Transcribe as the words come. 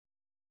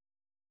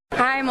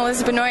Hi, I'm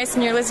Melissa Benoist,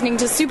 and you're listening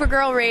to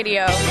Supergirl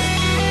Radio.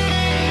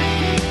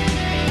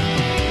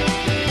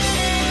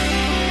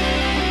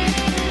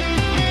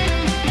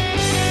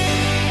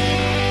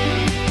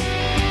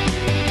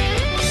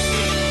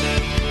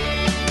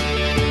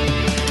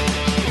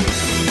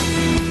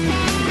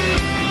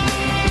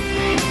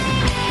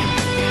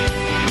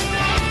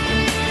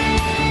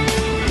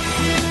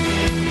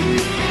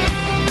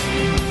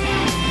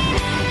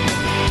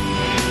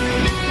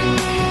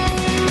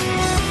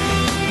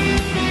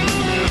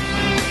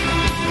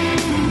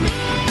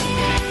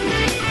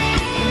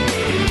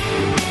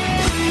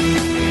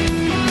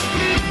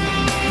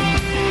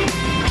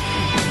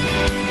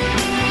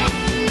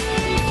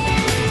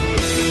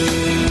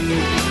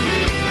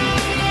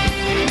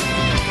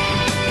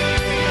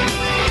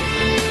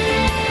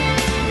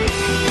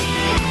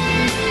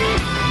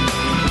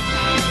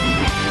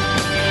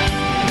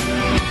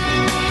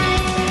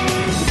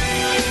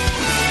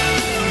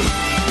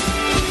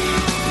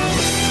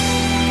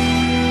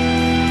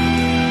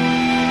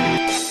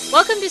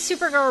 Welcome to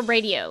Supergirl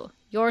Radio,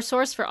 your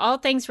source for all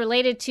things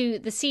related to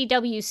the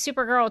CW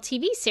Supergirl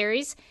TV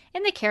series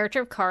and the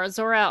character of Kara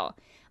Zor-El.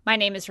 My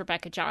name is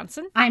Rebecca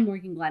Johnson. I'm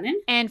Morgan Glennon.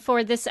 And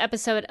for this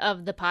episode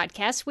of the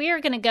podcast, we are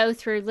going to go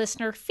through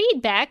listener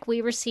feedback we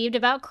received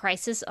about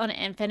Crisis on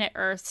Infinite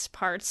Earths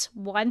parts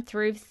 1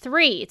 through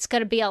 3. It's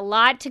going to be a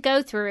lot to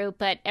go through,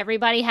 but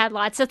everybody had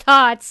lots of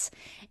thoughts,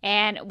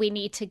 and we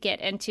need to get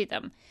into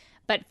them.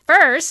 But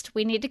first,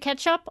 we need to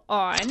catch up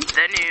on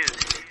the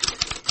news.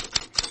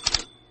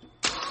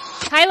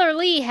 Chyler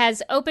Leigh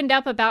has opened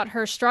up about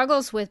her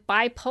struggles with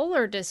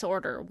bipolar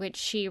disorder, which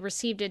she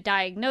received a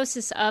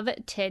diagnosis of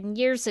 10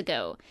 years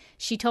ago.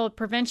 She told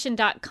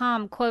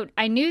Prevention.com, quote,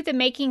 "I knew the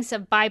makings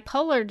of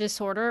bipolar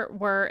disorder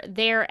were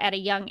there at a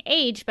young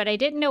age, but I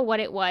didn't know what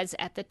it was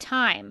at the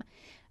time,"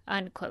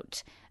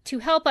 unquote. To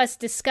help us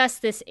discuss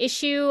this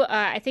issue,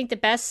 I think the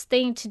best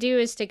thing to do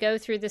is to go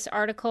through this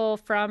article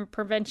from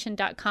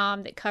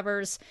Prevention.com that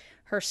covers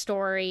her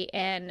story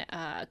and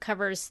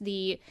covers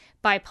the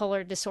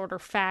bipolar disorder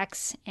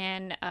facts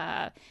and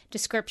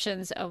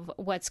descriptions of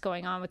what's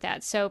going on with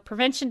that. So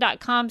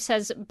Prevention.com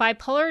says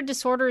bipolar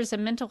disorder is a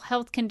mental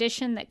health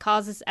condition that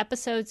causes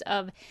episodes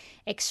of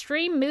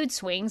extreme mood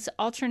swings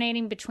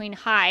alternating between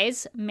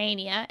highs,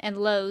 mania, and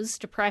lows,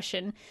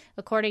 depression,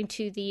 according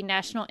to the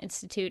National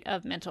Institute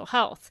of Mental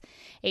Health.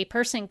 A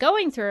person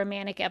going through a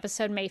manic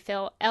episode may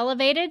feel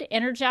elevated,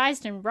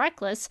 energized, and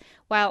reckless,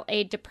 while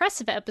a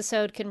depressive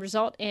episode can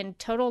result in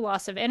total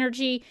loss of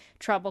energy,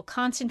 trouble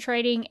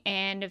concentrating,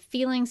 and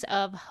feelings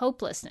of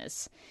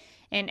hopelessness.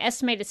 An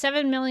estimated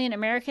 7 million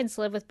Americans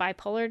live with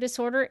bipolar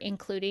disorder,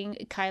 including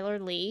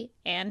Chyler Leigh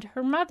and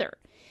her mother.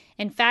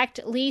 In fact,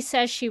 Leigh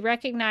says she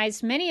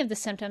recognized many of the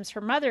symptoms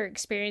her mother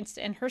experienced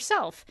in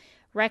herself: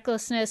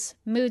 recklessness,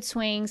 mood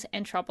swings,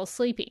 and trouble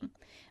sleeping.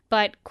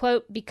 But,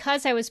 quote,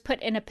 "because I was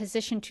put in a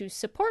position to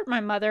support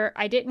my mother,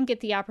 I didn't get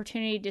the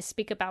opportunity to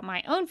speak about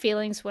my own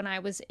feelings when I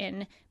was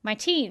in my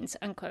teens,"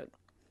 unquote,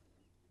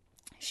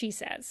 she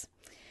says.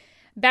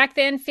 Back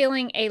then,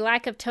 feeling a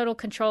lack of total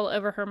control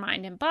over her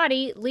mind and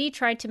body, Leigh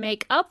tried to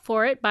make up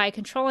for it by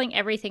controlling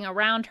everything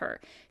around her.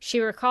 She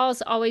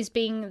recalls always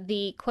being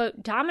the,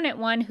 quote, "dominant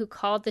one who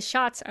called the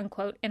shots,"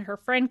 unquote, in her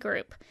friend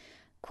group.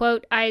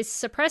 Quote, "I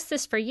suppressed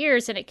this for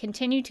years and it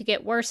continued to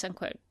get worse,"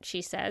 unquote,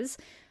 she says.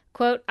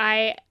 Quote,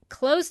 "I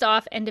closed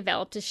off and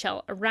developed a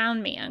shell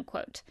around me,"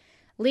 unquote.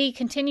 Leigh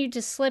continued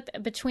to slip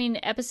between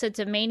episodes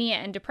of mania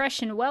and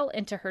depression well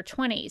into her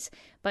 20s,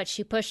 but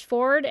she pushed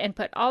forward and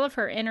put all of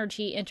her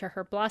energy into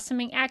her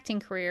blossoming acting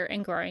career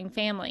and growing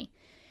family.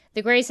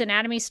 The Grey's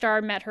Anatomy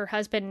star met her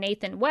husband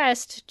Nathan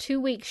West 2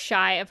 weeks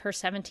shy of her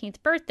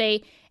 17th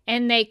birthday,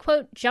 and they,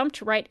 quote,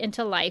 "jumped right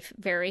into life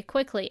very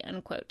quickly,"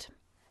 unquote.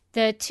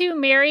 The two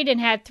married and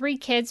had 3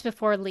 kids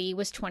before Leigh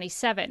was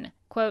 27.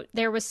 Quote,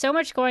 "There was so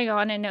much going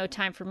on and no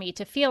time for me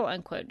to feel,"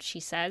 unquote, she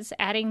says,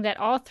 adding that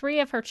all 3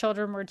 of her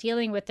children were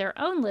dealing with their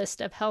own list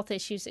of health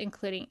issues,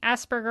 including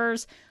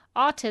Asperger's,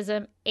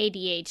 autism,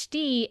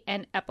 ADHD,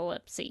 and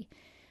epilepsy.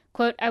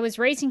 Quote, "I was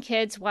raising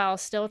kids while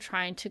still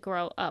trying to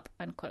grow up,"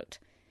 unquote.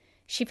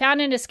 She found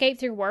an escape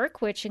through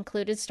work, which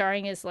included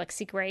starring as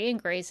Lexi Gray in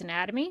Grey's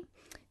Anatomy.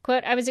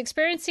 Quote, "I was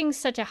experiencing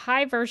such a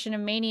high version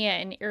of mania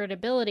and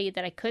irritability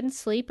that I couldn't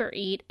sleep or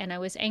eat, and I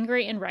was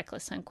angry and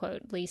reckless,"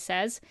 unquote, Leigh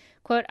says.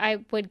 Quote,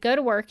 "I would go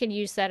to work and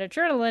use that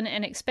adrenaline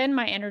and expend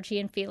my energy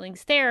and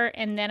feelings there,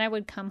 and then I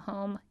would come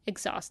home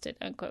exhausted,"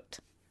 unquote.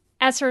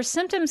 As her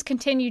symptoms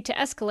continued to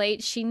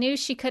escalate, she knew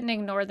she couldn't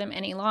ignore them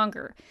any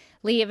longer.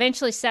 Leigh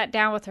eventually sat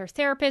down with her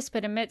therapist,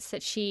 but admits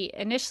that she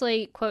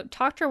initially, quote,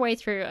 "talked her way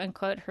through,"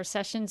 unquote, her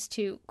sessions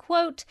to,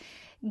 quote,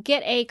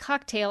 "get a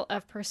cocktail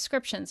of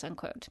prescriptions,"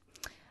 unquote.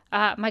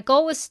 My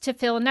goal was to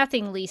feel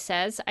nothing," Leigh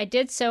says. "I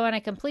did so, and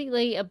I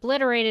completely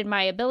obliterated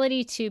my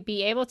ability to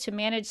be able to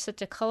manage such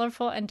a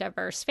colorful and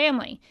diverse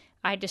family.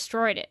 I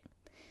destroyed it."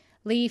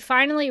 Leigh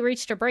finally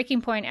reached a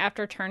breaking point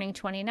after turning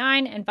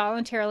 29 and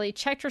voluntarily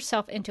checked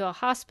herself into a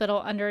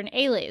hospital under an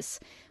alias.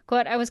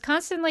 Quote, "I was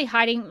constantly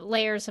hiding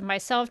layers of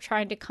myself,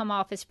 trying to come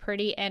off as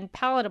pretty and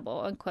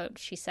palatable," unquote,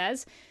 she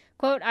says.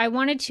 Quote, I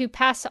wanted to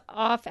pass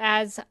off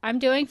as I'm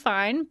doing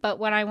fine, but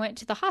when I went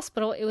to the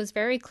hospital, it was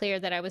very clear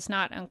that I was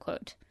not,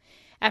 unquote.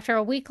 After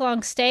a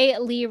week-long stay,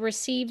 Lee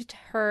received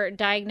her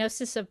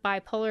diagnosis of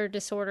bipolar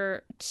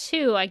disorder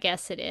 2, I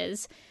guess it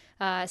is,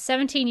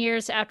 17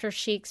 years after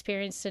she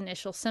experienced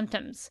initial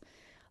symptoms.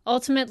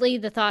 Ultimately,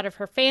 the thought of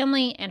her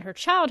family and her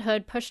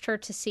childhood pushed her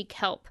to seek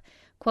help.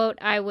 Quote,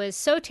 I was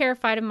so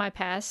terrified of my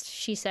past,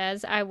 she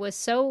says. I was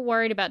so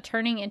worried about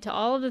turning into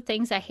all of the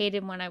things I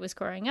hated when I was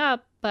growing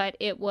up, but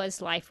it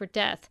was life or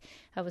death.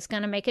 I was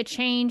going to make a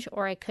change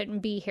or I couldn't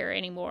be here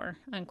anymore,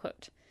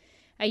 unquote.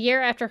 A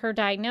year after her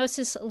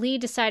diagnosis, Lee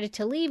decided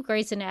to leave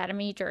Grey's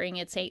Anatomy during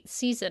its 8th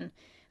season.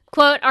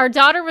 Quote, our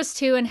daughter was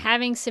 2 and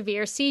having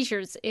severe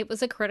seizures. It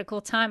was a critical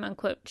time,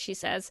 unquote, she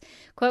says.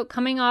 Quote,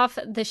 coming off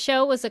the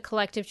show was a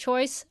collective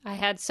choice. I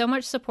had so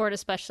much support,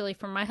 especially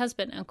from my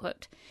husband,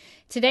 unquote.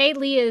 Today,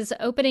 Lee is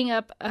opening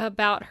up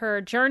about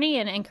her journey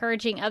and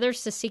encouraging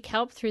others to seek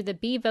help through the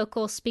Be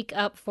Vocal, Speak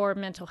Up for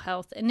Mental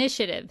Health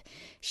initiative.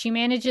 She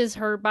manages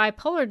her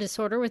bipolar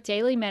disorder with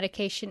daily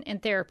medication and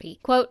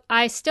therapy. Quote,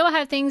 I still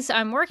have things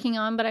I'm working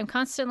on, but I'm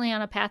constantly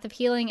on a path of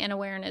healing and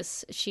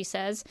awareness, she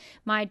says.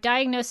 My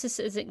diagnosis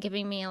isn't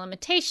giving me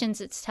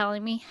limitations, it's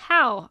telling me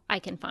how I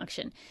can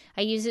function.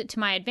 I use it to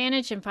my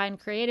advantage and find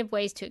creative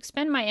ways to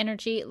expend my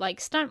energy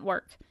like stunt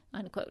work,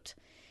 unquote.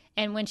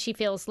 And when she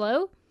feels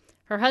low,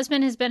 her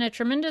husband has been a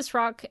tremendous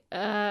rock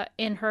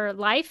in her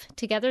life.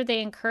 Together,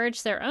 they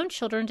encourage their own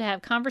children to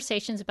have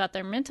conversations about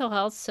their mental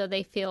health so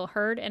they feel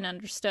heard and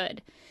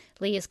understood.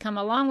 Lee has come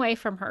a long way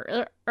from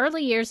her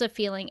early years of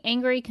feeling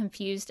angry,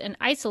 confused, and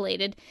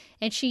isolated,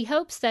 and she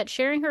hopes that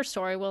sharing her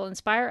story will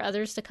inspire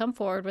others to come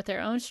forward with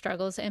their own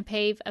struggles and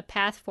pave a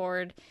path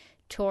forward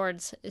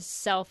towards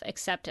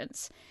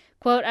self-acceptance.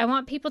 Quote, I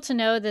want people to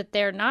know that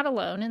they're not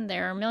alone and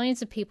there are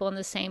millions of people in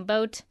the same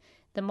boat.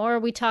 The more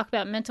we talk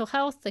about mental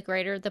health, the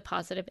greater the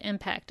positive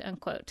impact,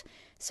 unquote.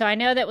 So I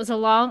know that was a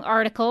long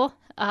article,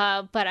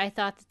 but I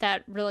thought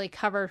that really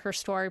covered her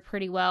story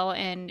pretty well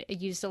and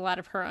used a lot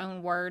of her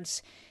own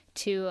words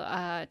to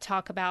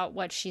talk about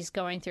what she's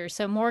going through.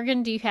 So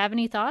Morgan, do you have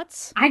any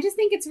thoughts? I just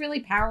think it's really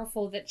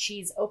powerful that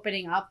she's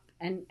opening up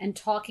and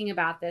talking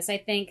about this. I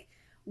think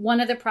one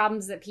of the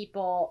problems that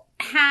people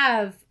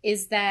have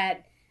is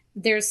that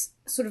there's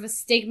sort of a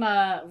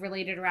stigma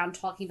related around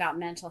talking about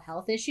mental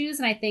health issues.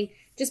 And I think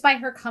just by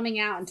her coming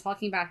out and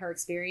talking about her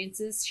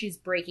experiences, she's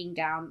breaking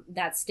down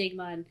that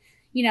stigma and,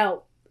 you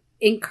know,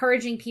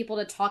 encouraging people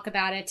to talk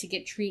about it, to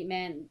get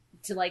treatment,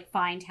 to like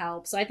find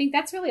help. So I think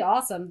that's really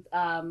awesome.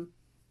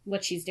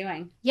 What she's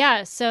doing.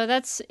 Yeah, so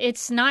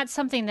it's not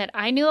something that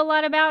I knew a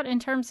lot about in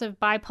terms of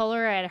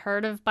bipolar. I had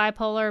heard of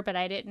bipolar, but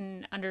I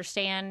didn't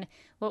understand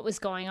what was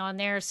going on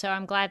there. So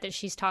I'm glad that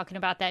she's talking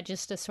about that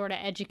just to sort of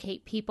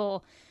educate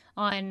people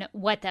on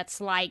what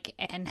that's like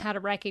and how to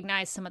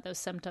recognize some of those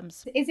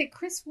symptoms. Is it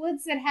Chris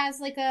Woods that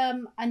has like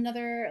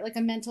another like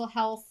a mental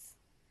health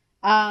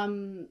I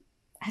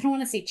don't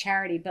want to say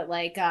charity, but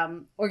like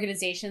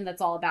organization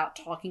that's all about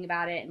talking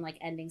about it and like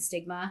ending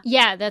stigma?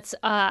 Yeah, that's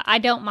I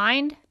Don't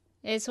Mind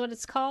is what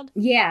it's called.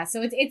 Yeah,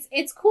 so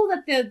it's cool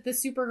that the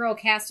Supergirl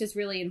cast is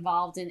really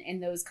involved in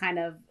those kind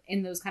of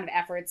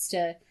efforts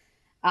to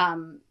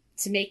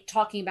make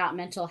talking about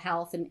mental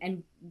health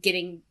and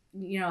getting,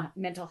 you know,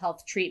 mental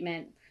health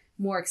treatment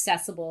more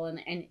accessible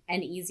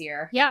and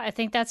easier. Yeah, I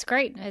think that's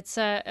great. It's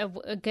a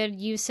good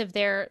use of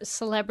their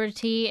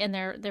celebrity and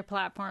their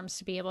platforms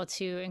to be able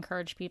to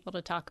encourage people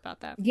to talk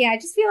about that. Yeah, I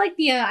just feel like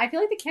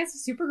the cast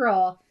of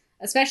Supergirl,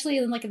 especially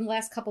in the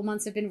last couple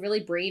months, have been really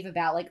brave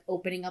about like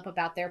opening up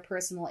about their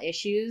personal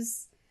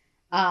issues.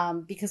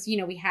 Because, you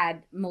know, we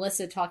had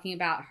Melissa talking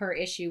about her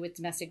issue with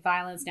domestic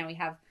violence. Now we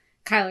have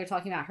Kyler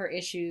talking about her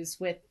issues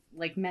with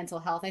like mental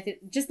health. I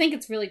just think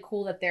it's really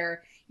cool that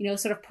they're, you know,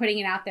 sort of putting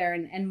it out there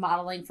and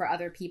modeling for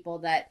other people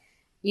that,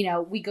 you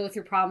know, we go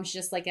through problems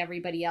just like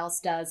everybody else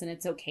does, and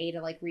it's okay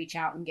to like reach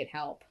out and get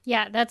help.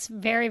 Yeah, that's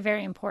very,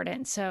 very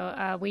important.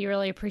 So we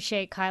really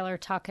appreciate Kyler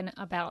talking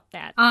about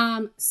that.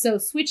 So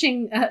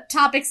switching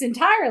topics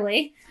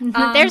entirely.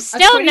 There's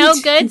still no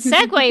good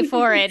segue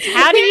for it.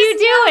 How do you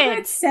do it?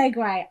 Good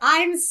segue.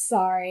 I'm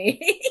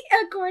sorry.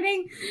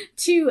 According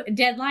to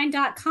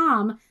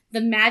Deadline.com, the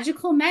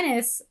magical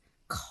menace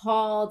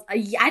called,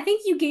 I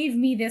think you gave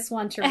me this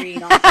one to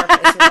read on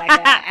purpose,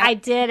 Rebecca. I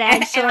did,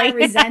 actually. And I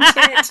resent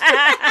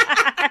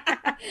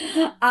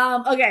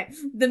it. Okay.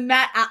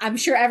 I'm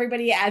sure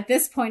everybody at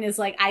this point is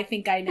like, I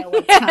think I know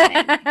what's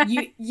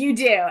coming. You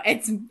do.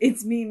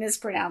 It's me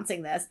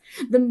mispronouncing this.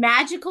 The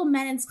magical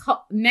menace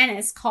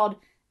called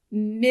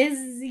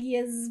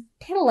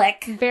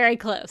Mxyzptlk. Very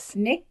close.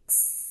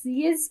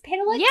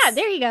 Mxyzptlk? Yeah,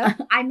 there you go.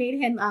 I made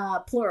him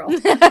plural.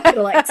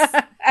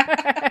 Ptlks.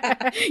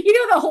 You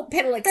know the whole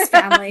Ptlks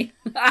family.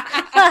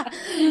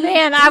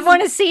 Man, I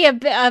want to see a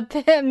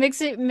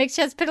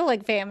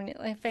Mxyzptlk family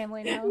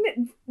now.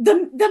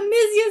 The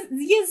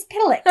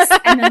Mxyzptlks.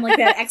 And then like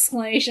that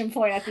exclamation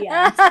point at the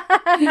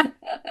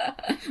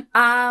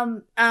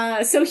end.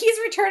 So he's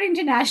returning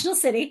to National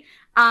City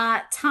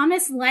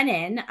Thomas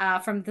Lennon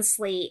from The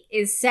Slate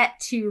is set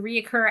to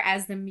reoccur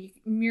as the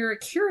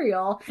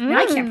Mercurial, now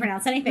I can't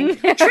pronounce anything,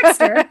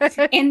 trickster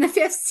in the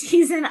 5th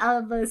season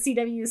of the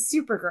CW's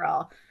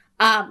Supergirl.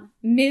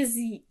 Ms.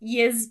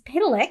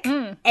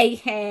 Yzpidalik,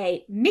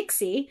 aka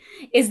Mixie,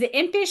 is the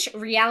impish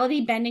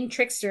reality-bending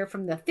trickster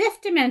from the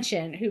 5th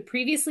dimension who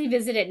previously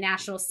visited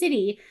National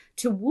City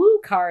to woo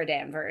Kara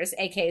Danvers,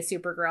 aka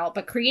Supergirl,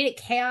 but created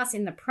chaos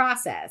in the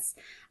process.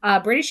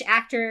 British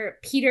actor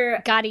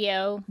Peter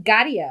Gaudio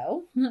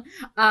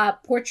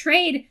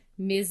portrayed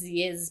Ms.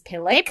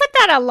 Yzpidalik. They put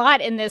that a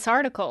lot in this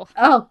article.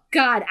 Oh,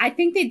 God. I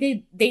think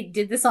they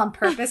did this on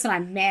purpose, and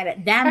I'm mad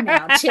at them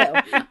now, too.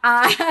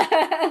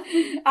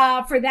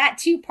 For that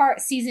 2-part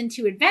season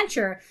 2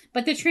 adventure.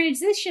 But the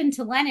transition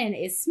to Lennon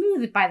is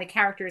smoothed by the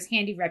character's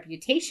handy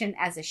reputation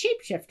as a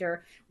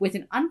shapeshifter with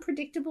an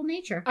unpredictable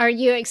nature. Are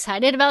you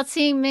excited about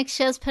seeing Mix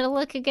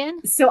Yzpidalik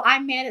again? So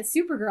I'm mad at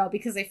Supergirl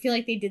because I feel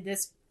like they did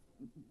this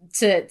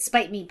to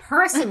spite me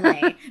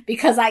personally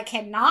because I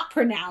cannot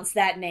pronounce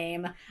that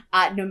name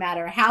no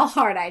matter how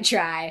hard I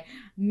try.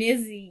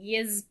 Ms.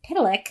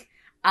 Yzpidalik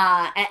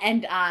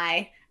and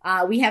I,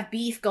 we have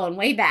beef going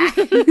way back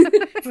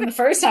from the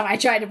first time I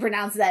tried to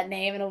pronounce that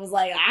name, and it was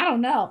like, I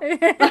don't know.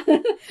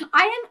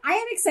 I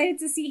am excited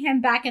to see him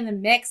back in the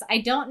mix. I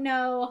don't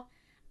know.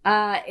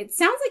 It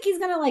sounds like he's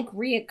going to like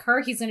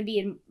reoccur. He's going to be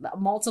in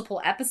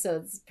multiple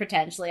episodes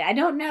potentially. I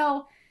don't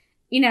know,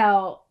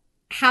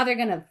 how they're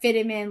going to fit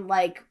him in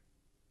like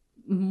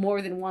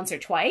more than once or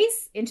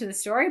twice into the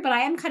story, but I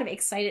am kind of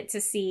excited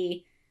to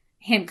see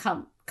him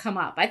come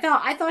up. I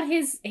thought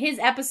his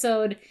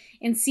episode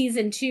in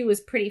season 2 was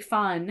pretty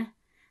fun.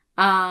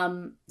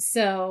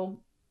 So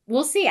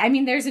we'll see. I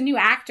mean, there's a new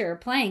actor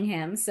playing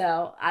him,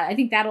 so I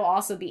think that'll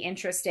also be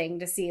interesting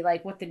to see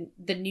like what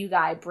the new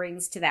guy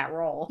brings to that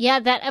role. Yeah,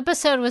 that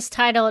episode was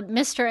titled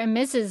Mr. and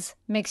Mrs.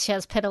 Mix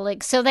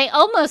Yzpidalik, so they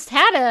almost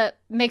had a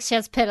Mix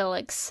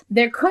Yzpidaliks.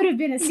 There could have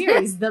been a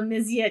series, the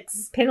Ms.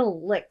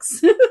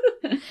 Yzpidaliks.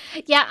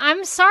 Yeah,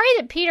 I'm sorry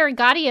that Peter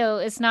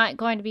Gaudio is not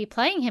going to be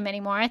playing him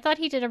anymore. I thought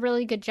he did a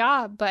really good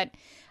job, but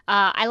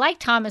I like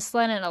Thomas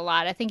Lennon a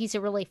lot. I think he's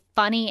a really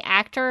funny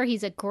actor.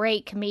 He's a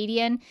great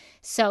comedian,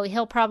 so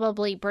he'll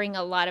probably bring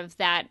a lot of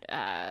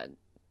that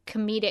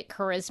comedic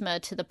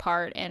charisma to the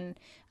part, and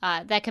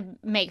that could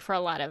make for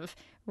a lot of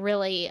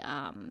really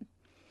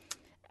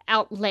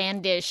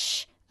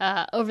outlandish,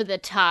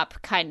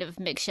 over-the-top kind of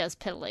Mix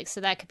Yzpidalik.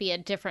 So that could be a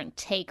different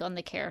take on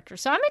the character.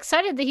 So I'm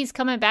excited that he's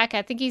coming back.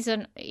 I think he's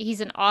an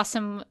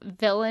awesome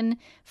villain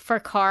for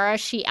Kara.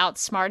 She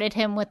outsmarted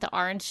him with the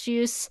orange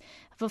juice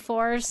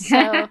before, so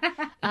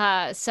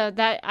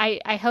that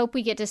I hope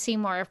we get to see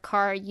more of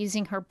Kara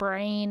using her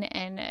brain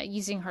and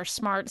using her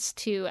smarts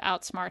to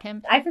outsmart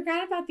him. I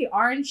forgot about the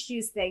orange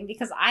juice thing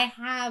because I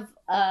have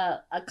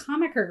a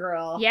Comiker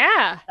Girl,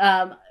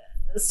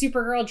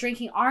 Supergirl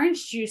drinking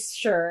orange juice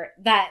shirt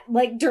that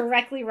like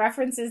directly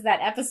references that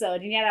episode,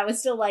 and yet I was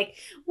still like,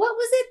 what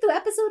was it, the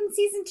episode in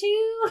season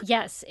 2?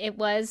 Yes, it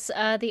was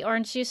the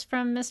orange juice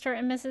from Mr.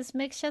 and Mrs.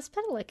 Mix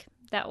Yzpidalik.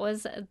 That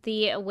was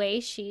the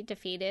way she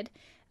defeated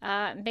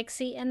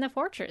Mixie and the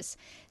Fortress.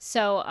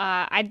 So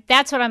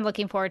that's what I'm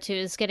looking forward to,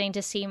 is getting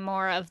to see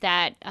more of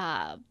that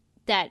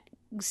that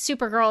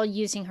Supergirl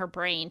using her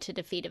brain to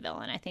defeat a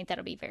villain. I think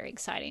that'll be very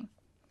exciting.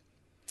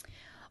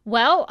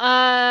 Well,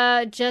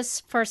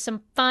 just for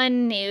some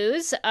fun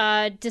news,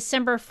 on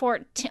December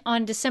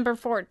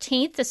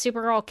 14th, the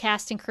Supergirl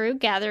cast and crew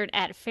gathered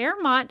at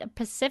Fairmont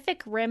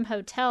Pacific Rim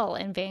Hotel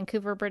in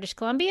Vancouver, British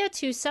Columbia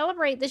to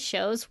celebrate the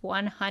show's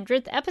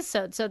 100th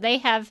episode. So they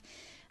have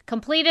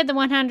completed the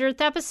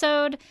 100th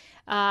episode,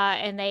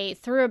 and they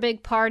threw a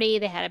big party.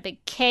 They had a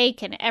big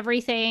cake and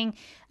everything.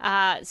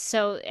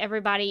 So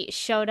everybody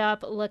showed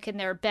up looking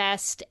their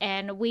best.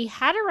 And we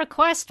had a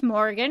request,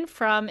 Morgan,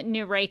 from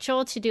New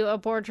Rachel to do a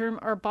boardroom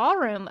or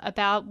ballroom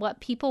about what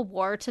people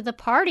wore to the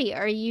party.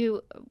 Are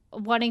you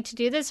wanting to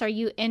do this? Are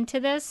you into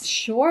this?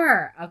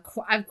 Sure. Of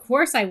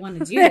course I want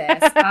to do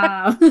this.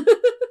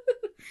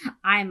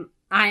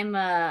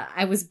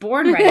 I was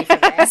born ready for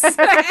this.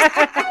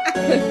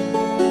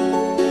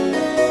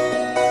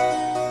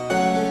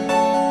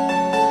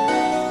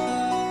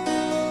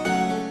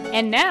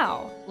 And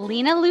now,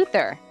 Lena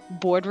Luthor,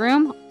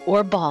 boardroom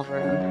or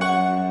ballroom?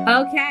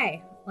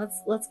 Okay,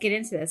 let's get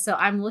into this. So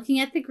I'm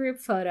looking at the group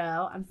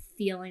photo. I'm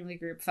feeling the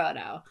group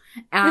photo.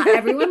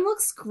 Everyone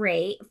looks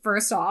great.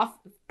 First off,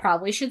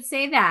 probably should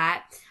say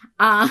that.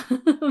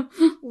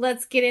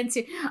 Let's get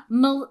into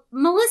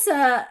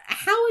Melissa.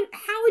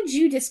 How would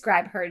you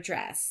describe her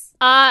dress?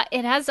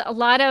 It has a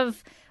lot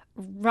of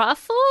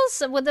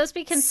ruffles. Would those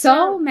be considered?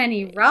 So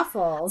many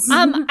ruffles.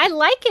 I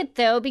like it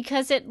though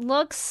because it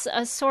looks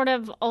sort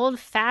of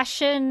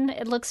old-fashioned.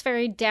 It looks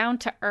very down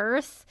to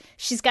earth.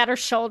 She's got her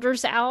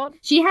shoulders out.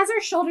 She has her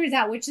shoulders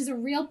out, which is a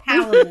real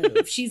power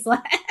move. She's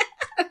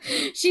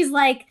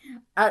like,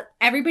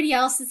 everybody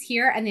else is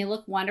here and they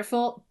look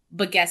wonderful,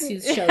 but guess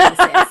whose show this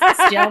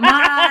is? Still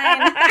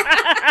mine.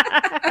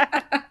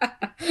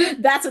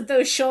 That's what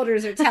those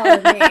shoulders are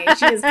telling me.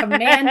 She is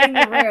commanding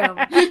the room.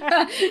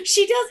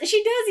 She does,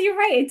 you're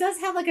right. It does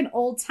have like an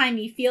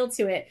old-timey feel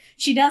to it.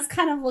 She does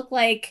kind of look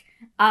like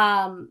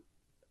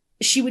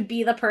she would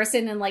be the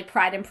person in like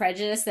Pride and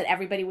Prejudice that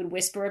everybody would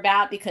whisper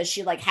about because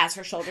she like has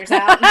her shoulders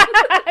out.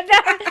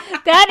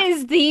 that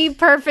is the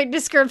perfect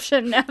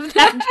description of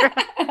that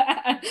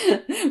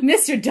dress.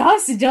 Mr.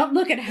 Darcy, don't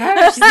look at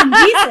her. She's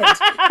indecent.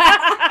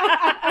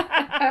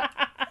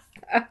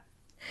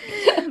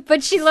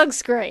 But she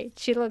looks great.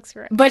 She looks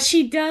great. But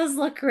she does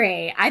look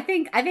great. I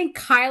think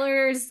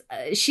Kyler's,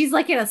 she's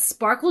like in a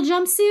sparkle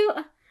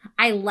jumpsuit.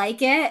 I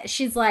like it.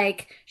 She's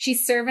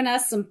serving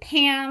us some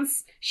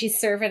pants. She's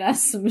serving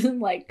us some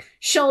like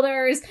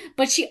shoulders,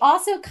 but she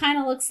also kind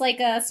of looks like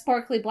a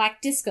sparkly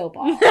black disco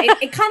ball.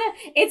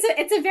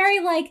 It's a very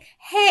like,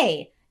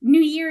 hey, new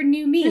year,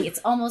 new me. It's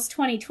almost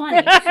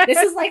 2020. This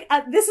is like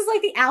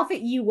the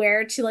outfit you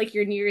wear to like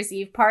your New Year's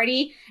Eve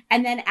party.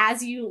 And then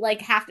as you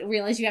like have to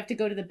realize you have to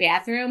go to the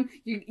bathroom,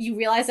 you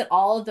realize that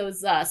all of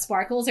those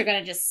sparkles are going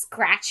to just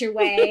scratch your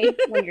way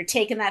when you're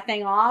taking that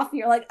thing off.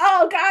 You're like,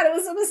 oh God, it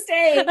was a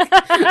mistake.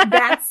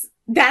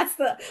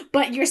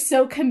 But you're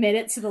so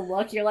committed to the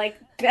look. You're like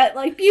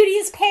beauty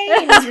is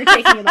pain as you're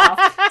taking it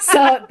off.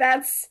 So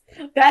that's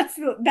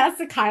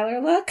the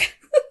Kyler look.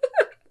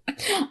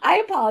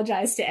 I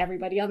apologize to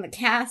everybody on the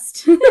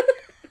cast.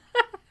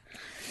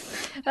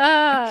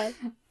 I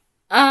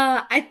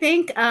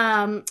think,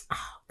 Ozzy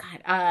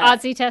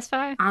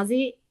Tesfaye?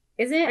 Ozzy,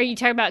 is it? Are you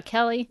talking about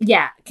Kelly?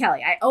 Yeah,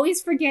 Kelly. I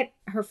always forget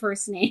her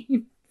first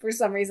name for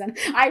some reason.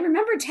 I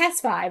remember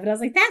Tesfaye, but I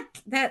was like,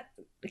 that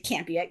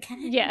can't be it,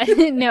 can it? Yeah,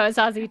 no, it's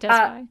Ozzy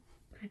Tesfaye.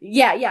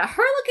 Yeah.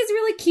 Her look is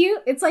really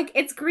cute. It's like,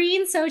 it's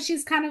green, so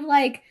she's kind of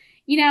like,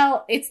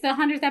 it's the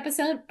 100th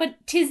episode, but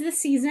 'tis the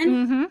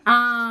season.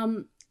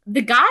 Mm-hmm.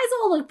 The guys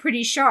all look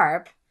pretty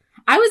sharp.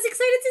 I was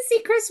excited to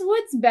see Chris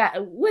Woods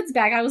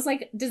back. I was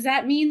like, does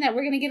that mean that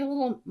we're going to get a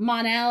little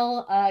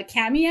Mon-El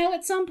cameo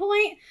at some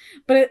point?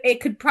 But it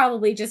could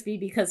probably just be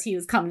because he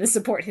was coming to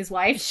support his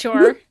wife.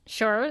 Sure.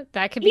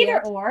 That could be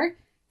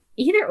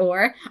Either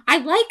or. I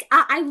like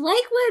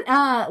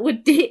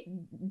what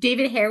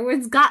David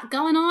Harewood's got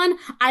going on.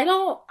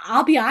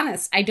 I'll be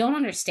honest, I don't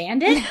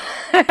understand it,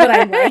 but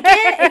I like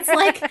it. It's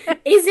like,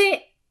 is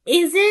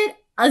it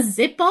a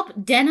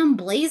zip-up denim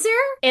blazer?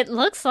 It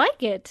looks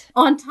like it.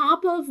 On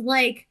top of,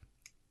 like,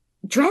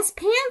 dress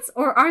pants?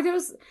 Or are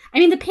those... I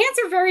mean, the pants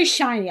are very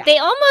shiny. They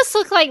almost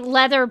look like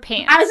leather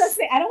pants. I was going to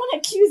say, I don't want to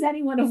accuse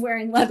anyone of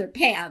wearing leather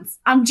pants.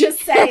 I'm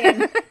just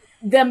saying,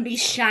 them be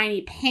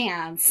shiny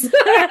pants.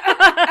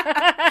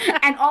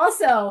 And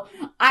also,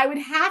 I would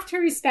have to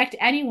respect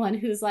anyone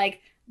who's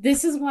like,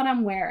 this is what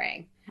I'm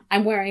wearing.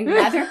 I'm wearing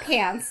leather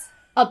pants,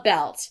 a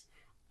belt,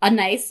 a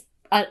nice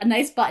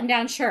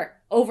button-down shirt.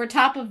 Over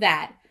top of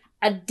that,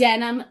 a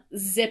denim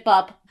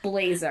zip-up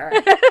blazer.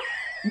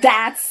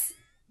 That's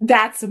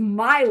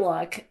my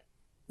look.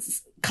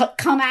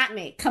 Come at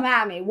me.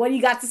 What do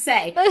you got to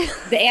say?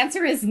 The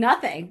answer is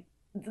nothing.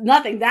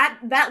 Nothing.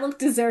 That look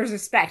deserves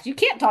respect. You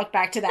can't talk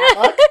back to that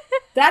look.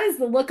 That is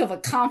the look of a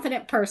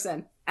confident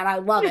person, and I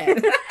love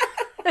it.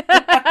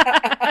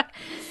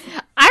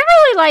 I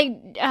really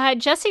like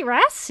Jesse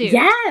Rath's suit.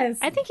 Yes.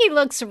 I think he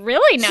looks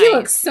really nice. He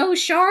looks so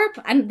sharp.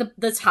 And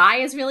the tie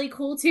is really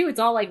cool, too. It's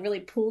all, like,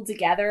 really pulled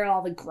together.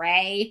 All the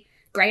gray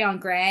on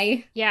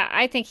gray. Yeah,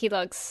 I think he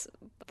looks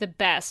the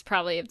best,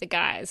 probably, of the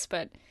guys.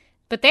 But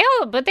they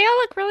all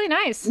look really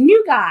nice.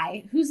 New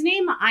guy, whose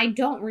name I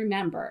don't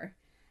remember.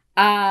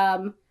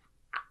 I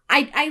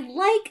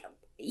like...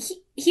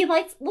 He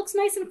looks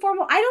nice and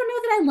formal. I don't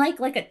know that I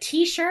like a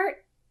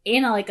t-shirt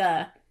in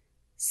a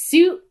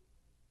suit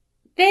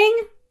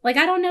thing. Like,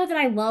 I don't know that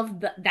I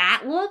love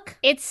that look.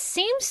 It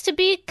seems to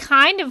be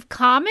kind of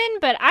common,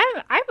 but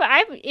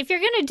I if you're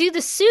gonna do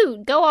the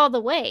suit, go all the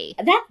way.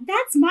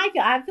 That's my.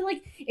 I feel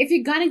like if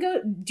you're gonna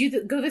go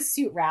the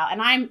suit route, and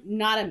I'm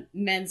not a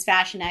men's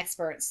fashion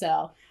expert,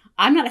 so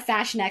I'm not a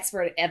fashion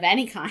expert of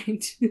any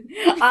kind.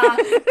 But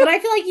I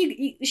feel like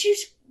you should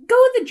go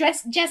with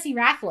the Jesse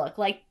Rath look.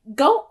 Like,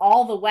 go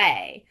all the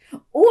way,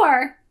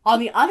 or on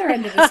the other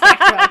end of the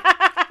spectrum.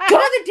 Go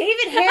to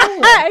David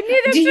Harewood. I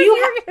knew that's what you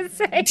were going to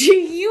say. Do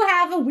you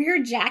have a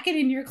weird jacket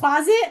in your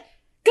closet?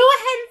 Go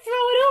ahead and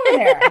throw it over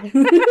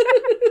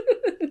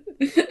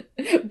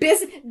there.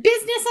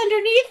 Business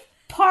underneath,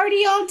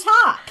 party on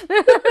top.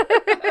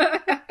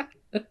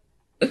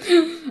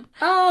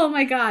 Oh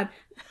my God.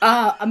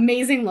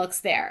 Amazing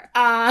looks there.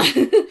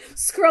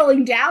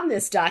 Scrolling down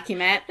this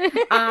document.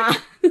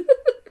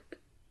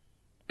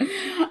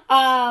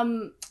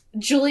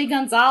 Julie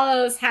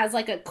Gonzalez has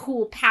like a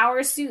cool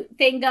power suit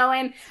thing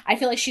going. I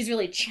feel like she's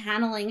really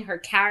channeling her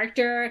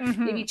character,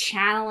 maybe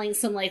channeling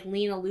some like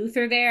Lena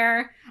Luthor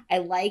there. I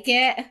like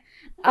it.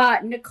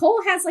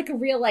 Nicole has like a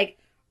real like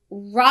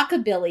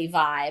rockabilly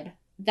vibe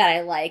that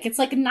I like. It's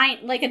like a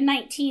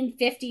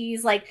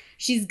 1950s, like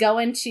she's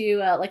going to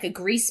like a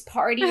Grease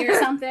party or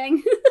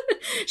something.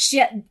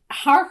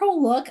 Her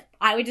whole look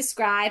I would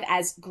describe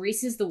as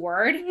Grease is the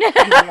word, and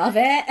I love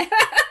it.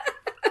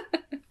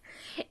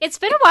 It's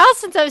been a while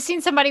since I've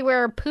seen somebody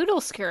wear a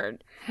poodle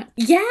skirt.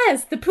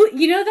 Yes, the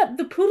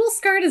poodle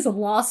skirt is a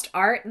lost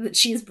art that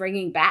she's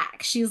bringing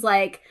back. She's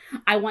like,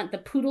 I want the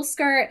poodle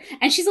skirt,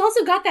 and she's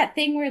also got that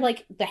thing where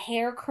like the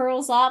hair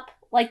curls up,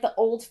 like the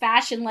old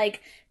fashioned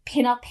like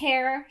pinup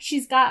hair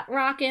she's got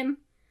rocking.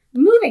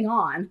 Moving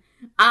on,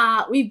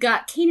 we've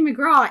got Katie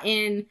McGraw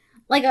in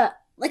like a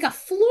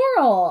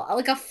floral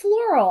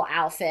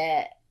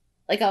outfit.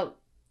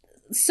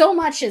 So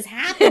much is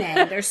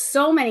happening. There's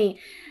so many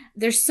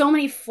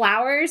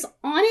flowers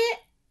on it,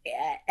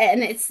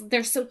 and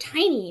they're so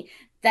tiny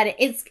that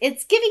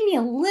it's giving me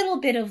a little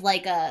bit of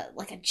like a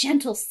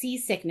gentle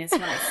seasickness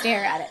when I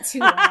stare at it too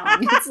long.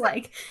 It's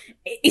like,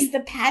 is the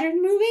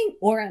pattern moving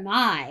or am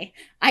I?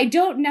 I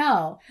don't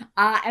know.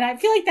 And I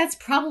feel like that's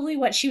probably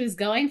what she was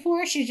going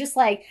for. She's just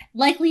like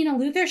Lena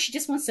Luthor, she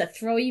just wants to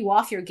throw you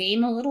off your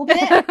game a little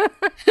bit.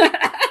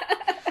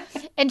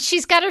 And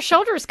she's got her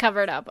shoulders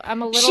covered up.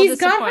 I'm a little disappointed. She's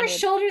got her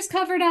shoulders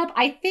covered up.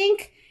 I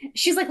think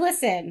she's like,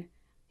 listen,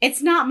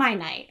 it's not my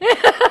night.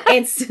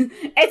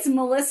 It's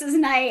Melissa's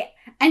night,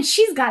 and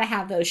she's got to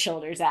have those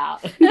shoulders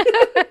out.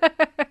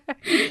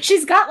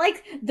 She's got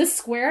like the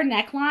square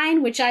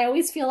neckline, which I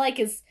always feel like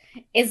is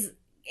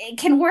it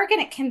can work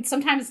and it can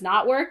sometimes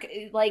not work.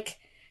 Like,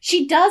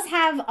 she does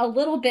have a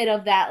little bit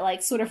of that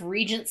like sort of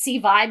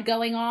Regency vibe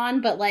going on,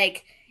 but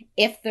like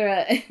if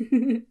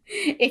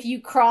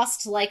you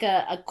crossed like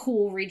a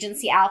cool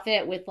Regency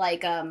outfit with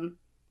like a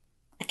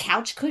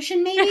couch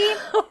cushion maybe.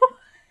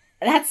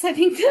 That's, I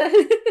think,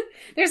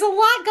 there's a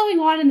lot going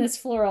on in this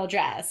floral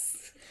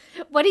dress.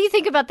 What do you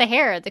think about the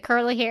hair, the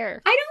curly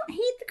hair? I don't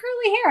hate the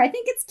curly hair. I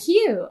think it's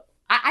cute.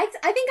 I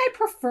think I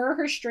prefer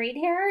her straight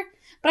hair,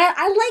 but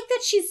I like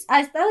that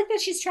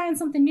she's trying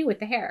something new with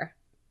the hair.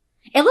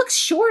 It looks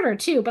shorter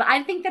too, but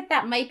I think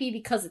that might be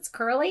because it's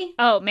curly.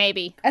 Oh,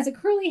 maybe. As a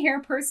curly hair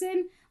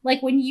person,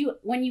 like when you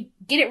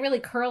get it really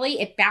curly,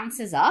 it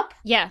bounces up.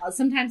 Yeah.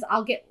 Sometimes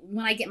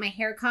when I get my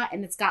hair cut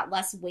and it's got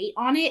less weight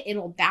on it,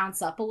 it'll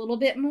bounce up a little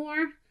bit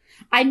more.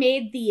 I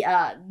made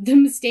the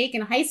mistake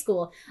in high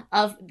school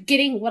of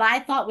getting what I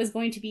thought was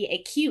going to be a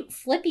cute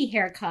flippy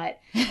haircut,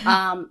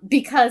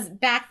 because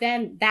back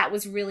then that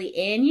was really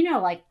in,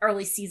 like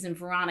early season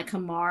Veronica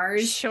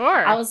Mars.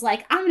 Sure. I was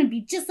like, I'm going to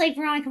be just like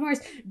Veronica Mars.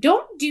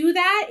 Don't do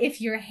that if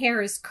your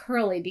hair is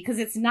curly, because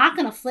it's not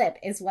going to flip,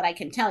 is what I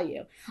can tell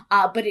you.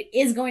 But it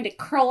is going to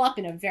curl up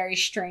in a very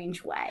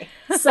strange way.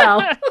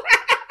 So...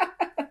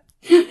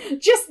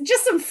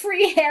 just some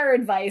free hair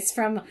advice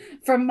from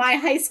my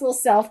high school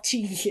self to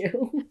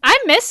you. I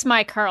miss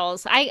my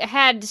curls. I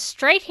had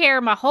straight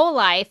hair my whole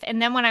life, and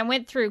then when I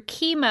went through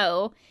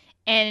chemo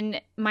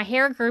and my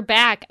hair grew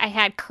back, I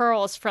had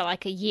curls for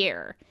like a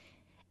year.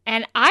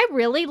 And I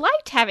really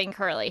liked having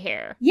curly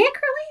hair. Yeah,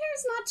 curly hair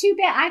is not too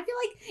bad. I feel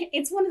like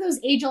it's one of those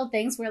age-old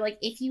things where, like,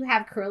 if you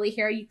have curly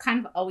hair, you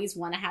kind of always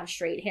want to have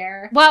straight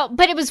hair. Well,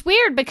 but it was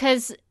weird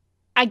because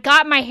I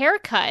got my hair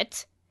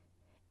cut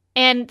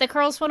and the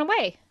curls went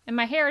away and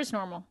my hair is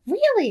normal.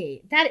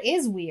 Really? That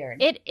is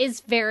weird. It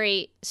is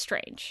very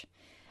strange.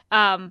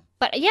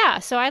 But yeah,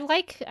 so I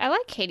like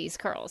Katie's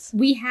curls.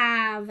 We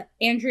have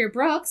Andrea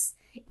Brooks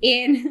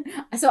in,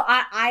 so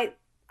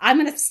I'm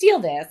going to steal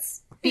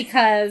this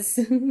because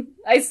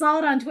I saw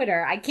it on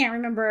Twitter. I can't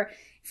remember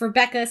if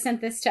Rebecca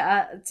sent this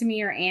to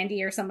me or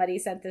Andy or somebody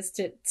sent this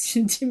to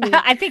me.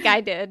 I think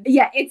I did.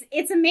 Yeah,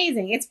 it's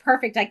amazing. It's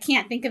perfect. I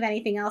can't think of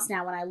anything else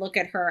now when I look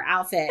at her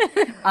outfit.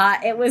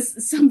 It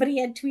was, somebody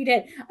had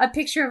tweeted a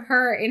picture of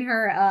her in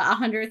her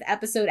 100th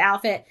episode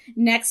outfit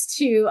next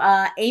to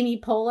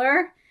Amy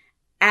Poehler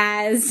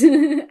as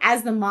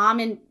the mom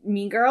in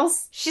Mean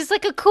Girls. She's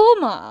like a cool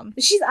mom.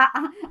 She's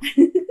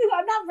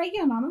I'm not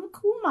regular mom. I'm a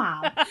cool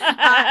mom,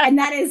 and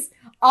that is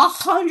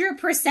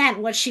 100%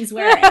 what she's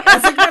wearing.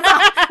 That's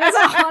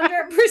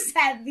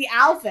 100% the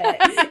outfit.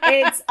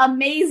 It's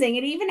amazing.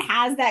 It even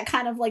has that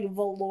kind of like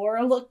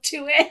velour look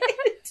to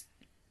it.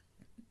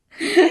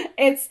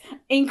 It's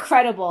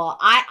incredible.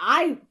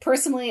 I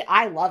personally,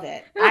 I love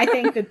it. I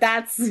think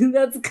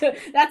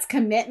that's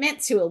commitment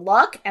to a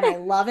look, and I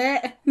love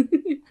it.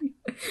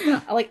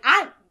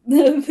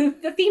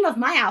 The theme of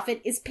my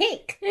outfit is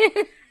pink.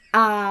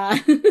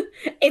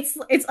 It's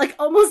like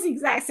almost the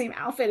exact same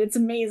outfit. It's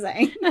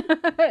amazing.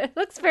 It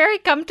looks very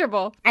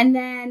comfortable. And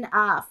then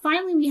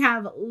finally we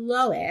have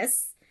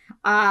Lois.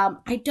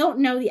 I don't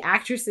know the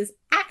actress's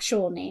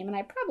actual name, and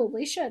I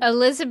probably should.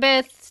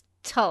 Elizabeth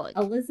Tulloch,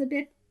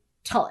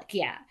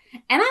 yeah.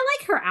 And I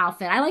like her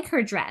outfit. I like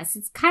her dress.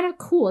 It's kind of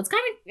cool. It's got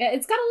a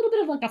little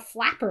bit of like a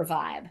flapper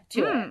vibe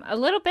to it. A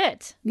little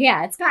bit.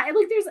 Yeah, it's got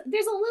like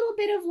there's a little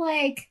bit of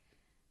like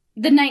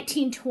the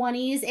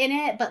 1920s in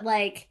it, but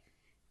like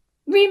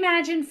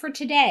reimagined for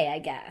today, I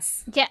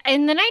guess. Yeah,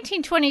 in the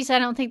 1920s, I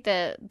don't think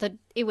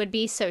it would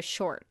be so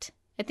short.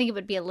 I think it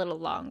would be a little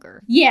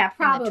longer. Yeah,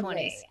 probably. In the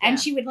 20s, yeah. And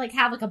she would like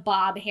have like a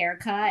bob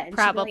haircut, and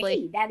probably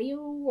she'd be like, "Hey, daddy,"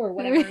 or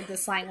whatever the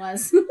slang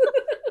was.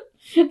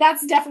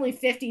 That's definitely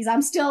 50s.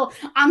 I'm still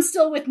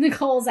with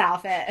Nicole's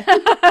outfit.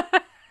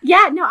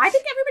 Yeah, no, I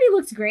think everybody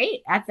looked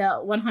great at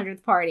the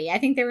 100th party. I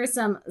think there were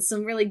some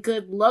really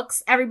good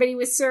looks everybody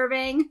was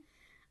serving.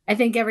 I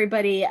think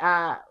everybody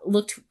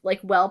looked like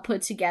well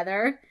put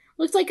together.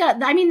 Looked like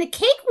the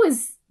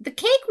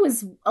cake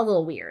was a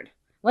little weird.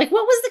 Like,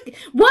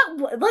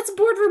 let's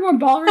boardroom or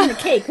ballroom the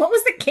cake. What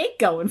was the cake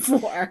going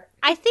for?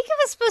 I think it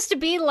was supposed to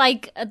be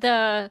like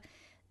the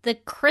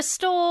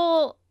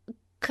crystal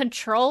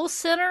control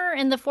center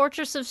in the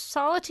Fortress of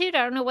Solitude.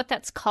 I don't know what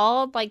that's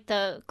called, like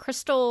the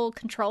crystal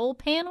control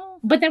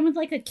panel. But then with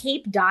like a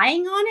cape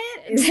dying on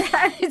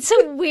it? It's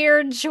a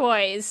weird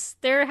choice.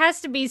 There has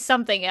to be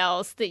something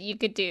else that you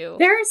could do.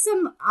 There are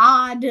some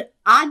odd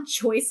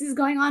choices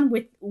going on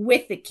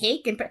with the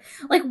cake, and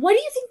like, what do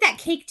you think that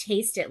cake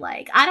tasted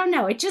like? I don't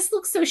know. It just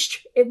looks so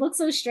it looks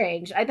so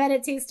strange. I bet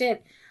it tasted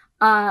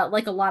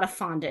like a lot of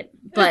fondant,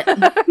 but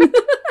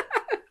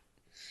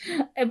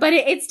but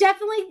it's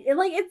definitely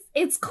like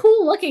it's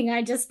cool looking.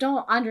 I just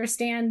don't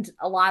understand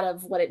a lot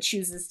of what it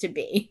chooses to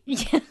be.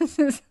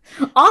 Yes.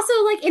 Also,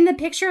 like in the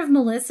picture of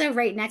Melissa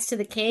right next to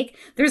the cake,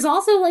 there's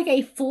also like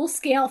a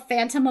full-scale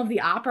Phantom of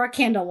the Opera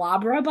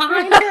candelabra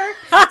behind her.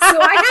 So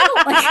I feel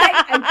like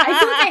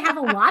I have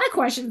a lot of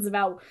questions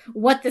about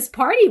what this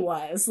party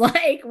was.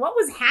 Like, what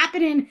was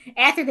happening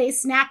after they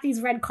snapped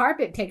these red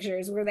carpet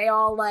pictures? Were they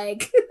all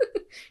like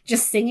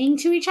just singing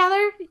to each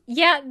other?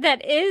 Yeah,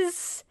 that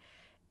is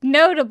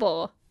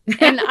notable.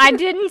 And I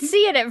didn't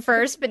see it at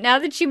first, but now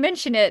that you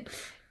mention it,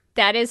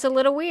 that is a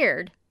little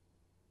weird.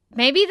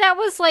 Maybe that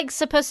was like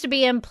supposed to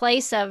be in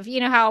place of, you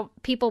know how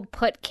people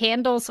put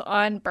candles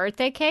on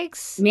birthday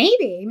cakes?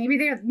 Maybe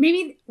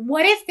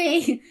what if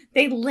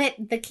they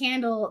lit the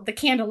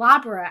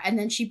candelabra and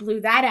then she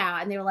blew that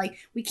out and they were like,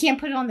 we can't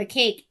put it on the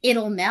cake,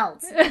 it'll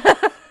melt.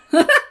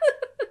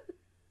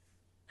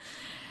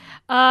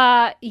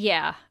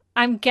 Yeah.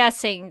 I'm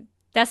guessing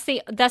that's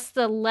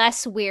the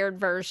less weird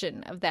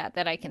version of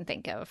that I can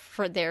think of,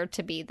 for there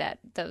to be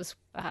those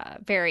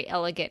very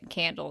elegant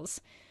candles.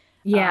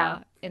 Yeah.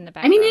 In the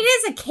background. I mean, it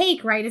is a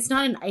cake, right? It's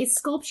not an ice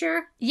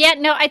sculpture. Yeah,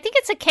 no, I think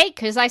it's a cake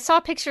because I saw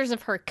pictures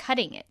of her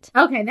cutting it.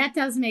 Okay, that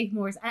does make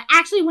more sense.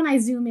 Actually, when I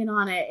zoom in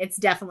on it, it's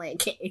definitely a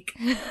cake.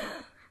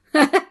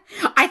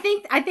 I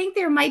think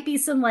there might be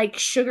some like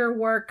sugar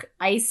work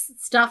ice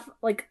stuff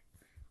like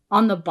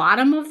on the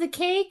bottom of the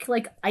cake,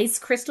 like ice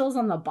crystals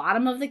on the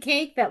bottom of the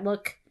cake that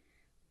look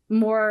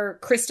more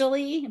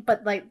crystally,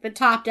 but like the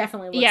top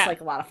definitely looks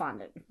like a lot of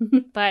fondant.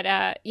 But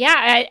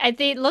yeah, I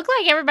think it looked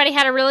like everybody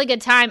had a really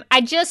good time.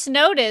 I just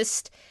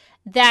noticed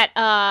that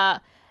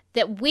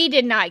that we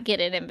did not get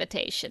an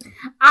invitation.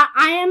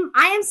 I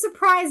am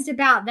surprised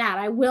about that.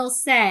 I will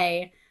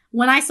say,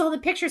 when I saw the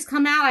pictures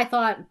come out, I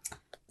thought,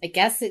 I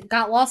guess it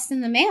got lost in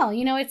the mail.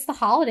 You know, it's the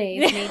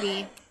holidays.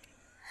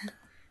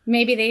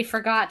 Maybe they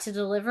forgot to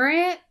deliver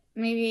it.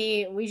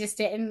 Maybe we just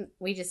didn't.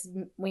 We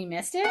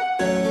missed it.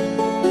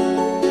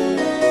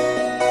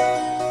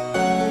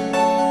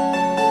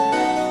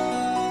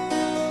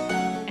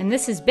 And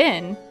this has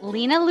been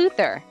Lena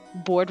Luthor,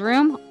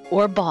 Boardroom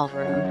or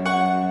Ballroom.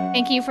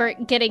 Thank you for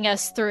getting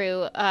us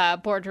through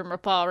Boardroom or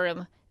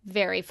Ballroom.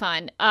 Very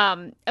fun.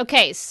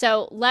 Okay,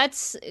 so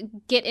let's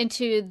get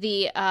into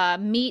the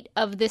meat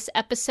of this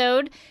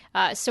episode.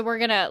 So we're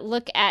going to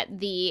look at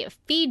the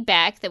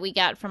feedback that we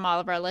got from all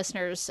of our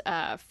listeners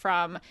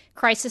from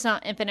Crisis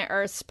on Infinite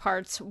Earths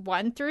parts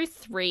 1 through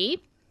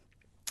 3.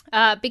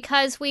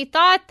 Because we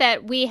thought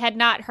that we had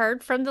not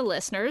heard from the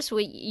listeners.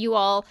 You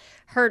all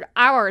heard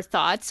our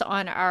thoughts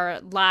on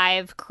our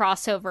live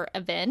crossover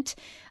event.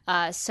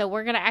 So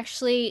we're going to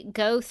actually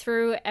go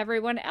through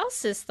everyone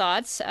else's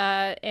thoughts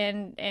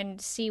and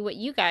see what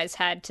you guys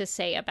had to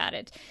say about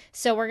it.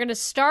 So we're going to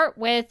start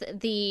with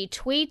the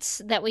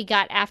tweets that we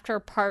got after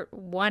part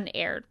 1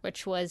 aired,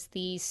 which was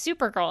the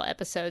Supergirl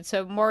episode.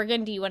 So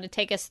Morgan, do you want to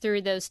take us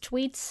through those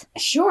tweets?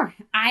 Sure.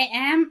 I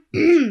am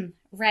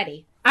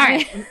ready. All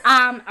right.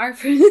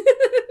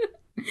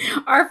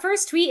 Our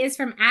first tweet is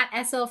from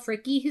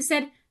 @SLFricky, who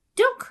said,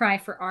 "Don't cry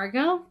for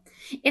Argo.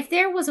 If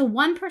there was a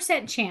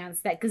 1% chance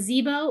that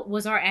Gazebo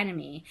was our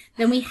enemy,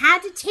 then we had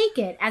to take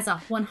it as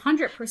a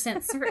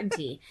 100%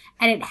 certainty,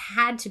 and it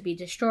had to be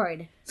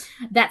destroyed.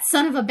 That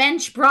son of a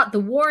bench brought the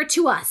war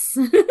to us."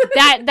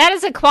 That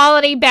is a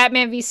quality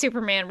Batman v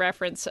Superman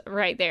reference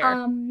right there.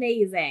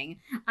 Amazing.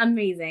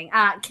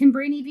 Can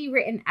Brainy be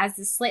written as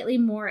the slightly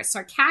more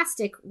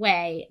sarcastic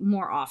way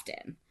more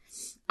often?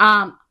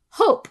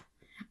 Hope.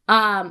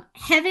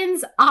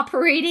 Heaven's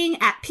operating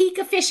at peak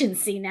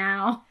efficiency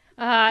now.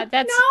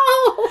 That's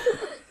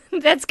no.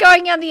 That's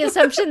going on the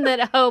assumption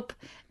that Hope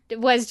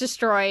was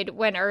destroyed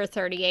when Earth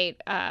 38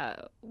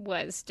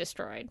 was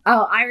destroyed.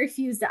 Oh, I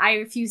refuse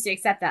to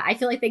accept that. I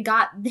feel like they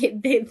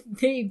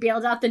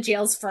bailed out the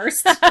jails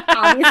first,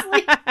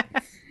 obviously.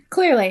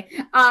 Clearly.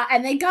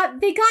 And they got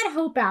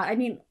Hope out. I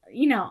mean,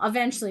 you know,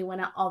 eventually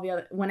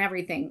when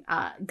everything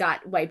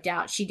got wiped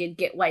out, she did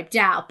get wiped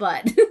out,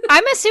 but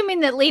I'm assuming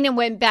that Lena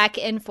went back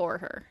in for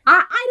her.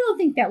 I don't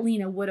think that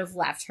Lena would have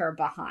left her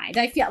behind.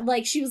 I feel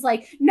like she was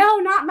like, "No,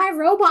 not my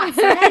robot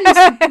friend.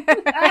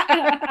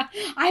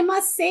 I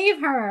must save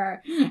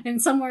her."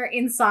 And somewhere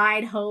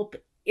inside Hope,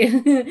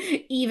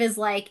 Eve is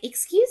like,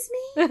 "Excuse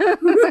me?"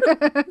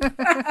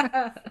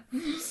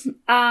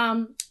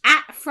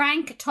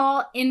 Frank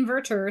Tall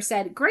Inverter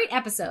said, great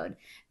episode.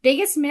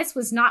 Biggest miss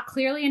was not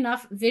clearly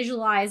enough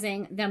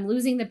visualizing them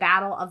losing the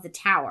battle of the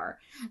tower.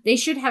 They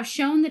should have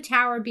shown the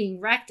tower being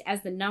wrecked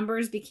as the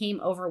numbers became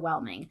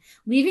overwhelming.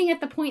 Leaving at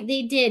the point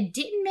they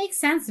didn't make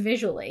sense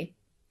visually.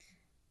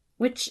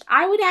 Which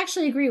I would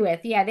actually agree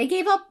with. Yeah, they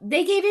gave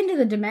into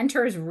the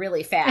Dementors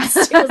really fast.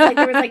 It was like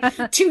there was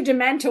like 2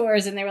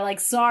 Dementors and they were like,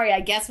 sorry,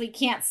 I guess we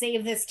can't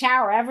save this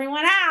tower.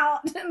 Everyone out.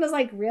 And I was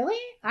like, really?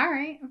 All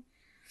right.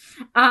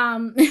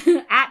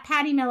 At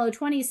Patty Mello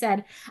 20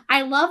 said,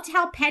 I loved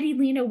how petty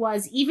Lena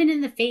was even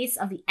in the face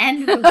of the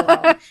end of the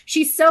world.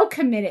 She's so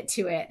committed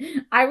to it.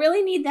 I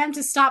really need them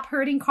to stop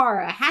hurting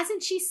Kara.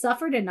 Hasn't she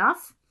suffered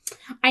enough?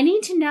 I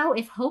need to know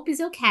if Hope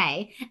is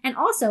okay, and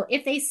also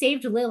if they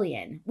saved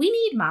Lillian. We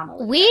need Mama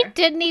Luther. We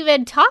didn't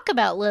even talk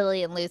about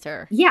Lillian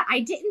Luther. Yeah, I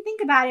didn't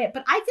think about it,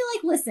 but I feel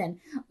like, listen,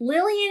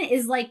 Lillian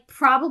is like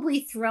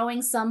probably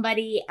throwing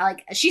somebody,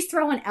 like she's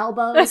throwing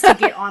elbows to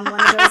get on one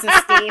of those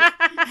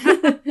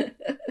escapes.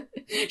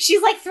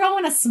 She's like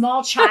throwing a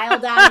small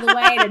child out of the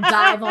way to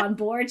dive on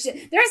board.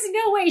 There's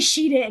no way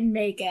she didn't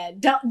make it.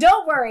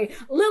 Don't worry,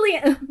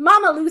 Lillian,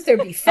 Mama Luther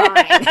be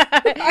fine.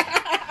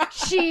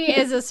 She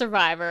is a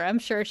survivor. I'm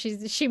sure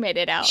she made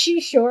it out.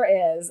 She sure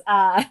is.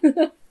 At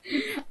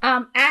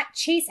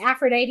Chase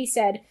Aphrodite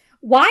said,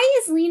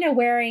 why is Lena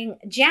wearing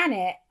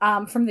Janet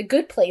from the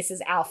Good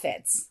Places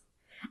outfits?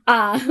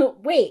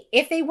 Wait,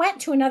 if they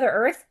went to another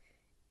Earth,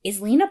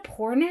 is Lena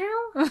poor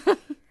now?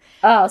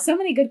 Oh, so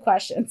many good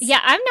questions.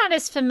 Yeah, I'm not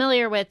as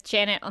familiar with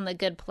Janet on The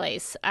Good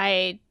Place.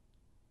 I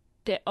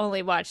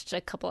only watched a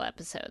couple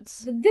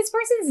episodes. This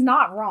person's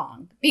not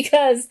wrong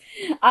because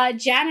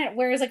Janet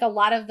wears like a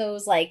lot of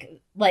those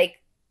like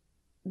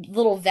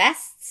little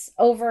vests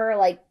over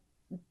like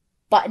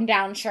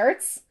button-down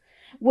shirts,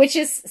 which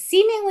is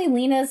seemingly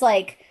Lena's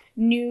like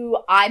new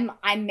I'm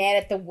mad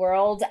at the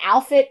world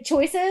outfit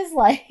choices.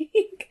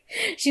 Like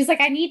she's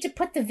like, I need to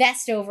put the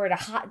vest over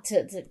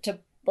to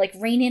like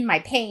rein in my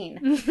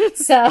pain.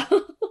 So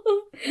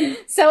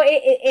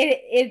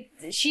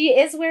she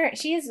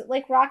is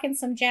like rocking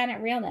some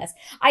Janet realness.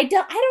 I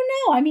don't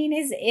know. I mean,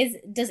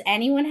 does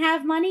anyone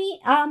have money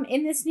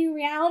in this new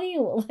reality?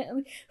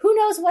 Who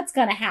knows what's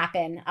gonna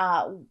happen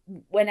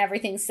when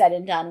everything's said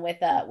and done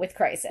with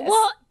Crisis?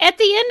 Well, at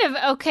the end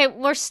of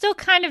we're still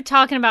kind of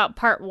talking about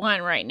part 1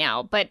 right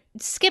now, but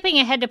skipping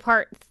ahead to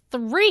part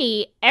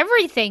 3,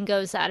 everything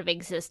goes out of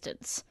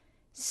existence.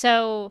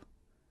 So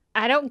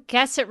I don't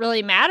guess it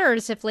really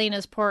matters if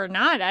Lena's poor or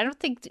not. I don't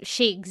think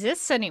she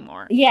exists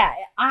anymore. Yeah,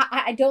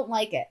 I don't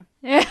like it.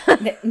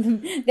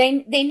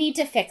 they need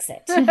to fix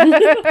it.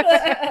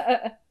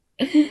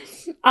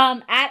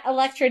 At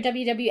Electra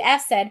WWF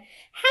said,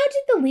 how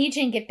did the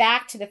Legion get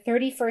back to the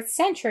 31st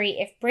century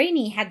if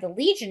Brainy had the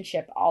Legion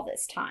ship all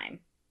this time?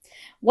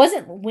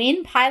 Wasn't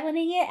Wynn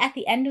piloting it at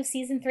the end of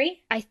season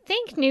 3? I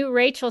think New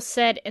Rachel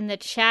said in the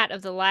chat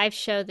of the live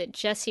show that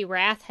Jesse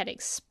Rath had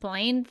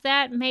explained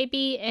that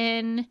maybe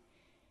in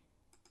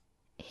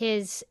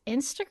his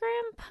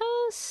Instagram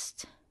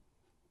post.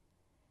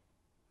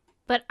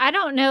 But I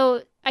don't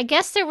know. I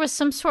guess there was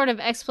some sort of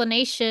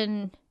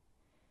explanation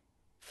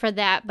for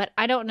that, but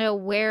I don't know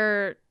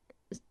where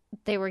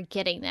they were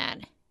getting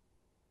that.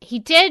 He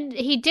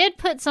did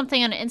put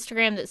something on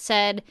Instagram that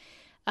said,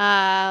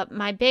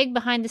 my big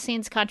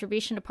behind-the-scenes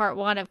contribution to part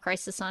 1 of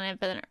Crisis on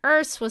Infinite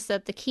Earths was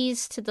that the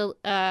keys to the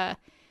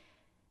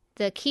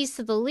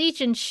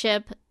Legion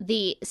ship,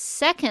 the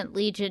second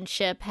Legion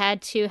ship,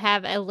 had to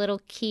have a little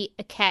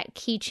cat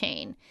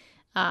keychain.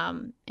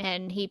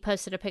 And he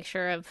posted a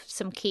picture of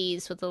some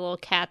keys with a little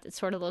cat that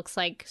sort of looks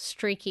like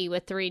Streaky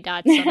with 3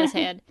 dots on his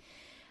head.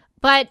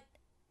 But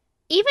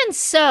even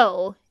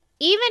so,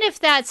 even if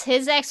that's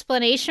his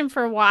explanation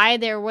for why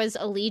there was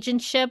a Legion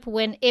ship,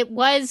 when it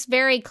was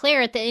very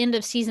clear at the end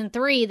of season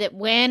 3 that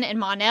Wynn and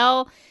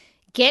Mon-El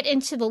get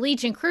into the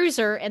Legion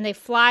cruiser and they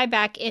fly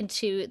back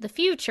into the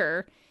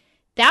future,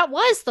 that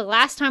was the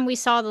last time we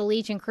saw the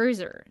Legion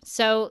cruiser.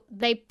 So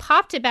they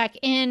popped it back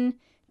in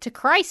to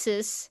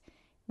Crisis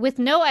with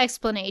no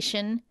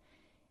explanation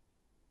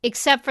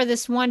except for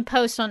this one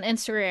post on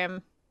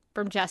Instagram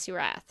from Jesse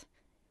Rath.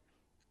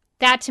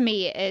 That to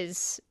me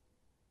is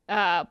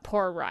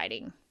poor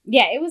writing.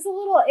 Yeah, it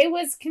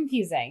was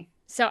confusing.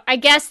 So I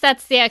guess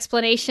that's the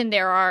explanation.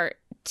 There are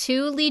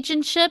 2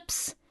 Legion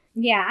ships.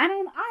 Yeah, I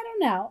don't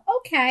know.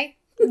 Okay.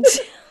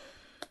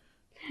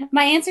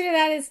 My answer to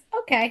that is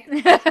okay.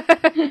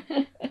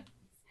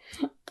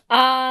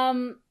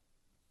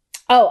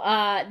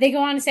 They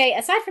go on to say,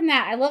 aside from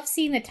that, I love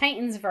seeing the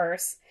Titans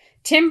verse,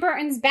 Tim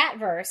Burton's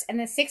Batverse, and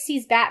the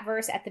 60s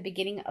Batverse at the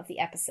beginning of the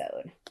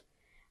episode.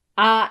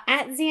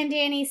 At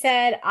Zandani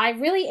said, I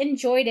really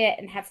enjoyed it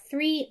and have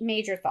 3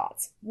 major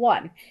thoughts.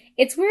 1,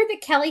 it's weird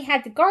that Kelly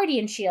had the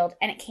Guardian shield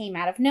and it came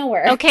out of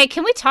nowhere. Okay,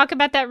 can we talk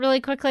about that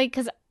really quickly?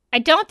 Because I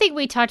don't think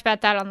we talked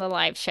about that on the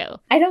live show.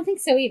 I don't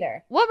think so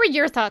either. What were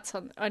your thoughts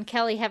on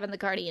Kelly having the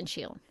Guardian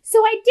shield? So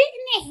I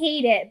didn't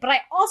hate it, but I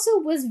also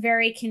was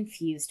very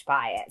confused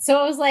by it. So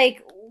I was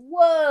like,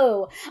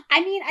 whoa.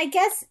 I mean, I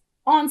guess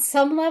on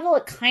some level,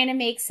 it kind of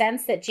makes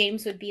sense that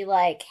James would be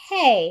like,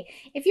 hey,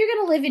 if you're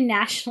going to live in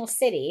National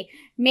City,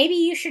 maybe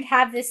you should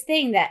have this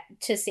thing that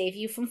to save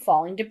you from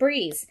falling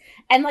debris.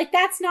 And like,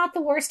 that's not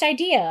the worst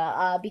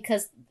idea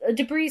because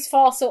debris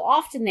fall so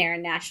often there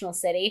in National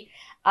City.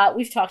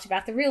 We've talked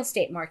about the real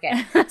estate market.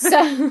 So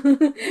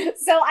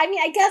I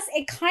mean, I guess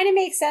it kind of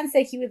makes sense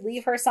that he would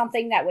leave her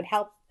something that would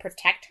help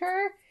protect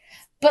her.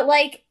 But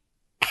like,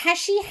 has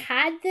she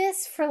had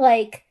this for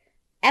like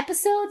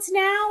episodes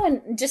now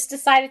and just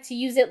decided to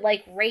use it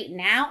like right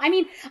now? I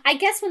mean, I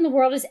guess when the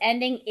world is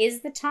ending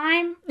is the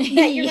time that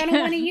you're going to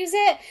want to use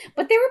it.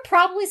 But there were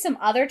probably some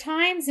other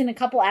times in a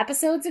couple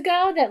episodes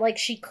ago that like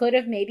she could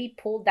have maybe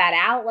pulled that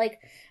out. Like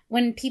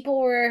when people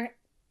were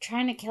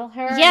trying to kill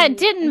her. Yeah,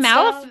 didn't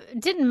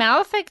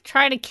Malefic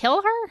try to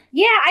kill her?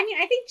 Yeah, I mean,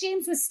 I think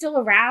James was still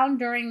around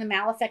during the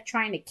Malefic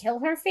trying to kill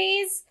her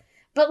phase.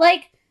 But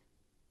like,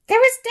 I feel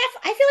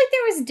like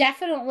there was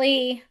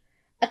definitely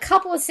a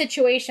couple of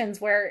situations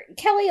where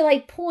Kelly,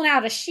 like, pulling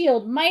out a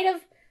shield might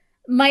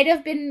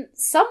have been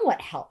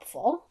somewhat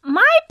helpful.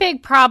 My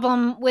big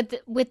problem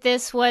with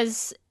this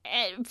was,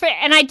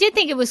 and I did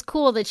think it was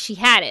cool that she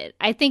had it.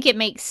 I think it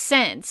makes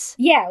sense.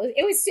 Yeah,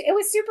 it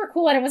was super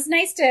cool, and it was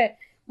nice to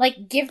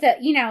like give the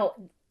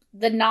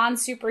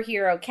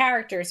non-superhero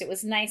characters. It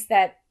was nice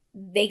that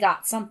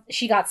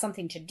she got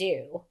something to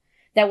do.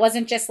 That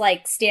wasn't just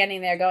like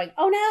standing there going,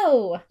 oh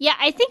no. Yeah,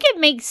 I think it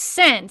makes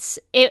sense.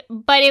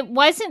 But it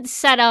wasn't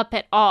set up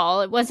at all.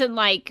 It wasn't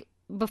like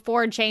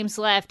before James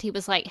left, he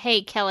was like,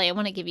 hey, Kelly, I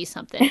want to give you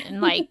something. And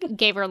like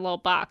gave her a little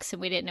box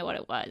and we didn't know what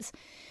it was.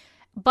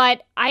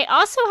 But I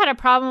also had a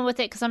problem with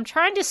it because I'm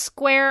trying to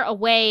square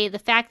away the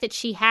fact that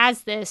she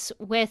has this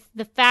with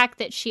the fact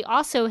that she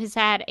also has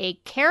had a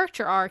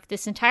character arc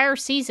this entire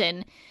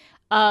season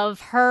of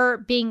her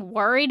being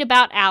worried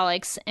about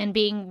Alex and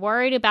being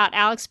worried about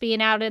Alex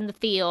being out in the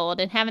field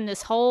and having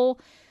this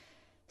whole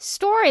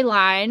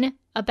storyline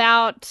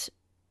about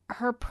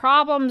her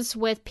problems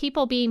with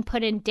people being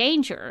put in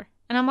danger.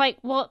 And I'm like,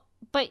 well,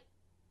 but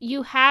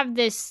you have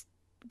this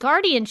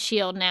Guardian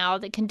shield now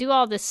that can do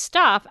all this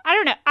stuff. I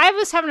don't know. I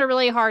was having a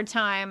really hard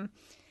time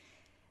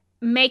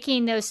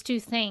making those two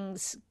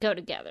things go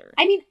together.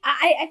 I mean,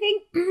 I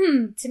think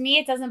to me,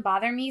 it doesn't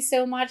bother me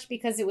so much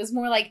because it was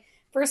more like,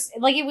 first,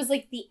 like, it was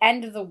like the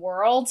end of the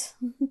world.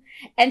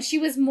 And she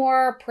was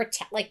more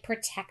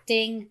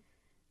protecting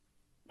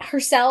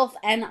herself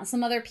and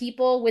some other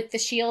people with the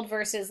shield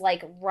versus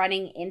like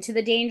running into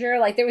the danger.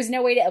 Like, there was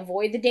no way to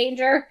avoid the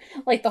danger.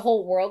 Like, the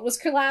whole world was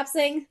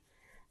collapsing.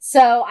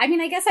 So, I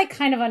mean, I guess I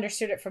kind of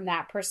understood it from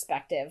that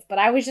perspective. But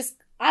I was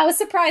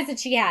surprised that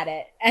she had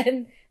it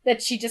and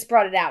that she just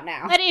brought it out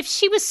now. But if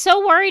she was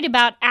so worried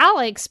about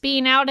Alex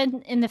being out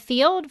in the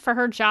field for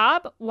her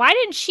job, why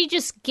didn't she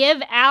just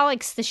give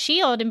Alex the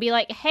shield and be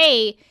like,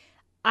 hey,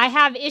 I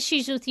have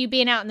issues with you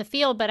being out in the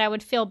field, but I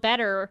would feel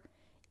better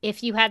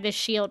if you had this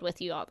shield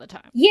with you all the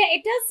time. Yeah,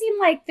 it does seem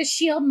like the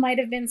shield might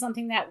have been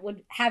something that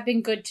would have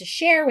been good to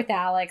share with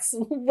Alex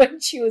when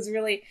she was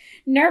really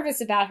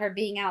nervous about her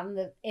being out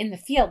in the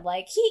field.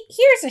 Like,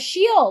 here's a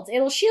shield.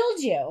 It'll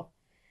shield you.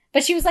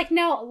 But she was like,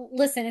 no,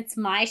 listen, it's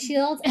my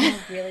shield, and I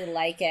really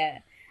like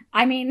it.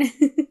 I mean,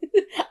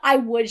 I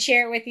would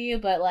share it with you,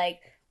 but,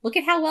 like, look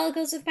at how well it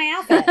goes with my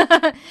outfit.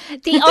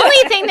 The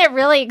only thing that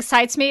really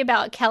excites me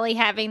about Kelly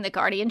having the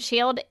Guardian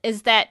shield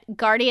is that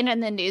Guardian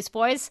and the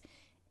Newsboys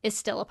is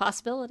still a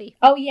possibility.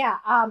 Oh, yeah.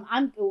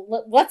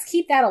 Let's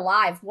keep that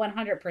alive,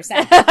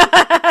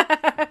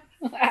 100%.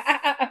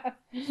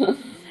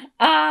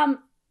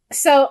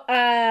 So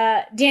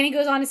Danny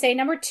goes on to say,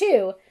 number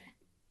 2,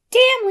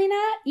 damn,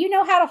 Lena, you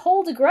know how to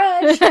hold a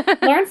grudge.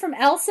 Learn from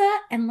Elsa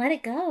and let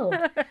it go.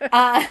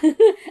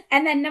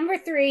 And then number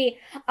 3,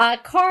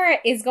 Kara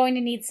is going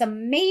to need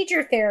some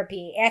major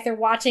therapy after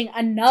watching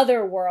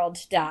another world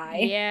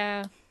die.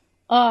 Yeah.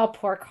 Oh,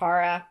 poor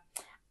Kara.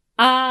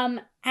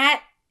 At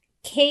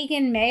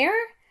Kagan Mayer,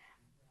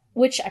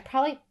 which I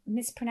probably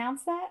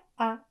mispronounced that,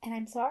 and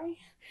I'm sorry,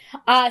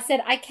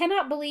 said, I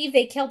cannot believe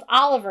they killed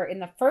Oliver in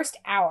the first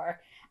hour.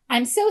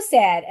 I'm so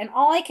sad, and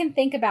all I can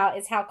think about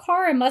is how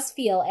Kara must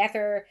feel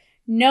after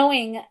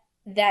knowing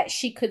that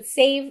she couldn't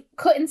save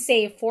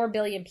 4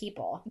 billion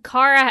people.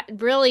 Kara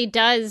really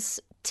does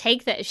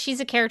take that. She's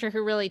a character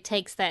who really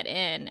takes that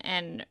in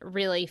and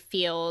really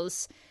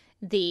feels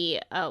the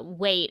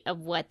weight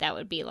of what that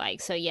would be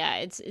like. So yeah,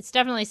 it's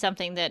definitely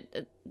something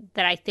that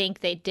I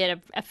think they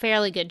did a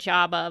fairly good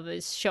job of,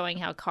 is showing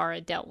how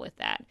Kara dealt with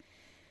that.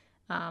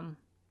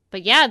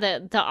 But yeah,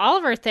 the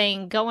Oliver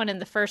thing going in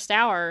the first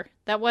hour,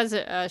 that was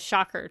a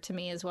shocker to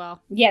me as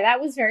well. Yeah, that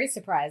was very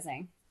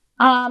surprising.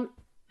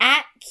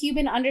 At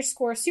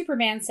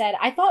Cuban_Superman said,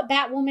 I thought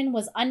Batwoman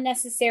was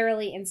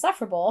unnecessarily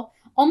insufferable.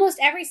 Almost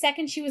every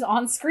second she was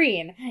on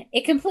screen.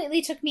 It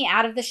completely took me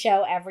out of the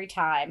show every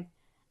time.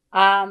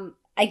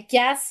 I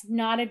guess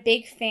not a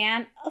big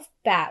fan of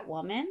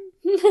Batwoman.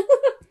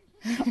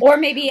 Or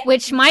maybe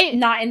which might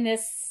not in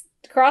this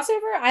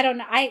crossover. I don't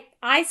know.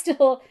 I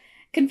still,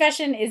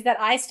 confession is that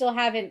I still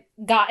haven't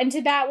gotten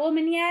to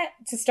Batwoman yet,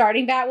 to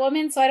starting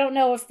Batwoman. So I don't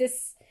know if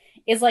this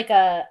is like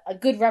a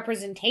good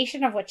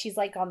representation of what she's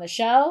like on the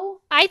show.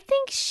 I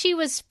think she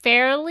was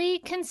fairly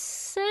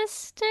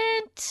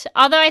consistent,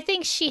 although I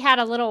think she had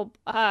a little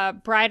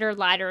brighter,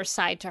 lighter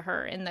side to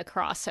her in the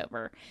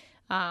crossover.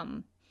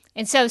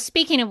 And so,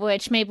 speaking of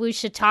which, maybe we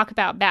should talk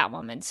about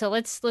Batwoman. So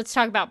let's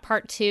talk about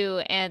part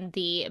 2 and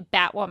the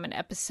Batwoman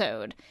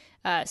episode.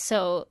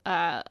 So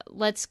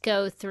let's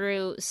go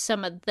through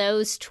some of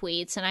those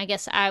tweets, and I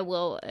guess I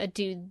will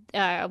do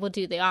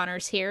the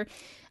honors here.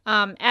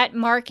 At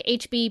Mark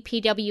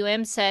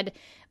HBPWM said,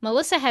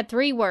 Melissa had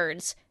 3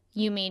 words.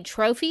 You mean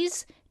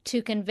trophies?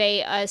 To convey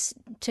to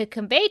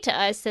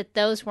us that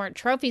those weren't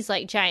trophies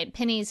like giant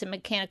pennies and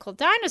mechanical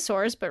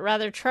dinosaurs, but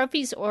rather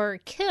trophies or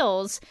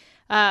kills.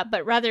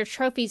 But rather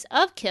trophies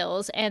of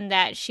kills, and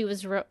that she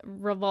was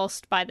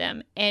revulsed by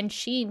them, and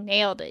she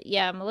nailed it.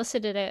 Yeah, Melissa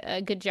did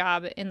a good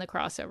job in the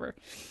crossover,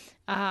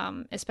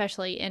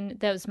 especially in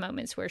those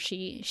moments where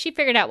she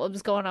figured out what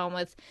was going on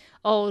with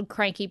old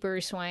cranky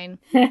Bruce Wayne.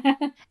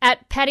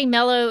 At Patty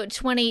Mello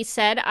 20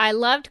 said, I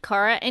loved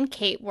Kara and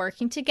Kate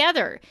working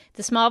together.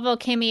 The Smallville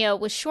cameo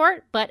was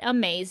short but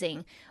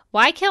amazing.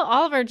 Why kill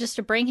Oliver just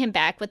to bring him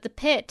back with the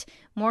pit?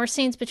 More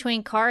scenes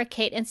between Kara,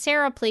 Kate, and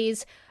Sarah,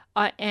 please.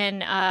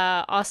 And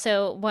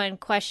also one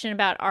question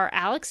about, are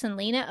Alex and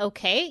Lena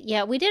okay?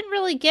 Yeah, we didn't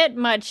really get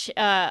much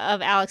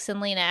of Alex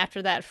and Lena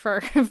after that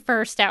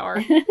first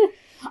hour.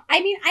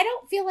 I mean, I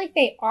don't feel like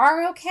they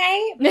are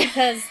okay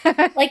because,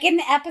 like, in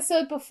the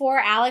episode before,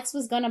 Alex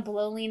was going to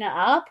blow Lena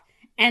up.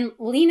 And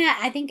Lena,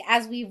 I think,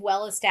 as we've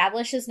well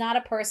established, is not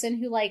a person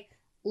who, like,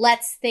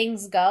 lets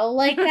things go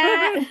like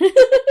that.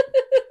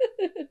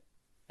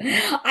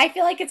 I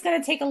feel like it's going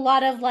to take a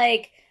lot of,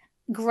 like,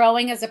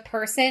 growing as a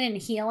person and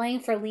healing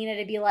for Lena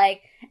to be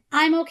like,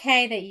 I'm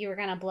okay that you were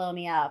going to blow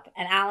me up.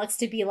 And Alex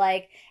to be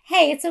like,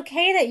 hey, it's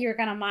okay that you're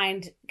going to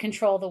mind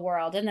control the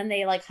world. And then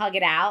they like hug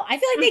it out. I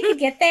feel like they could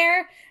get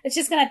there. It's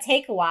just going to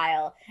take a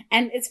while.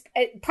 And it's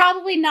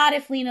probably not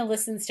if Lena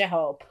listens to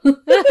Hope.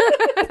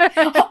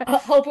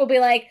 Hope will be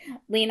like,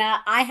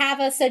 Lena, I have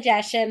a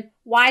suggestion.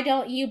 Why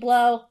don't you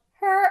blow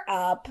her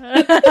up?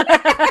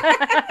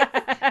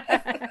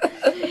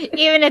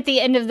 Even at the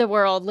end of the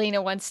world,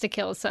 Lena wants to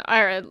kill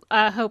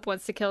Hope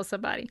wants to kill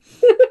somebody.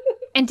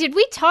 And did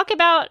we talk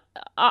about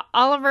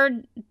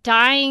Oliver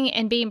dying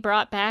and being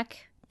brought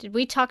back? Did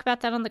we talk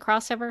about that on the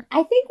crossover?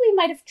 I think we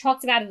might have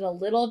talked about it a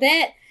little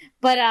bit,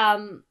 but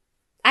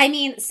I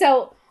mean,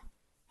 so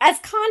as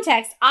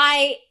context,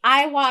 I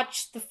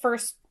watched the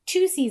first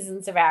 2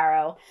 seasons of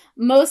Arrow,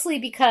 mostly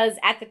because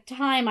at the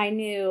time I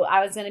knew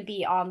I was going to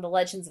be on the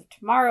Legends of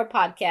Tomorrow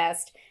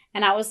podcast,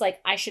 and I was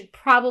like, I should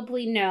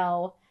probably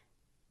know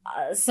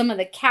some of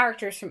the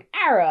characters from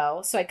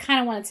Arrow, so I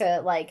kind of wanted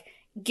to like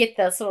get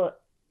the sort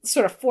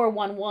of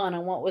 411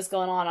 on what was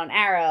going on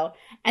Arrow.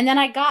 And then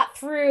I got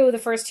through the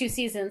first 2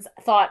 seasons,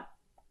 thought,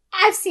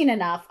 I've seen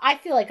enough. I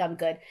feel like I'm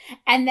good.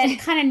 And then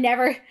kind of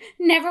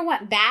never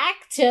went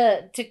back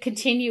to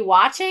continue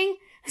watching.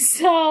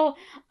 So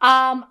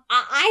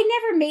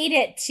I never made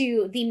it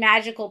to the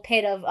magical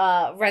pit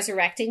of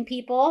resurrecting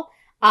people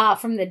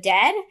from the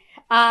dead.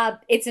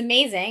 It's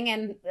amazing,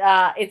 and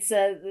it's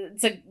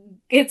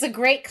a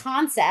great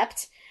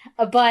concept.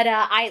 But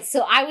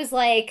I was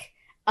like,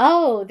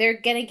 oh,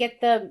 they're gonna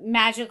get the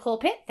magical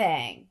pit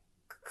thing.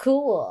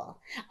 Cool.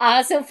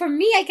 So for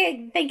me, I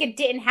think it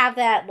didn't have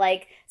that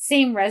like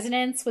same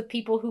resonance with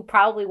people who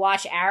probably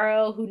watch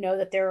Arrow, who know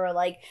that there were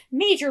like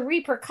major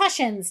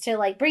repercussions to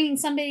like bringing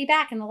somebody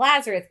back in the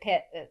Lazarus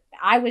pit.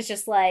 I was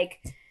just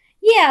like,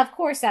 yeah, of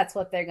course that's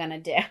what they're gonna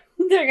do.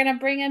 They're gonna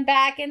bring him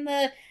back in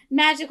the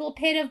magical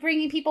pit of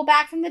bringing people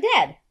back from the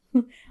dead,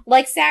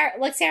 like Sarah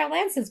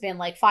Lance has been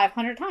like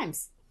 500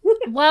 times.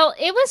 Well,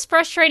 it was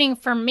frustrating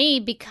for me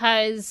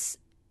because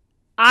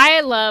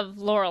I love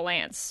Laurel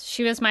Lance.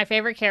 She was my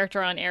favorite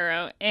character on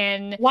Arrow.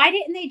 And why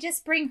didn't they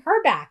just bring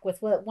her back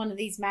with one of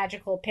these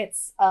magical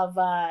pits of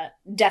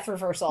death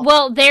reversal?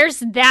 Well, there's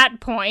that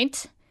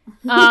point.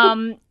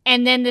 And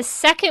then the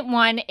second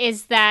one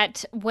is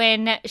that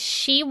when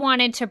she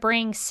wanted to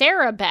bring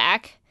Sarah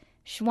back,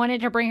 she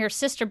wanted to bring her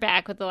sister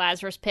back with the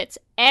Lazarus Pits,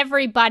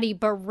 everybody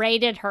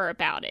berated her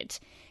about it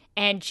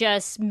and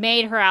just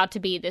made her out to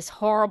be this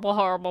horrible,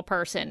 horrible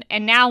person.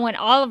 And now when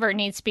Oliver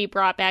needs to be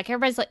brought back,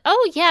 everybody's like,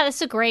 oh, yeah, that's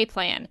a great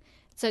plan.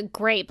 It's a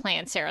great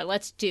plan, Sarah.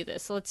 Let's do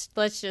this.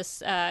 Let's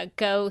just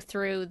go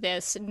through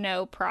this,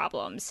 no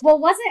problems. Well,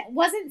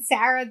 wasn't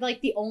Sarah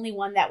like the only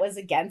one that was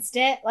against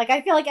it? Like,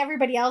 I feel like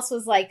everybody else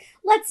was like,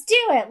 let's do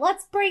it.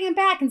 Let's bring him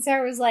back. And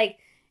Sarah was like,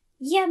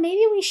 yeah,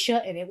 maybe we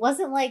shouldn't. It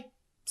wasn't like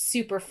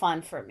super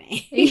fun for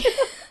me.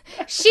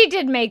 She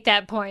did make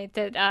that point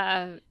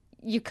that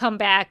you come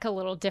back a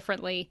little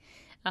differently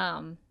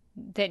than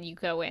you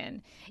go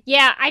in.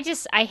 Yeah, I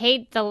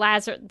hate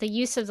the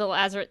use of the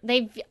Lazarus.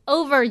 They've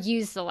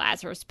overused the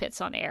Lazarus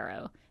Pits on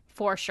Arrow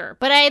for sure.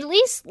 But I at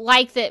least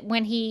like that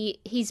when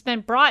he's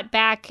been brought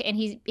back and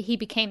he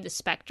became the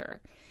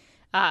Spectre.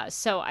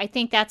 So I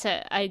think that's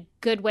a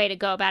good way to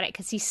go about it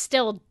because he's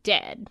still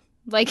dead.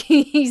 Like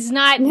he's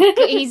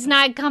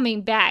not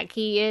coming back.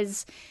 He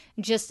is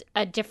just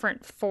a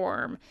different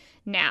form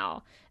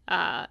now.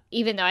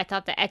 even though I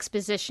thought the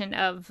exposition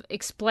of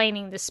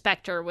explaining the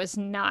Spectre was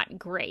not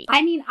great.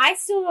 I mean, I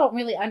still don't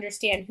really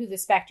understand who the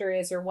Spectre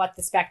is or what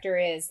the Spectre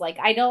is. Like,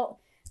 I don't...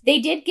 They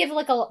did give,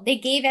 they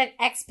gave an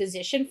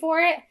exposition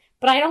for it,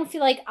 but I don't feel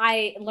like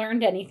I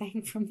learned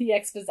anything from the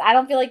exposition. I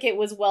don't feel like it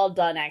was well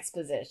done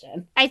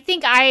exposition. I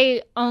think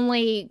I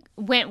only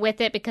went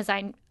with it because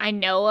I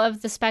know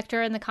of the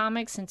Spectre in the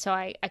comics, and so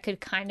I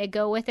could kind of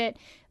go with it.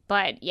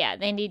 But yeah,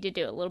 they need to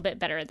do a little bit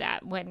better at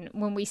that when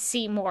we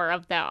see more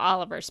of the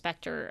Oliver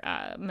Spectre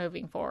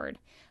moving forward.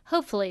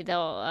 Hopefully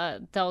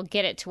they'll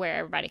get it to where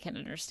everybody can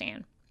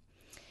understand.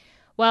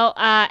 Well,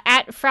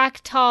 at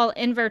Fractal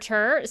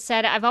Inverter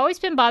said, I've always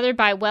been bothered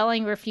by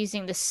Welling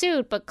refusing the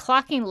suit, but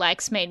clocking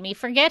Lex made me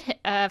forgive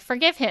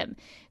him.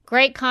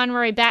 Great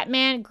Conroy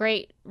Batman,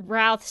 great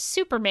Routh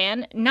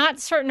Superman.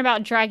 Not certain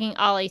about dragging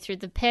Ollie through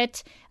the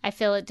pit. I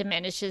feel it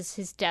diminishes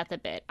his death a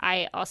bit.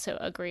 I also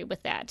agree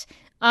with that.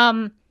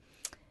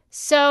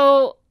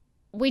 So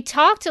we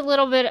talked a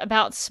little bit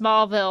about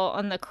Smallville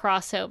on the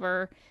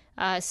crossover.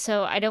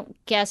 So I don't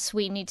guess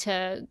we need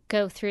to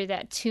go through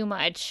that too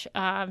much.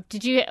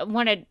 Did you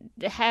want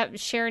to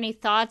share any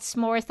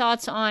more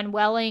thoughts on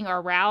Welling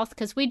or Routh?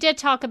 Because we did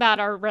talk about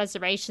our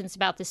reservations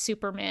about the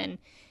Supermen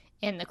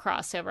in the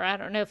crossover. I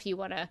don't know if you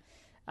want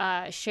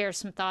to share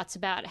some thoughts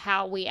about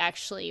how we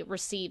actually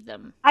receive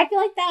them. I feel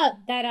like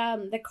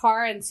that the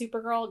Kara and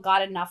Supergirl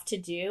got enough to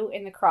do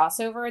in the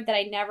crossover that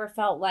I never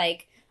felt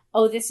like,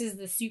 oh, this is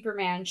the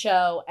Superman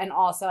show, and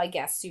also, I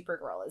guess,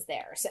 Supergirl is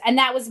there. So, and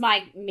that was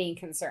my main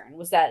concern,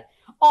 was that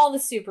all the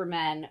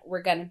Supermen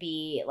were going to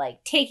be,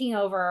 like, taking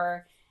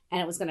over, and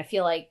it was going to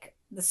feel like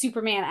the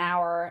Superman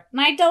hour. And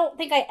I don't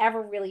think I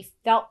ever really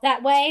felt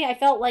that way. I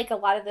felt like a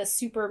lot of the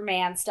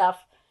Superman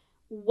stuff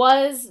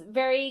was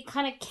very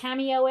kind of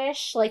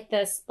cameo-ish, like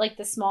the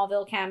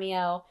Smallville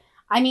cameo.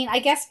 I mean, I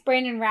guess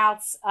Brandon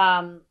Routh's...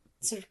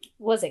 sort of,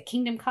 was it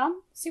Kingdom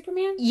Come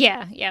Superman?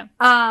 Yeah.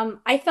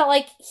 I felt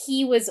like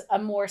he was a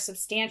more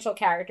substantial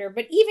character,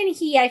 but even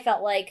I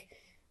felt like,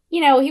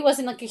 he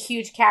wasn't like a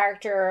huge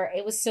character.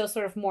 It was still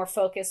sort of more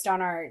focused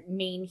on our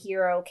main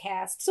hero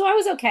cast. So I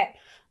was okay.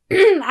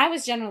 I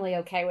was generally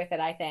okay with it,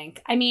 I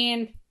think. I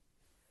mean,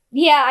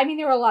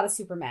 there were a lot of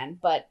Supermen,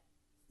 but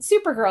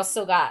Supergirl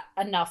still got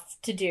enough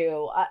to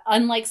do,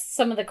 unlike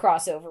some of the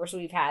crossovers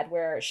we've had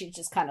where she's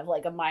just kind of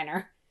like a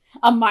minor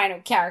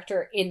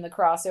character in the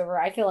crossover.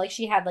 I feel like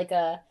she had like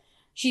a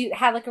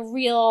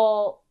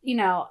real,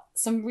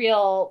 some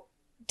real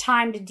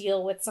time to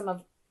deal with some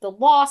of the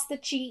loss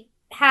that she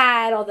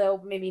had,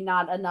 although maybe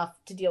not enough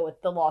to deal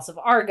with the loss of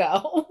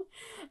Argo,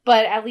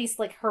 but at least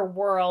like her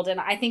world. And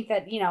I think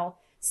that,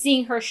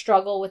 seeing her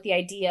struggle with the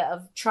idea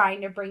of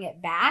trying to bring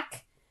it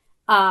back,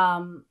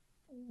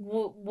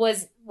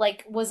 was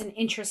an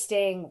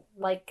interesting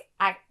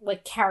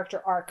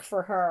character arc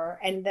for her,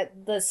 and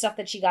that the stuff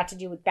that she got to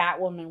do with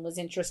Batwoman was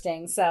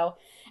interesting. So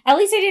at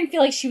least I didn't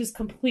feel like she was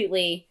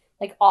completely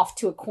like off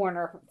to a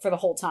corner for the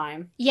whole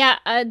time. Yeah,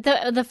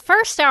 the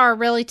first hour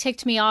really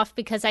ticked me off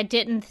because I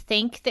didn't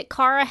think that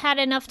Kara had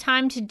enough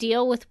time to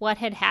deal with what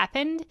had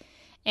happened,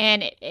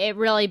 and it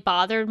really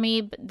bothered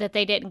me that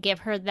they didn't give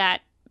her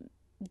that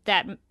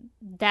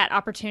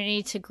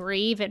opportunity to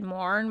grieve and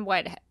mourn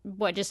what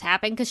just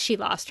happened, because she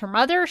lost her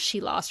mother,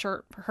 she lost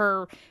her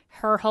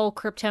whole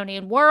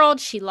Kryptonian world,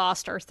 she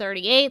lost her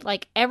 38,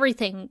 like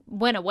everything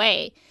went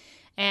away.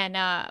 And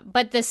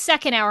but the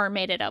second hour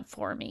made it up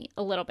for me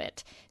a little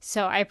bit,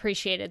 so I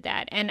appreciated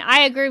that. And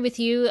I agree with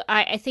you.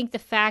 I think the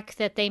fact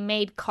that they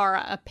made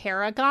Kara a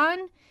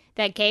paragon,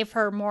 that gave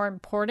her more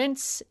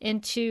importance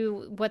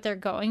into what they're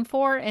going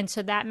for, and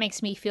so that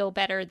makes me feel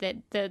better that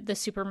the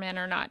Supermen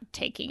are not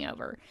taking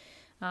over.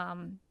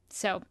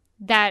 So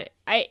that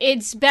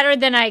it's better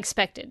than I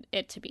expected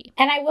it to be.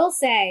 And I will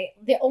say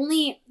the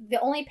only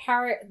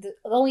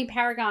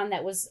paragon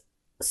that was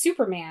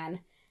Superman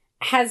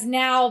has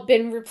now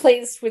been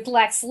replaced with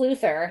Lex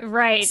Luthor.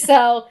 Right.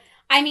 So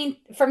I mean,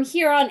 from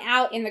here on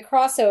out in the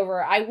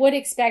crossover, I would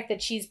expect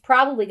that she's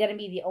probably going to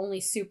be the only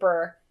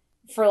super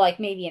for like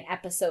maybe an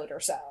episode or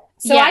so.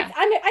 So yeah.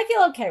 I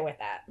feel okay with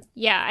that.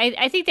 Yeah,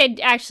 I think they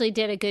actually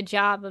did a good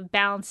job of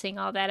balancing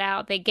all that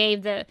out. They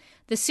gave the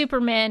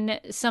Supermen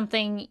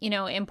something,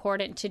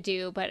 important to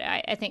do, but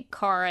I think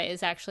Kara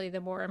is actually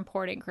the more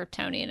important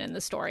Kryptonian in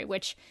the story,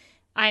 which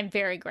I'm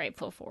very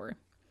grateful for.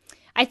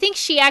 I think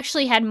she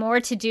actually had more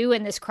to do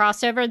in this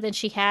crossover than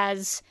she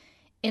has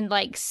in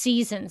like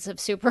seasons of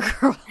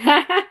Supergirl.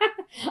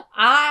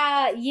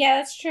 Yeah,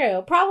 that's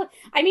true. Probably.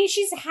 I mean,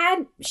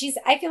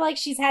 I feel like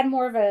she's had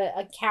more of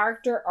a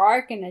character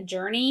arc and a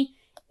journey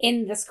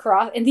in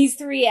these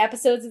 3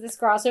 episodes of this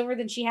crossover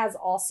than she has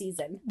all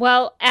season.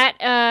 Well,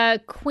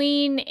 at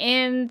Queen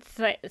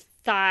Anthe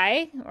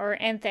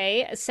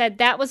said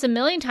that was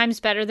 1,000,000 times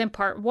better than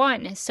part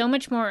 1. So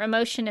much more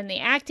emotion in the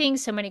acting,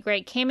 so many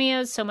great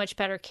cameos, so much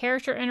better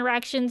character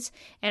interactions,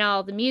 and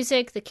all the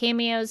music, the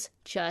cameos,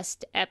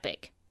 just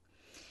epic.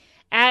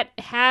 At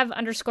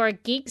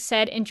have_geek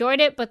said,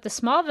 enjoyed it, but the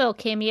Smallville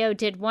cameo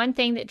did one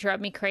thing that drove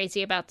me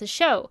crazy about the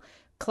show.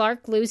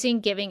 Clark losing,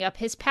 giving up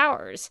his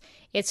powers.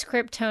 It's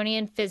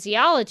Kryptonian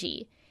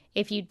physiology.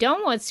 If you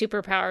don't want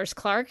superpowers,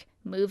 Clark,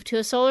 move to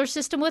a solar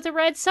system with a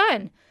red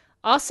sun.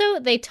 Also,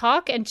 they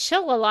talk and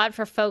chill a lot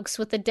for folks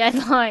with a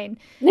deadline.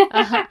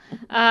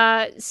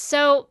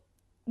 So,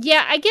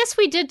 yeah, I guess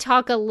we did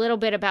talk a little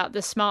bit about the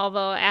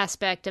Smallville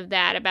aspect of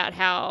that, about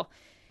how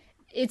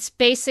it's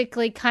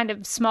basically kind of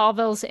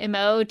Smallville's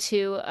MO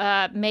to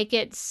make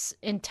its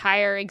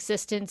entire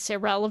existence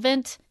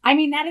irrelevant. I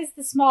mean, that is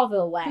the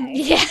Smallville way.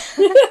 Yeah.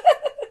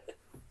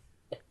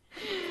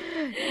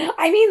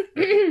 I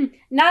mean,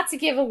 not to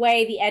give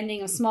away the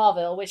ending of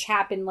Smallville, which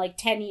happened like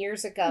 10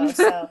 years ago,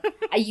 so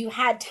you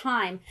had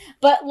time.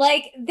 But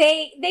like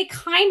they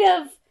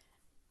kind of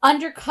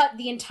undercut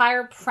the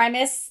entire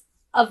premise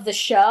of the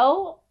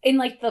show in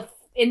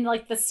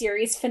the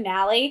series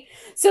finale.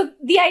 So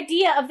the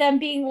idea of them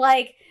being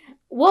like,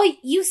 well,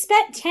 you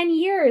spent 10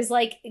 years,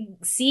 like,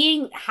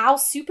 seeing how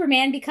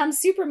Superman becomes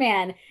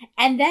Superman,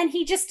 and then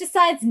he just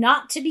decides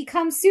not to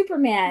become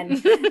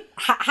Superman.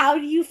 How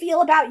do you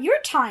feel about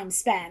your time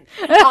spent?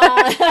 Feels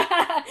like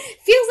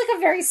a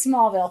very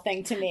Smallville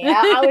thing to me.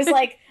 I was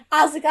like,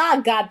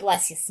 oh, God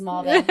bless you,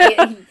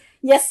 Smallville.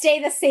 You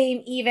stay the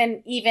same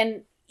even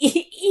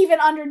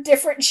under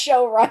different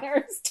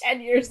showrunners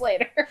 10 years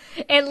later.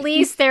 At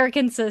least they're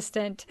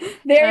consistent.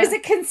 There is a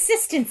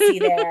consistency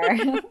there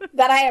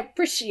that I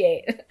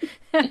appreciate.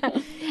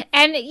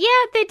 And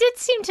yeah, they did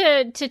seem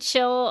to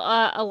chill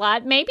a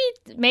lot. Maybe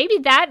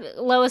that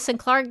Lois and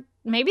Clark,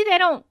 maybe they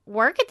don't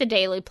work at the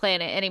Daily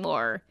Planet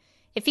anymore.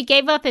 If he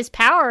gave up his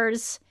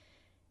powers,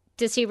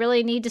 does he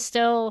really need to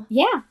still...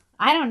 Yeah.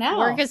 I don't know.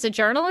 Work as a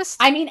journalist?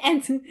 I mean,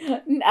 and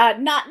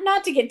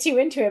not to get too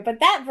into it, but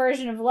that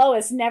version of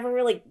Lois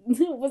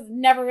was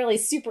never really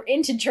super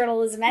into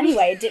journalism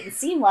anyway. It didn't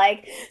seem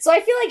like. So I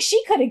feel like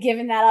she could have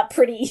given that up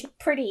pretty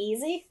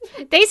easy.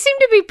 They seem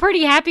to be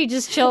pretty happy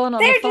just chilling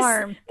on the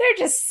farm. They're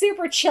just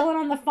super chilling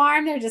on the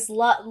farm. They're just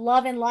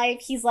loving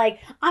life. He's like,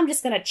 I'm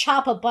just going to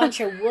chop a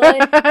bunch of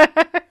wood.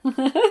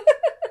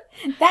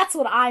 That's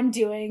what I'm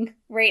doing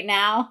right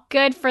now.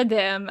 Good for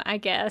them, I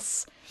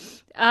guess.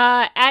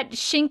 At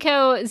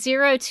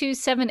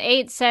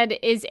Shinko0278 said,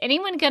 is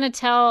anyone going to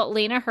tell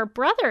Lena her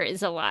brother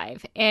is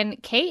alive?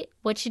 And Kate,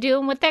 what you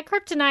doing with that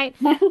kryptonite?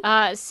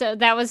 So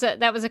that was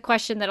a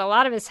question that a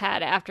lot of us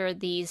had after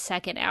the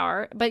second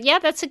hour. But yeah,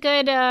 that's a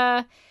good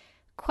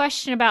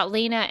question about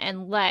Lena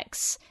and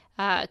Lex,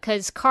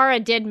 because Kara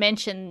did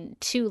mention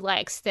to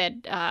Lex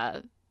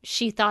that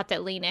she thought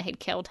that Lena had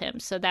killed him.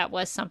 So that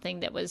was something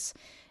that was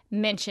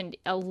mentioned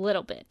a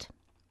little bit.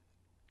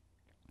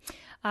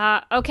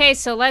 Okay,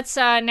 so let's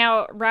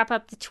now wrap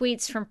up the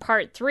tweets from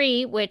part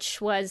 3,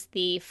 which was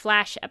the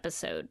Flash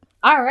episode.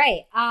 All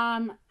right.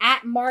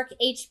 At Mark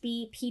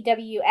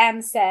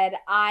HBPWM said,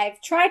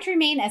 I've tried to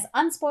remain as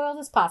unspoiled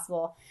as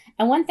possible,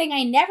 and one thing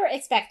I never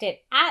expected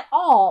at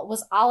all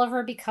was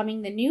Oliver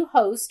becoming the new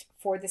host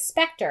for The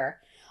Spectre.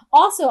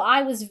 Also,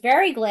 I was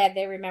very glad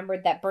they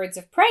remembered that Birds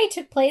of Prey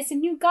took place in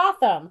New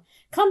Gotham.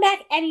 Come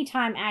back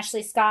anytime,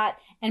 Ashley Scott,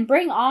 and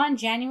bring on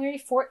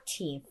January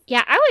 14th.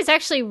 Yeah, I was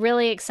actually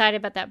really excited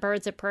about that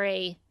Birds of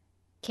Prey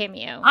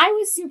cameo. I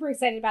was super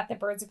excited about the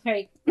Birds of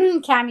Prey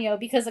cameo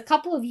because a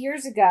couple of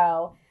years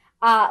ago,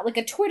 like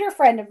a Twitter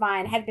friend of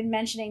mine had been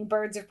mentioning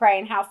Birds of Prey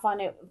and how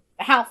fun it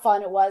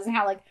was and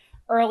how like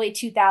early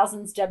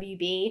 2000s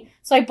WB.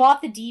 So I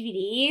bought the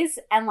DVDs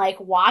and like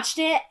watched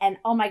it, and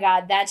oh my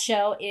god, that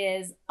show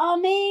is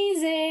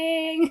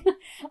amazing.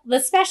 The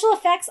special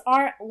effects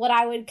aren't what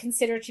I would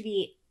consider to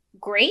be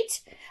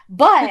great,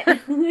 but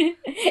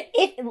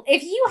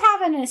if you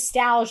have a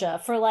nostalgia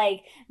for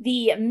like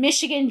the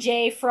Michigan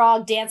J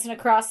Frog dancing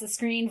across the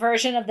screen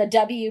version of the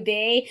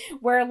WB,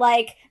 where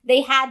like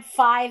they had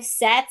 5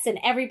 sets and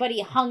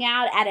everybody hung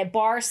out at a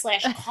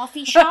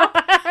bar/coffee shop,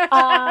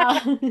 I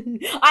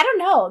don't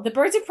know, the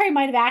Birds of Prey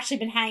might have actually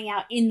been hanging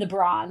out in the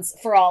Bronze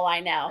for all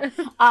I know,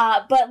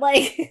 but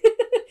like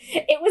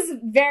it was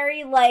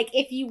very like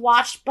if you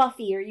watched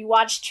Buffy or you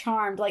watched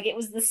Charmed, like it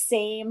was the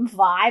same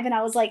vibe, and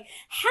I was like,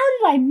 how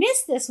did I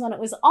miss this when it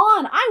was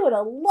on? I would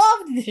have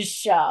loved this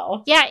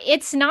show. Yeah,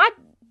 it's not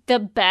the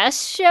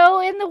best show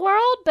in the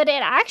world, but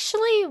it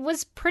actually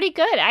was pretty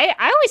good. I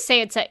always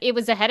say it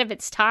was ahead of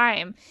its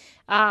time,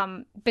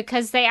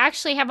 because they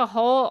actually have a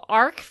whole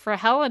arc for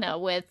Helena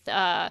with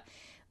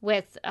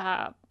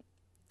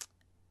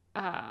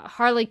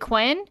Harley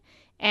Quinn,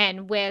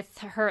 and with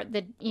her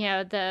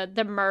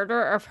the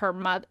murder of her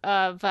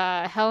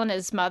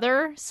Helena's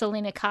mother,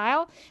 Selena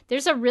Kyle.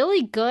 There's a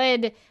really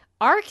good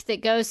arc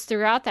that goes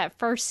throughout that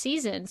first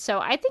season. So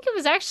I think it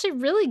was actually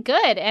really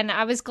good. And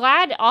I was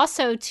glad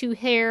also to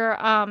hear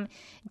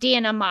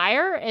Deanna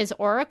Meyer as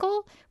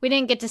Oracle. We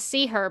didn't get to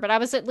see her, but I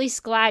was at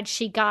least glad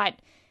she got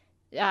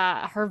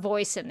her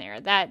voice in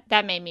there.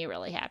 That made me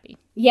really happy.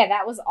 Yeah,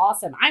 that was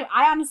awesome.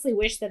 I honestly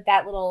wish that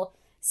little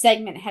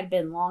segment had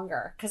been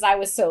longer because I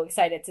was so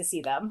excited to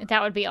see them.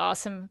 That would be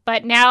awesome.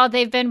 But now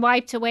they've been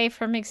wiped away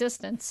from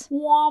existence.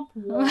 Womp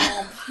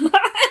womp.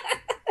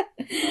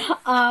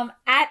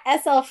 At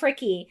SL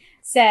Fricky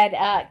said,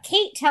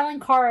 Kate telling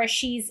Cara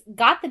she's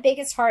got the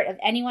biggest heart of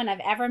anyone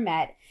I've ever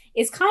met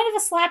is kind of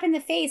a slap in the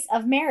face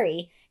of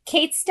Mary,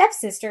 Kate's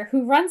stepsister,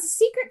 who runs a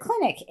secret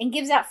clinic and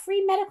gives out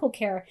free medical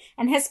care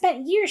and has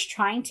spent years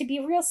trying to be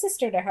a real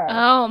sister to her.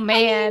 Oh,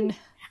 man.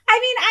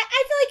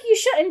 I feel like you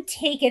shouldn't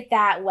take it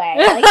that way.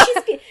 Like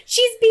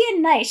she's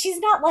being nice. She's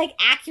not like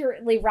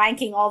accurately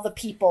ranking all the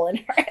people in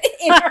her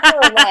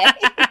way.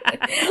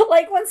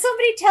 Like when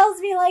somebody tells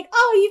me like,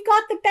 "Oh, you've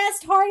got the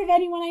best heart of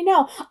anyone I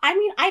know." I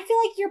mean, I feel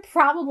like you're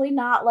probably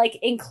not like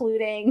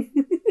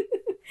including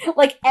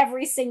like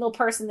every single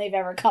person they've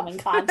ever come in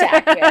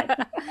contact with.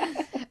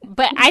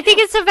 But I think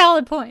it's a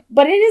valid point.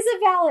 But it is a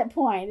valid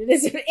point.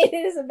 It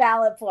is a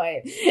valid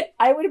point.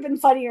 I would have been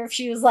funnier if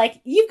she was like,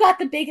 "You've got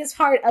the biggest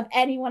heart of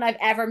anyone I've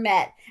ever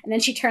met." And then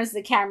she turns to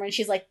the camera and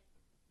she's like,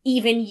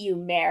 "Even you,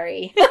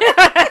 Mary."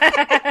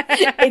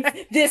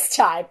 This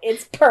time,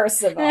 it's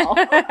personal.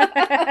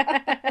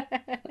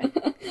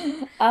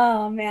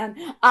 Oh, man.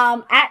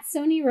 At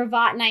Sony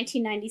Ravat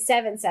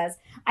 1997 says,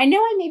 I know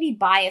I may be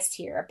biased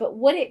here, but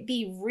would it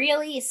be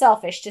really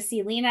selfish to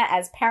see Lena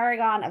as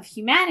paragon of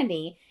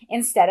humanity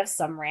instead of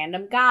some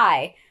random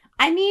guy?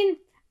 I mean,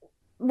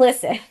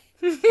 listen,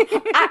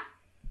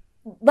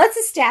 let's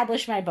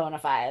establish my bona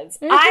fides.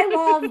 I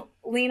love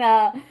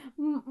Lena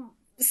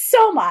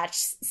so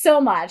much.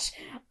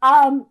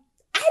 I don't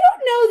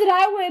know that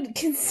I would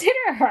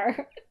consider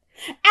her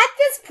at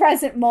this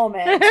present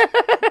moment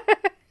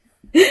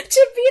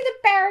to be the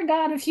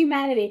paragon of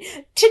humanity.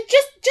 To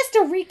just to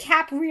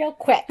recap real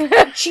quick,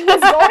 she was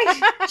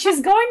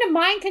going to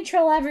mind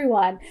control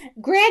everyone.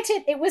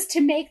 Granted, it was to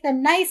make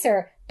them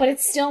nicer, but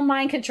it's still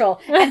mind control.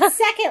 And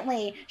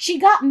secondly, she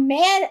got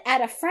mad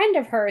at a friend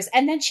of hers,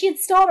 and then she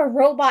installed a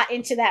robot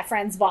into that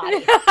friend's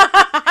body.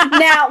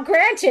 Now,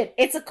 granted,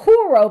 it's a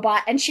cool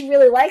robot, and she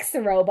really likes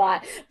the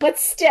robot, but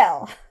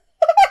still.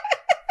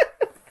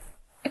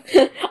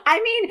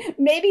 I mean,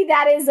 maybe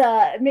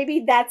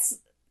that's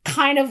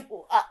kind of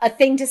a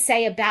thing to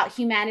say about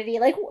humanity.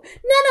 Like,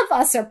 none of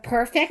us are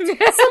perfect.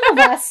 Some of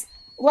us,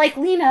 like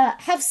Lena,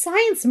 have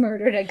science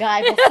murdered a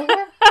guy before.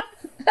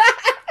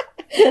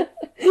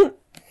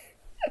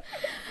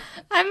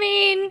 I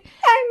mean,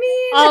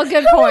 all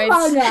good who points.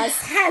 Among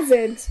us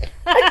hasn't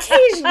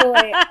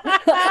occasionally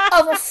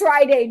of a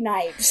Friday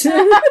night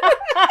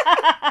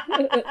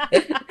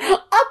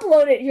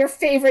uploaded your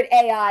favorite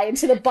AI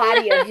into the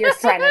body of your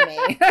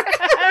frenemy.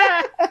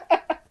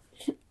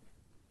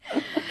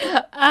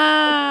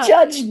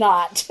 Judge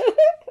not.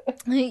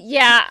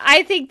 Yeah,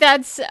 I think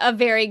that's a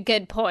very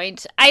good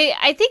point.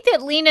 I think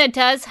that Lena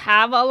does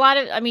have a lot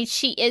of, I mean,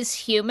 she is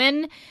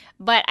human,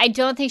 but I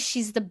don't think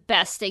she's the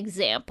best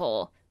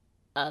example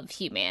of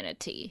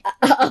humanity.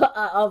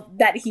 Of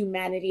that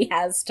humanity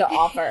has to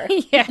offer.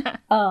 Yeah.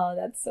 Oh,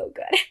 that's so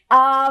good.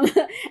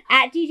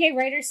 At DJ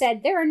Writer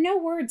said, there are no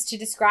words to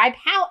describe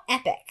how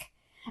epic.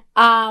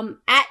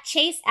 At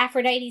Chase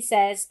Aphrodite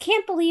says,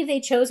 can't believe they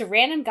chose a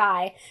random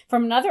guy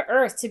from another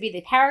Earth to be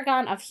the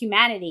paragon of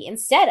humanity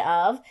instead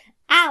of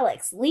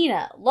Alex,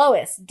 Lena,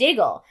 Lois,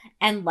 Diggle,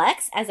 and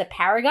Lex as a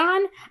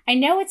paragon. I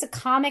know it's a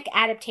comic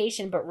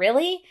adaptation, but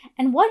really?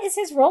 And what is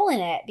his role in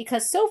it?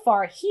 Because so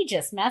far, he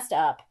just messed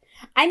up.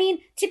 I mean,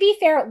 to be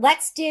fair,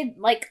 Lex did,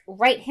 like,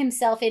 write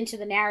himself into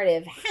the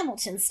narrative,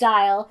 Hamilton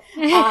style.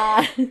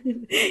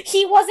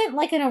 He wasn't,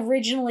 like, an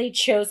originally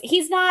chosen...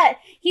 He's not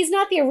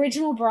the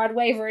original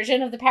Broadway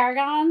version of the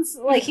Paragons.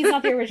 Like, he's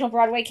not the original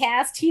Broadway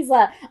cast. He's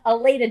a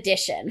late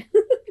addition.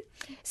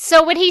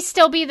 So would he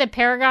still be the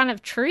paragon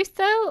of truth,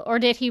 though? Or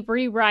did he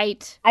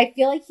rewrite... I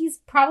feel like he's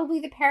probably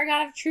the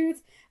paragon of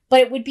truth.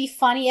 But it would be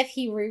funny if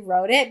he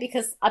rewrote it,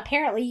 because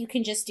apparently you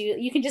can just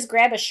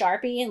grab a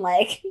Sharpie and,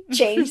 like,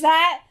 change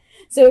that.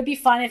 So it'd be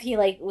fun if he,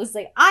 like, was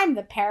like, I'm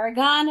the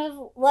paragon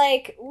of,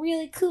 like,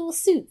 really cool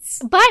suits.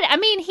 But, I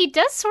mean, he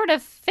does sort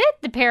of fit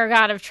the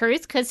paragon of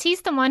truth, because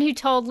he's the one who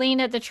told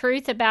Lena the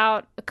truth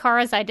about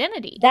Kara's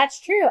identity. That's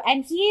true.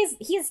 And he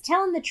is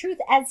telling the truth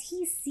as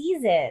he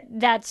sees it.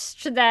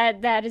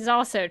 That is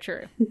also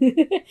true.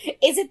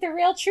 Is it the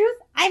real truth?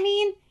 I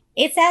mean,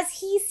 it's as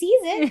he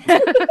sees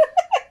it.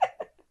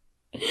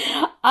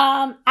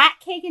 At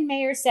Kagan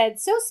Mayer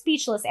said, so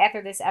speechless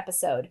after this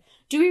episode.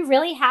 Do we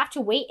really have to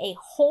wait a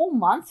whole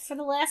month for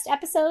the last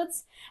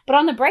episodes? But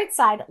on the bright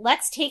side,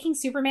 Lex taking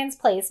Superman's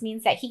place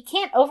means that he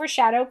can't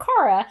overshadow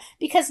Kara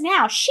because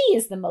now she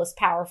is the most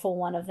powerful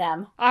one of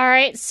them. All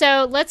right,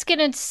 so let's get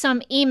into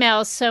some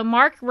emails. So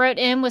Mark wrote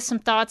in with some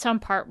thoughts on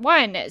part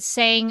 1,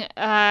 saying,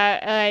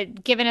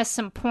 giving us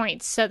some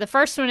points. So the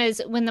first one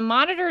is, when the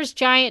Monitor's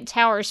giant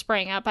tower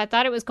sprang up, I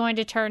thought it was going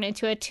to turn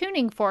into a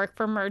tuning fork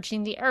for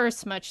merging the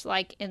Earths, much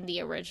like in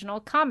the original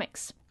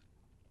comics.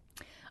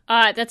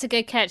 That's a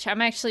good catch.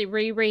 I'm actually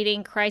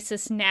rereading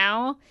Crisis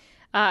now,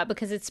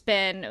 because it's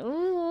been,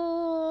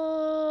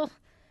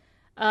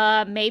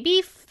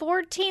 maybe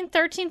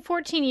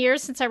 14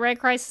 years since I read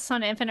Crisis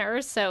on Infinite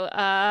Earths, so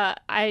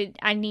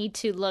I need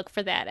to look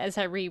for that as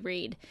I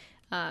reread.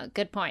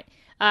 Good point.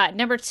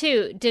 Number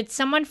 2, did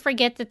someone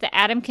forget that the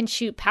Atom can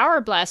shoot power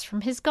blasts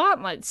from his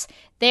gauntlets?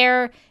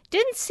 There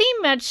didn't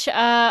seem to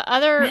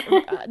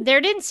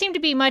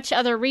be much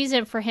other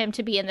reason for him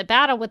to be in the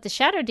battle with the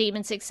Shadow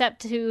Demons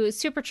except to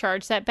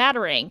supercharge that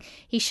Batarang.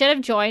 He should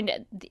have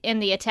joined in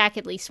the attack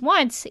at least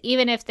once,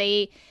 even if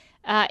they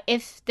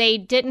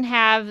didn't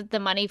have the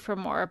money for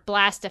more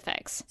blast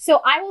effects.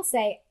 So I will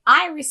say,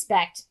 I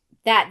respect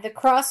that the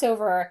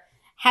crossover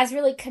has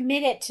really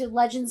committed to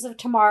Legends of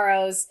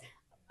Tomorrow's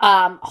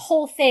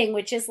whole thing,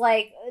 which is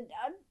like,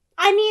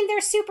 I mean, they're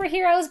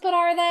superheroes, but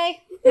are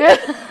they?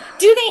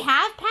 Do they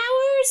have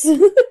powers?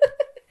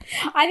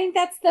 I think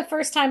that's the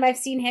first time I've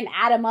seen him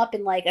add them up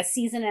in like a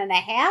season and a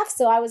half,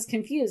 so I was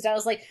confused. I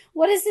was like,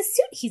 what is this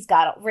suit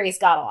Ray's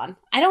got on?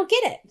 I don't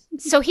get it.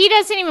 So he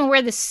doesn't even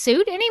wear the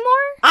suit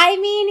anymore? I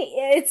mean,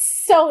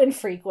 it's so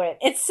infrequent.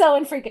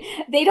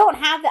 They don't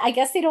have I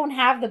guess they don't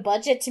have the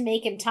budget to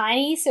make him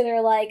tiny, so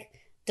they're like,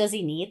 does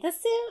he need the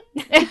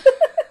suit?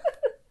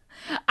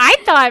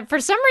 For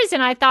some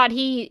reason, I thought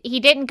he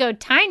didn't go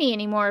tiny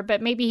anymore,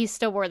 but maybe he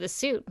still wore the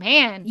suit.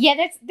 Man. Yeah,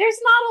 there's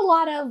not a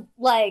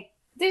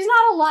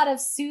lot of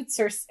suits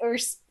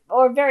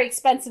or very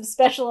expensive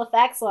special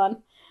effects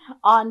on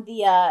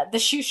the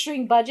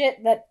shoestring budget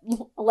that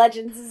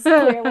Legends is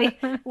clearly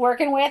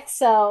working with.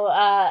 So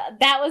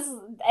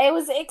it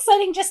was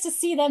exciting just to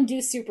see them do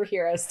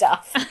superhero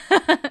stuff.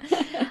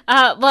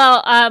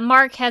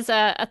 Mark has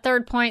a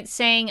third point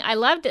saying, I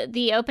loved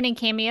the opening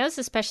cameos,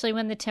 especially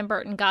when the Tim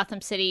Burton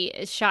Gotham City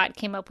shot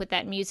came up with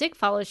that music,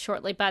 followed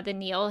shortly by the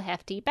Neil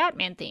Hefti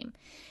Batman theme.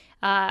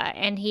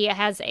 And he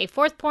has a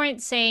fourth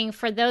point saying,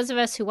 for those of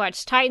us who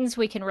watch Titans,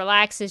 we can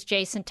relax as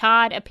Jason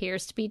Todd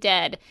appears to be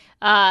dead.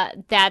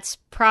 That's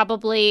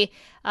probably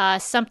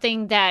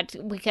something that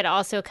we could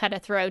also kind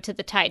of throw to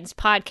the Titans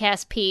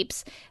podcast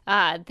peeps.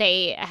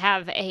 They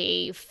have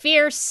a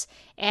fierce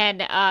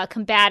and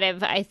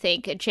combative, I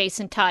think,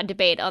 Jason Todd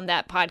debate on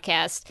that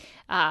podcast.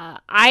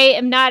 I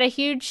am not a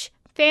huge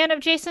fan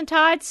of Jason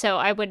Todd, so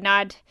I would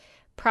not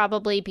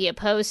probably be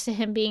opposed to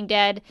him being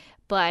dead.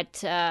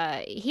 But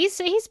he's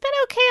been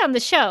okay on the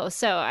show,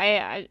 so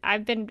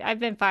I've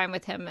been fine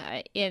with him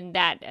in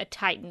that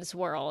Titans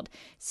world.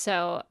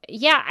 So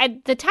yeah,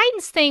 the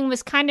Titans thing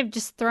was kind of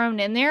just thrown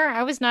in there.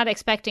 I was not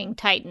expecting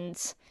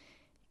Titans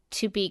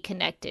to be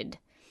connected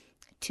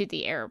to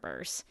the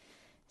Arrowverse,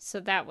 so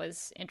that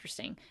was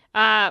interesting.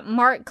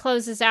 Mark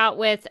closes out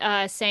with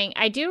saying,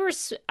 "I do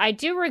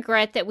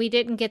regret that we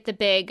didn't get the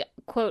big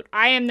quote.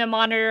 I am the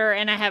Monitor,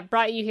 and I have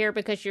brought you here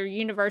because your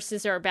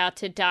universes are about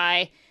to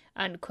die."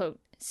 Unquote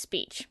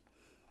speech.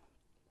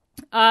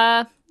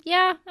 Yeah,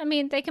 I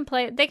mean they can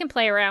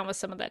play around with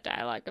some of that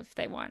dialogue if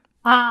they want.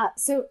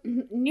 So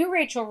New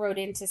Rachel wrote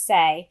in to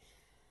say,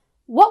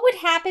 what would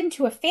happen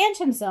to a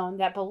phantom zone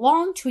that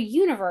belonged to a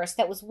universe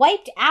that was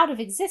wiped out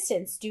of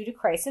existence due to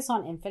Crisis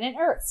on Infinite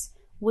Earths?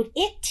 Would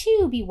it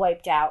too be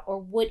wiped out, or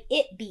would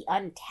it be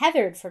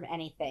untethered from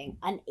anything,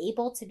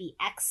 unable to be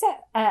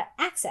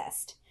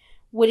accessed?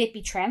 Would it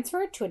be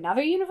transferred to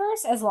another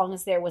universe as long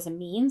as there was a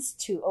means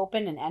to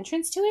open an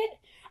entrance to it?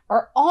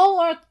 Are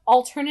all our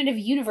alternative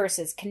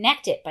universes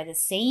connected by the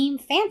same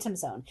phantom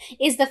zone?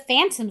 Is the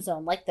phantom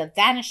zone like the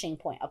vanishing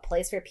point, a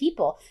place where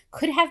people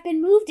could have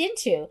been moved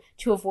into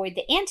to avoid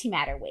the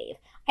antimatter wave?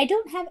 I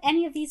don't have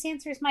any of these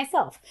answers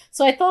myself,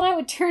 so I thought I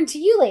would turn to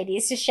you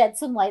ladies to shed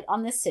some light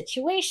on this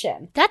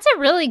situation. That's a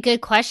really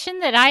good question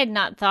that I had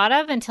not thought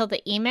of until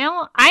the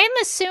email. I am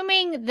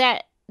assuming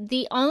that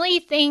the only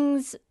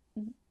things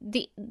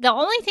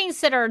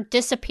that are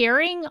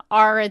disappearing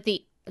are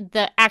the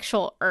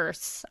actual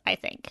Earths, I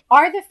think.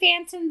 Are the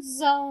phantom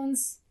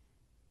zones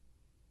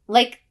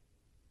like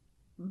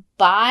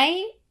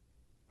by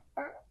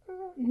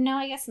no,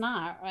 I guess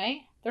not,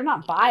 right? They're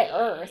not by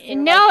Earth. They're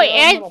no, like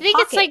I think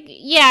pocket. it's like,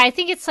 yeah, I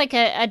think it's like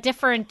a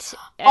different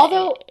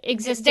although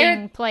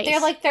existing place.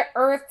 They're like the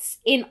Earths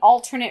in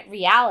alternate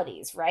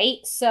realities,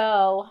 right?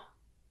 So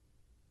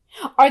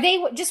are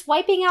they just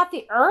wiping out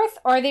the Earth,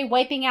 or are they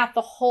wiping out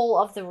the whole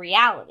of the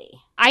reality?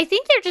 I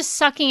think they're just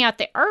sucking out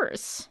the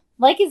Earth.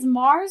 Like, is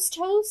Mars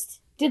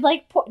toast? Did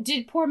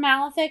poor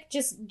Malefic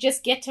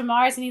just get to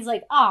Mars and he's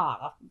like,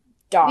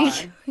 darn.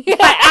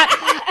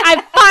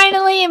 I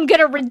finally am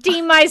gonna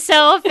redeem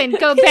myself and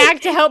go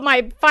back to help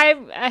my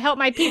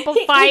people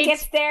fight. He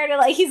gets there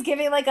to he's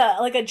giving like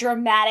a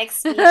dramatic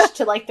speech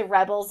to like the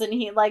rebels, and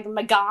he like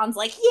Magon's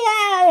like,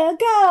 yeah,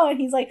 go, and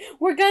he's like,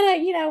 we're gonna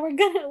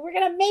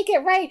make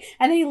it right,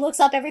 and then he looks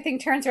up, everything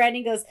turns red, and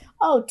he goes,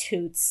 oh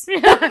toots,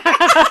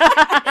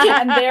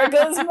 and there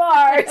goes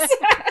Mars.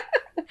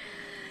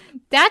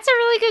 That's a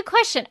really good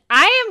question.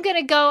 I am going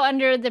to go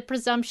under the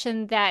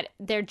presumption that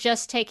they're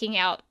just taking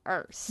out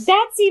Earth.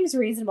 That seems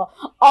reasonable.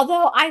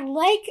 Although I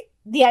like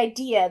the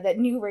idea that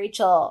New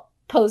Rachel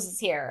poses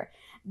here,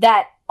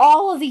 that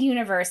all of the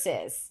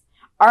universes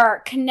are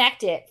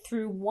connected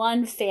through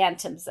one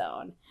phantom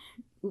zone.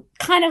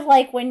 Kind of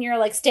like when you're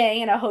like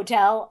staying in a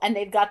hotel and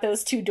they've got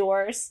those two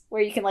doors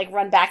where you can like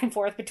run back and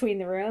forth between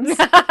the rooms. and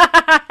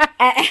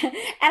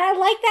I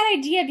like that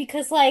idea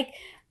because like,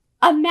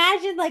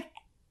 imagine like,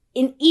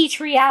 in each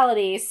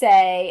reality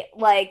say,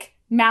 like,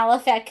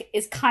 Malefic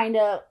is kind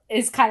of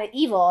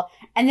evil,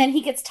 and then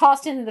he gets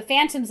tossed into the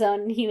Phantom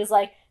Zone, and he was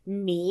like,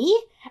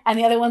 me? And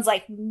the other one's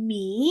like,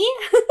 me?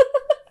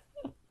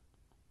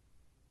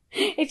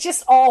 It's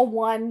just all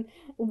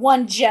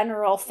one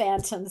general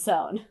Phantom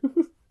Zone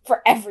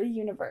for every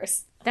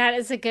universe. That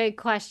is a good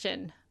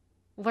question.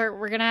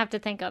 We're gonna have to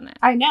think on that.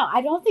 I know.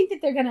 I don't think that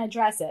they're gonna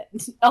address it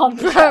on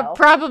the show.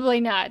 Probably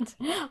not.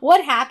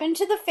 What happened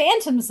to the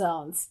Phantom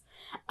Zones?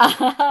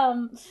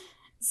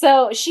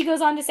 So she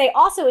goes on to say,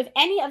 also, if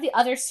any of the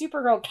other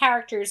Supergirl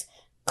characters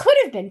could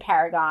have been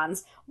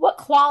paragons, what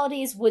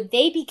qualities would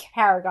they be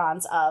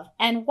paragons of,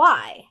 and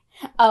why?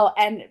 Oh,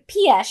 and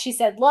P.S., she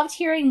said, loved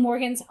hearing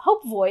Morgan's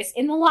Hope voice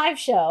in the live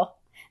show.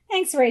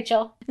 Thanks,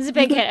 Rachel. This is a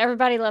big hit.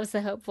 Everybody loves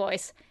the Hope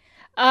voice.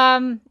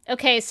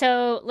 Okay,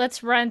 so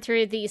let's run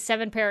through the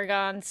 7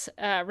 paragons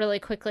really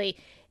quickly.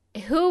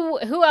 Who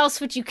else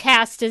would you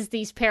cast as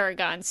these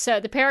paragons? So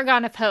the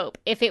Paragon of Hope.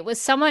 If it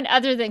was someone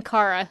other than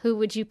Kara, who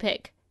would you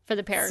pick for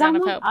the Paragon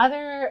of Hope? Someone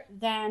other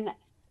than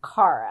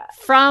Kara.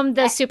 From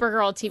the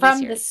Supergirl TV series.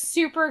 From the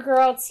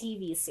Supergirl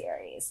TV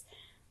series.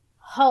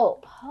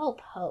 Hope.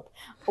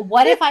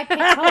 What if I pick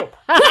Hope?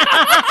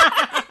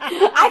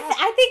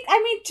 I think,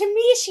 to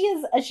me,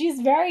 she's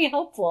very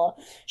hopeful.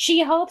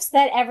 She hopes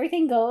that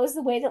everything goes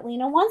the way that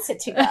Lena wants it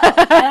to go. And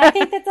I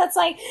think that's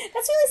really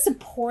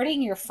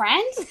supporting your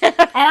friend.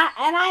 And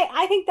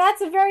I think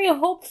that's a very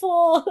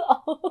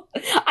hopeful,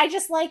 I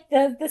just like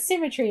the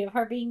symmetry of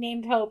her being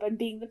named Hope and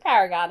being the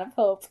paragon of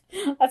hope.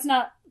 That's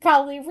not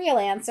probably a real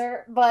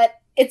answer, but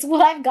it's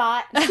what I've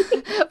got.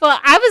 Well,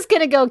 I was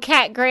going to go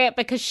Cat Grant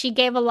because she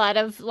gave a lot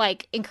of,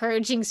 like,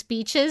 encouraging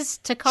speeches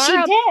to Kara.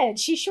 She did.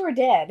 She sure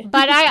did.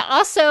 But I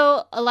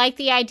also like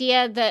the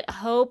idea that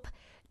Hope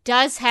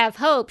does have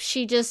hope.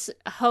 She just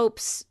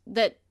hopes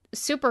that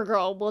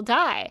Supergirl will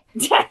die.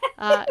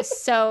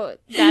 So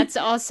that's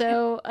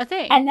also a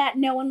thing. And that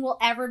no one will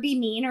ever be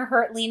mean or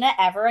hurt Lena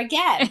ever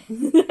again.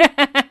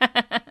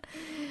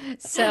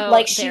 So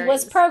like she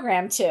was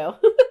programmed to.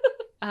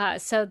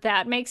 So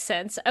that makes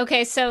sense.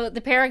 Okay, so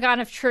the Paragon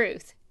of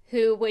Truth.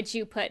 Who would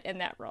you put in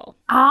that role?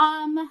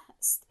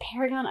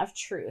 Paragon of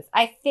Truth.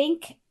 I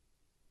think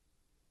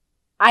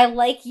I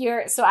like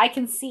so I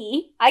can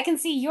see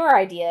your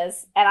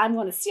ideas, and I'm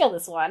going to steal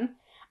this one.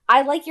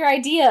 I like your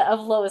idea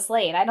of Lois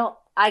Lane.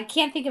 I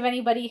can't think of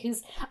anybody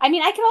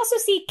I can also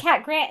see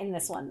Cat Grant in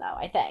this one, though,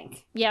 I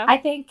think. Yeah. I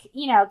think,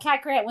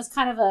 Cat Grant was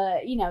kind of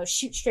a,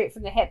 shoot straight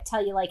from the hip,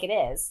 tell you like it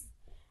is.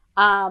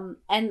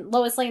 And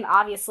Lois Lane,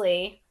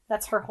 obviously,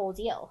 that's her whole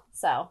deal.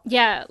 So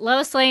yeah,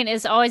 Lois Lane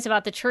is always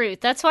about the truth.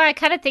 That's why I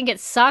kind of think it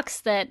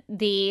sucks that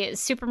the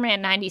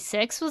Superman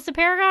 96 was the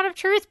Paragon of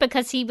Truth,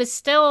 because he was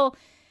still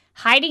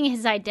hiding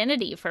his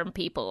identity from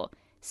people.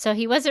 So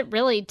he wasn't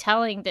really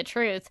telling the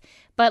truth.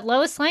 But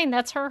Lois Lane,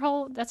 that's her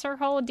whole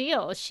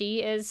deal.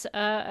 She is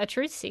a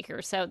truth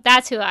seeker. So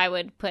that's who I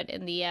would put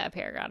in the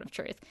Paragon of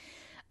Truth.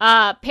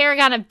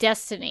 Paragon of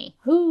Destiny.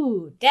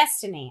 Ooh,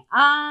 Destiny.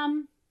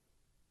 I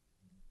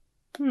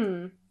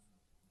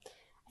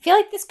feel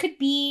like this could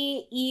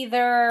be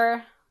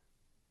either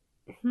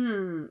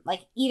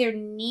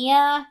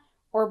Nia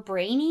or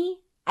Brainy.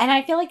 And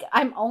I feel like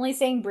I'm only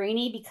saying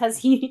Brainy because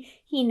he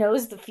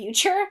knows the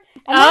future.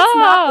 And that's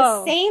not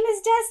the same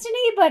as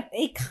Destiny, but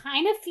it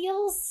kind of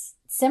feels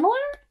similar.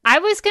 I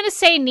was going to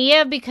say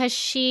Nia because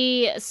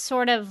she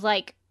sort of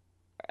like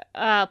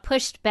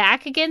pushed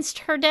back against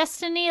her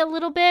destiny a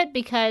little bit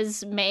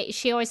because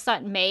she always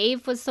thought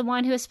Maeve was the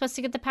one who was supposed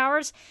to get the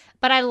powers.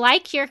 But I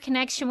like your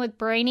connection with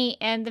Brainy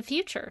and the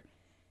future.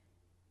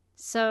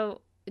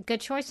 So, good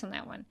choice on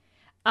that one.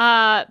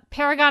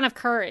 Paragon of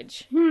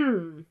Courage.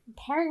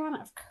 Paragon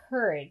of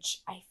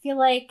Courage. I feel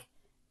like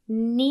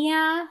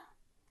Nia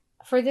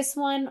for this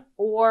one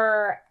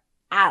or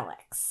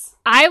Alex.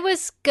 I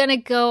was gonna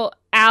go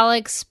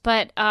Alex,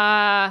 but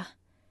I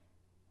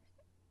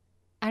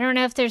don't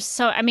know if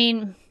there's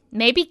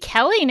maybe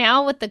Kelly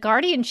now with the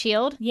Guardian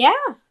Shield. Yeah.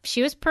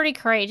 She was pretty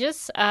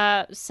courageous.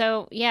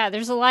 So yeah,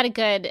 there's a lot of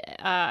good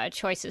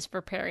choices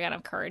for Paragon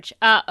of Courage.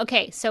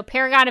 Okay, so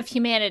Paragon of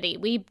Humanity.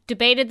 We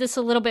debated this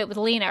a little bit with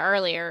Lena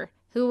earlier.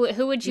 Who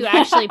would you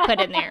actually put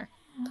in there?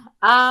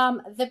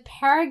 The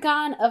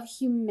Paragon of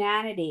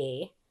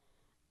Humanity.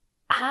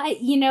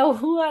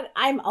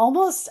 I've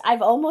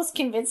almost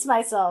convinced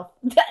myself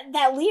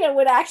that Lena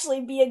would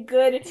actually be a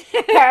good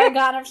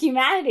Paragon of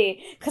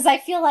Humanity, because I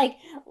feel like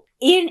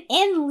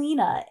in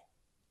Lena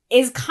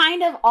is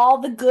kind of all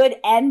the good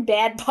and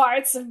bad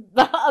parts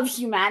of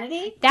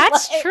humanity.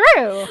 That's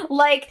true.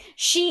 Like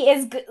she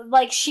is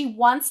like she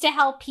wants to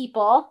help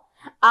people.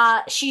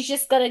 She's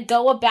just gonna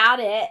go about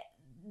it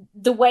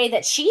the way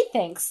that she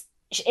thinks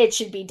it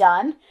should be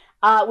done.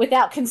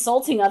 Without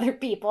consulting other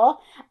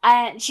people.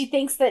 And she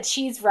thinks that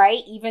she's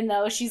right, even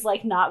though she's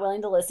like not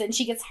willing to listen.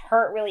 She gets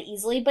hurt really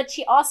easily, but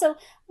she also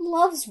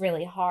loves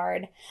really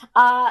hard. So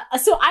I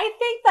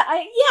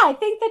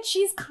think that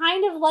she's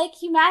kind of like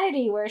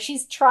humanity, where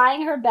she's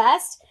trying her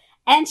best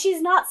and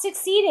she's not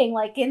succeeding,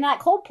 like in that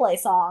Coldplay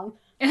song.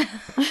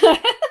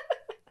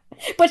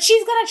 But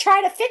she's going to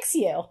try to fix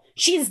you.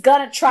 She's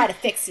going to try to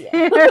fix you.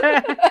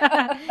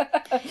 I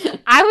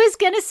was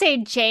going to say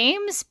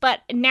James,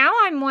 but now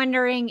I'm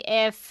wondering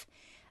if,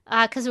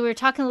 because we were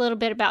talking a little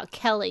bit about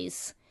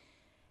Kellys,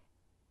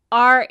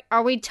 are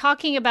we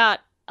talking about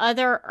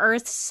other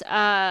Earths,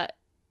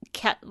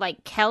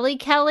 like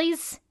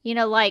Kellys? You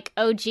know, like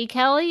OG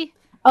Kelly?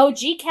 OG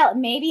Kelly,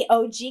 maybe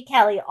OG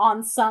Kelly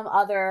on some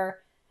other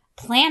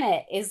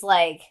planet is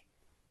like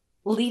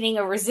leading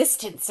a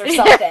resistance or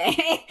something.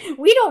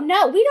 We don't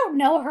know. We don't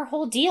know her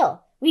whole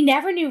deal. We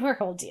never knew her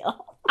whole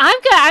deal. I'm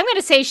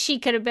gonna say she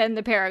could have been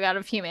the paragon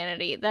of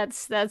humanity.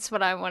 That's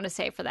what I want to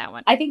say for that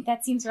one. I think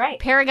that seems right.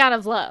 Paragon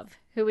of love.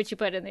 Who would you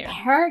put in there?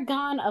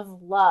 Paragon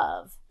of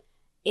love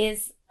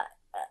is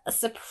a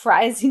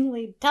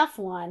surprisingly tough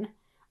one.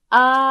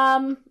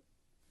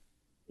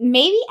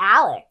 Maybe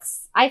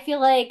Alex. I feel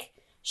like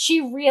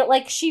she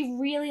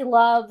really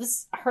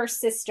loves her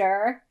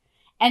sister,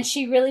 and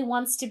she really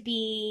wants to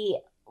be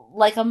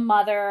like a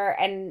mother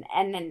and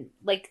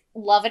like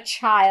love a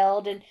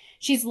child, and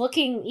she's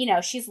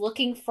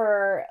looking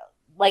for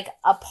like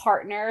a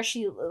partner.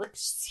 She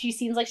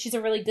seems like she's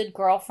a really good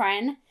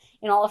girlfriend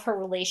in all of her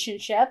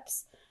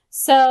relationships.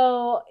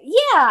 So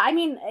yeah, I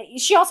mean,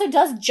 she also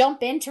does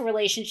jump into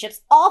relationships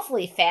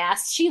awfully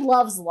fast. She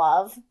loves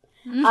love.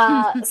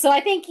 So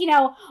I think,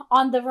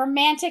 on the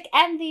romantic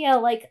and the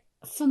like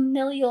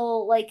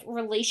familial like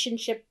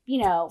relationship,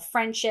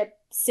 friendship,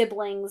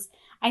 siblings,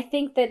 I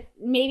think that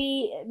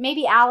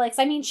maybe Alex,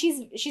 I mean,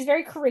 she's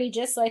very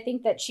courageous, so I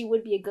think that she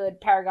would be a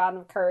good paragon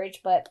of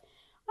courage, but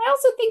I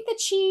also think that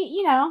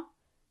she,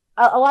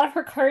 a lot of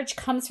her courage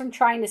comes from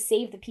trying to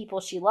save the people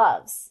she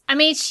loves. I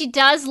mean, she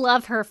does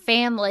love her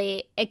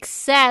family,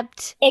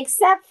 except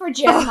for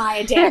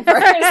Jeremiah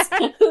Danvers,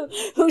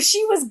 who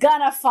she was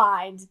gonna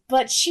find,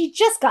 but she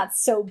just got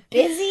so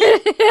busy.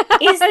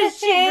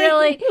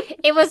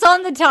 It was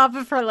on the top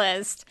of her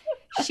list.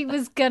 She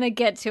was gonna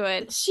get to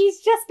it.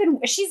 She's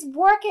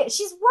working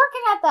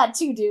at that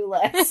to-do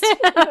list.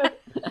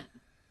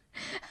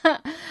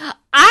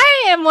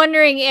 I am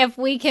wondering if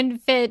we can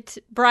fit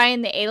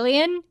Brian the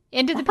alien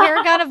into the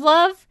paragon of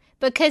love,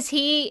 because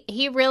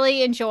he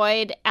really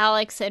enjoyed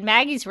Alex and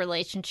Maggie's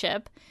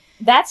relationship.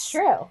 That's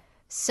true.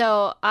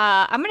 So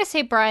I'm gonna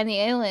say Brian the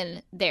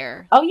alien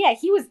there. Oh yeah,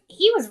 he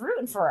was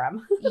rooting for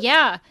him.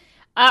 Yeah.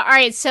 All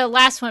right. So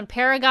last one,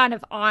 paragon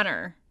of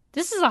honor.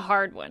 This is a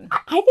hard one.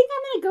 I think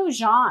I'm gonna go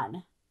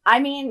Jean. I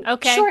mean,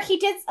 okay. Sure, he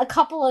did a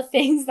couple of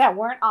things that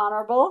weren't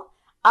honorable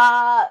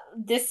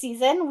this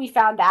season, we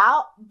found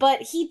out,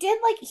 but he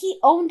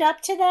owned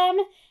up to them,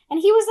 and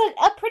he was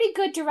a pretty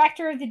good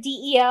director of the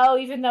DEO,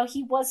 even though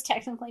he was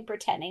technically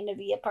pretending to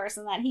be a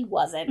person that he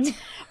wasn't.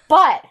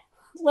 But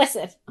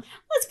listen,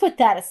 let's put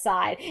that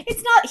aside.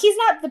 He's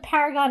not the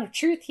paragon of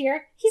truth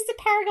here. He's the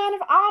paragon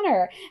of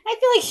honor. I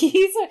feel like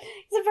he's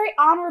a very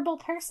honorable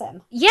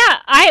person. Yeah,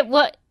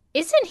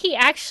 isn't he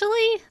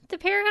actually the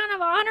paragon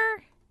of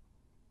honor?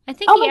 I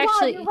think God,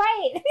 you're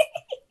right.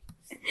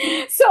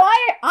 So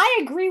I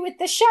agree with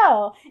the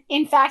show,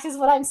 in fact, is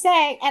what I'm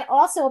saying. And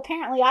also,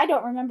 apparently, I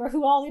don't remember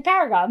who all the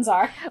paragons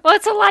are. Well,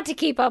 it's a lot to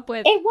keep up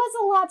with. It was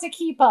a lot to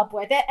keep up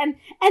with. And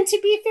to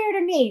be fair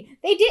to me,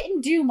 they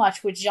didn't do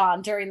much with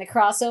John during the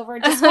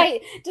crossover,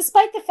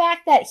 despite the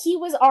fact that he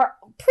was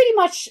pretty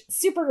much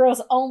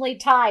Supergirl's only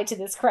tie to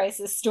this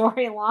Crisis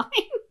storyline.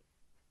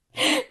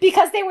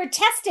 Because they were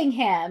testing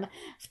him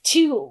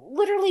to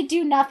literally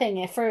do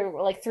nothing for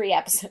like 3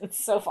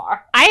 episodes so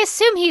far. I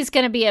assume he's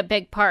going to be a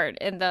big part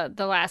in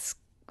the last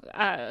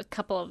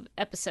couple of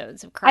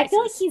episodes of Crisis. I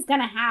feel like he's going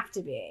to have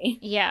to be.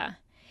 Yeah.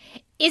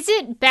 Is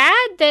it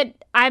bad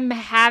that I'm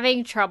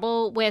having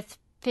trouble with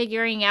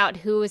figuring out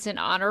who is an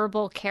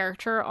honorable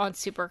character on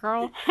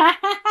Supergirl?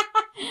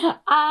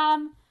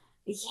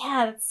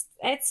 Yeah,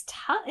 it's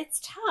tough. It's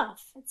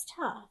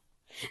tough.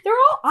 They're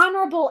all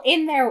honorable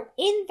in their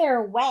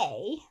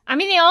way. I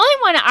mean, the only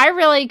one I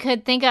really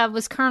could think of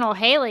was Colonel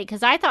Haley,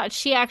 because I thought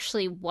she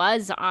actually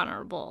was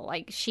honorable.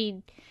 Like,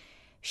 she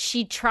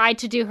tried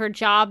to do her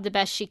job the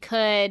best she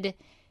could.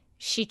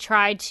 She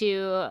tried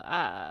to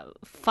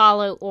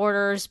follow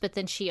orders, but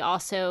then she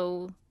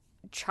also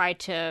tried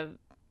to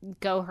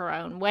go her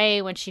own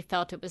way when she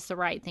felt it was the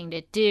right thing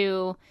to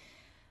do.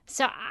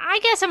 So I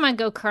guess I'm going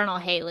to go Colonel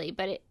Haley,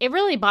 but it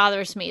really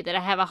bothers me that I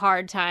have a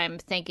hard time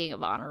thinking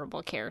of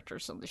honorable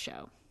characters on the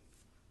show.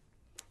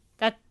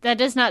 That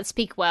does not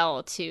speak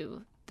well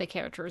to the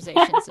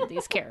characterizations of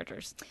these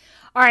characters.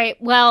 All right,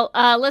 well,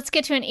 let's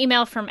get to an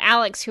email from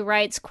Alex, who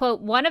writes, quote,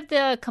 "One of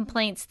the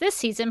complaints this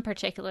season,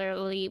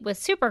 particularly with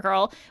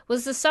Supergirl,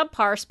 was the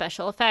subpar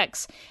special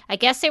effects. I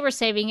guess they were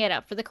saving it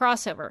up for the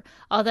crossover.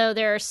 Although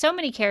there are so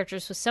many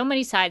characters with so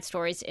many side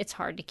stories, it's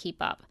hard to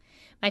keep up.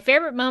 My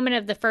favorite moment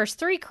of the first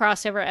 3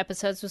 crossover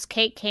episodes was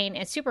Kate Kane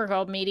and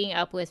Supergirl meeting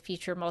up with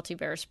future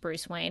multiverse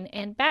Bruce Wayne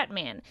and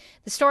Batman.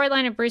 The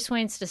storyline of Bruce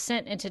Wayne's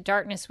descent into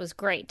darkness was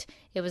great.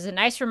 It was a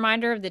nice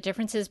reminder of the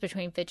differences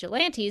between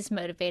vigilantes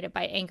motivated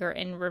by anger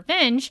and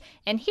revenge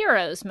and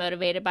heroes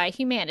motivated by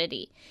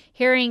humanity.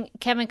 Hearing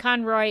Kevin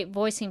Conroy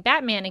voicing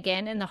Batman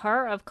again and the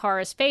horror of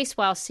Kara's face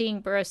while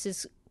seeing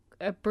Bruce's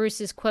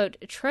Bruce's, quote,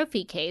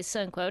 trophy case,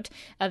 unquote,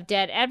 of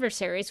dead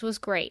adversaries was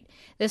great.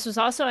 This was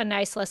also a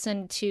nice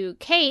lesson to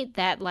Kate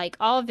that, like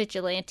all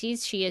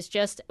vigilantes, she is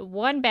just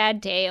one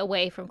bad day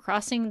away from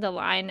crossing the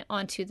line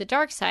onto the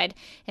dark side,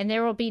 and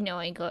there will be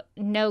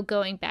no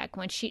going back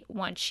once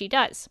she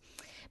does.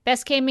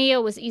 Best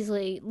cameo was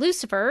easily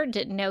Lucifer.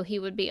 Didn't know he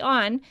would be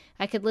on.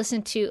 I could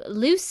listen to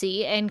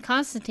Lucy and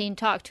Constantine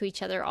talk to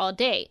each other all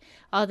day.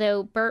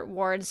 Although Burt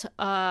Ward's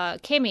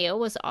cameo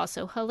was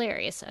also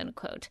hilarious,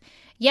 unquote.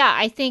 Yeah,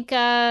 I think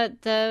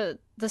the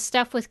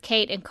stuff with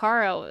Kate and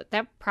Caro,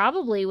 that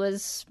probably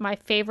was my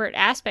favorite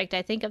aspect,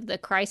 I think, of the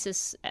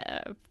Crisis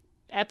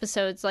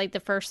episodes, like the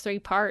first 3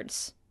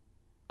 parts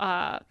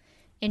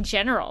in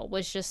general,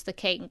 was just the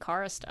Kate and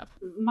Caro stuff.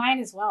 Mine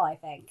as well, I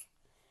think.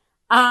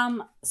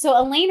 So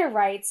Elena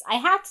writes, I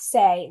have to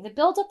say, the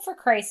build-up for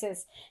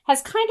Crisis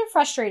has kind of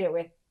frustrated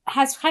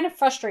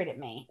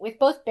me, with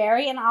both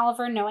Barry and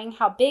Oliver knowing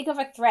how big of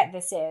a threat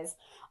this is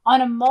on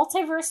a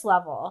multiverse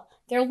level.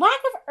 Their lack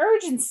of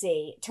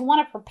urgency to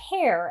want to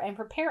prepare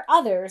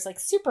others like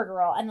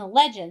Supergirl and the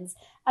Legends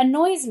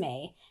annoys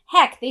me.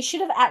 Heck, they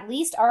should have at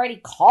least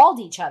already called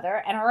each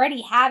other and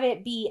already have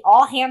it be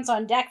all hands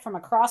on deck from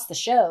across the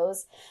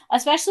shows,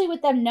 especially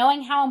with them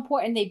knowing how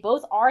important they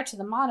both are to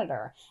the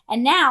Monitor.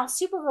 And now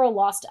Supergirl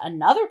lost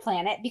another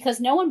planet because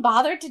no one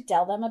bothered to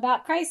tell them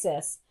about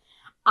Crisis.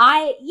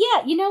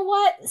 You know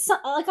what?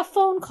 Like a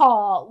phone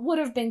call would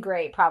have been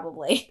great,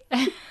 probably.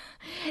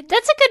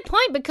 That's a good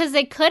point, because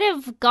they could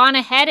have gone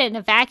ahead and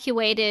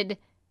evacuated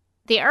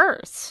the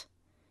Earth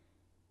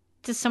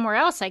to somewhere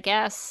else, I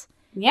guess.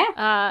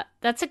 Yeah.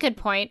 That's a good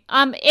point.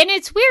 And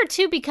it's weird,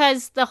 too,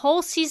 because the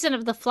whole season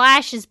of The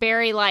Flash is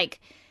Barry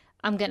like,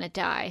 I'm gonna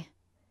die.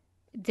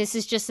 This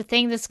is just a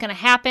thing that's gonna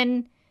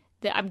happen.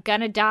 I'm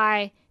gonna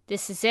die.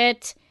 This is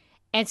it.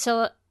 And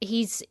so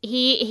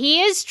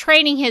he is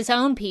training his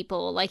own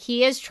people. Like,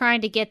 he is trying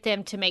to get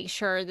them to make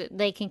sure that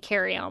they can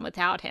carry on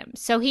without him.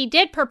 So he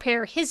did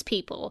prepare his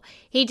people.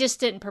 He just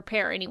didn't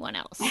prepare anyone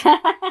else.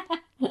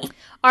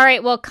 All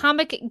right, well,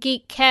 Comic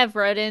Geek Kev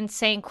wrote in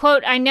saying,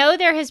 quote, I know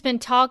there has been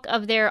talk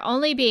of there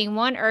only being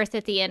one Earth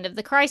at the end of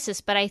the Crisis,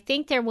 but I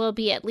think there will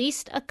be at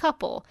least a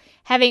couple.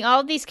 Having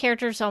all of these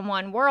characters on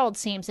one world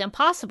seems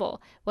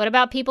impossible. What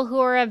about people who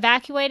are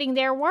evacuating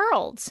their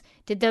worlds?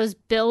 Did those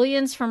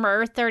billions from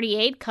Earth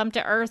 38 come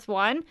to Earth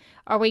 1?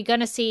 Are we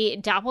going to see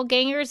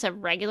doppelgangers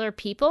of regular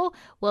people?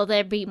 Will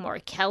there be more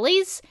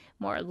Kellys?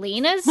 More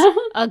Lenas?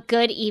 A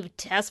good Eve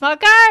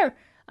Tessmacher?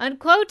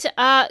 Unquote.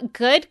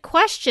 Good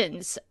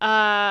questions.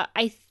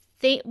 I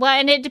think, well,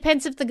 and it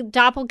depends if the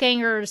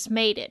doppelgangers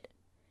made it,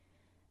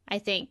 I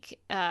think,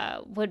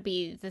 would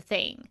be the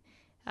thing,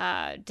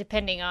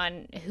 depending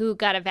on who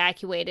got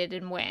evacuated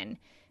and when.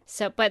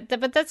 So, but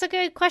that's a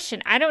good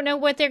question. I don't know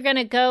what they're going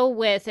to go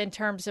with in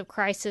terms of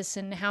Crisis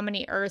and how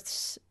many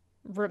Earths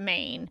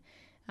remain.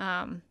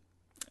 I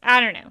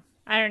don't know.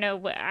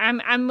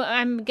 I'm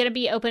going to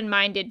be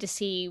open-minded to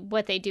see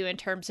what they do in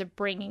terms of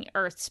bringing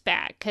Earths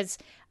back, because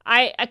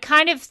I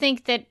kind of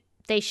think that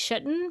they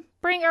shouldn't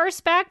bring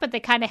Earths back, but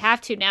they kind of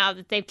have to now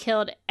that they've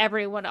killed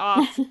everyone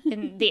off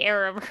in the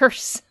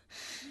Arrowverse.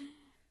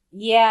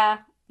 Yeah,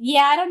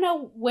 I don't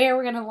know where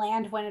we're gonna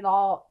land when it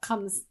all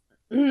comes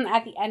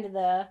at the end of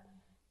the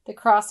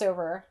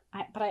crossover.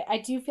 But I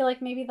do feel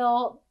like maybe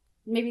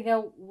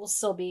there will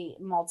still be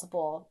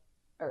multiple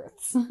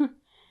Earths.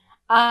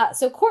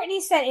 So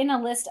Courtney sent in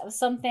a list of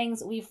some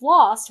things we've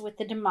lost with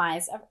the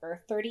demise of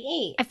Earth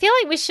 38. I feel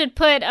like we should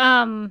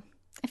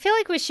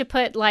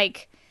put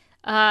like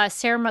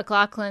Sarah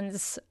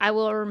McLachlan's "I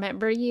Will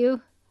Remember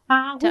You"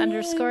 to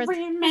underscore.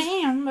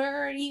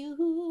 Remember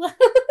you.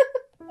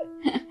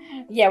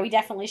 Yeah, we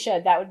definitely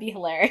should. That would be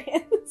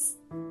hilarious.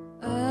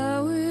 I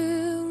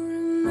will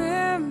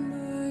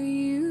remember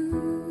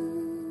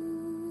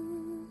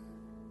you.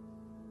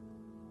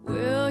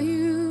 Will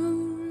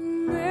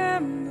you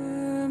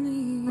remember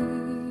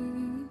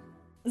me?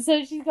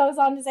 So she goes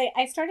on to say,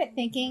 I started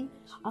thinking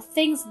of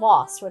things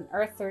lost when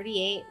Earth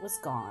 38 was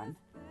gone.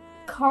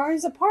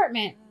 Car's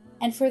apartment,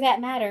 and for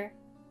that matter,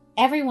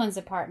 everyone's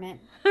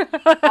apartment.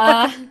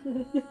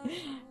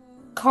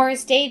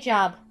 Car's day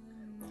job.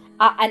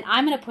 And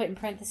I'm going to put in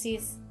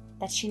parentheses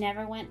that she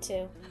never went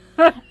to.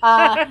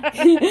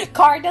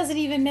 Car doesn't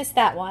even miss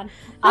that one.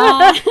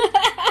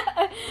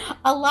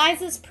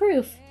 Eliza's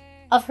proof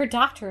of her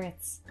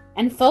doctorates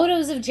and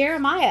photos of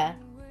Jeremiah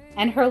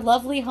and her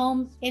lovely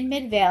home in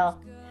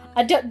Midvale.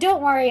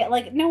 Don't worry,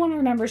 like, no one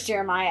remembers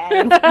Jeremiah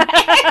anymore.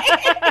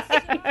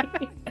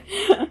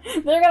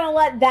 They're gonna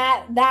let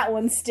that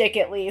one stick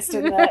at least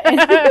when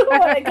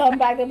they come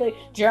back. They'll be like,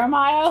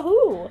 Jeremiah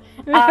who?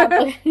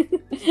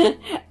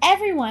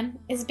 Everyone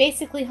is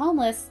basically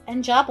homeless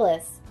and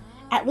jobless.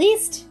 At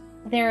least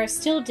there are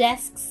still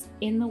desks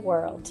in the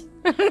world.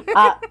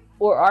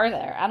 Or are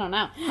there? I don't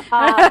know.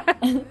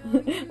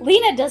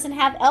 Lena doesn't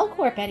have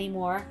L-Corp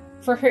anymore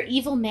for her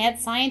evil mad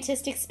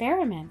scientist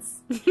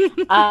experiments.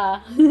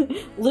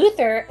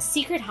 Luthor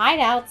secret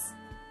hideouts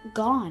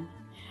gone.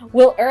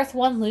 Will Earth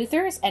 1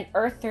 Luthors and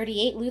Earth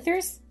 38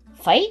 Luthors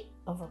fight?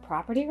 over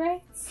property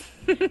rights?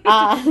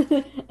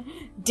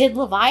 Did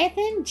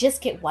Leviathan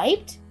just get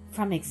wiped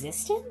from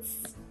existence?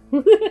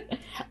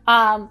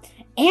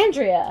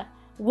 Andrea,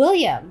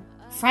 William,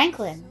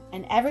 Franklin,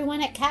 and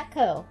everyone at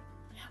Catco.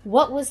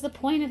 What was the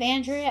point of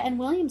Andrea and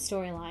William's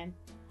storyline?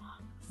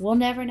 We'll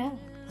never know.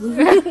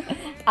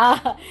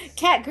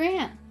 Cat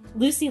Grant,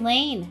 Lucy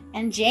Lane,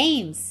 and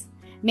James.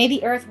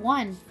 Maybe Earth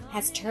 1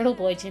 has Turtle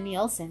Boy Jimmy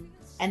Olsen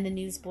and the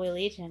Newsboy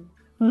Legion.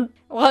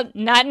 Well,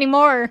 not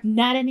anymore.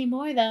 Not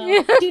anymore,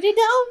 though. Doody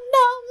no.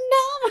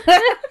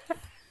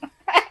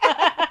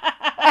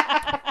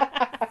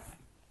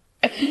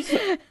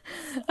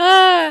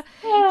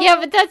 Yeah,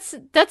 but that's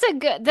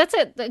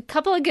a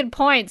couple of good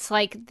points.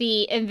 Like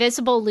the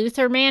invisible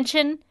Luther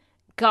mansion,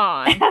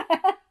 gone.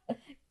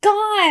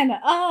 Gone.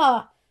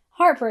 Oh,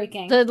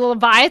 heartbreaking. The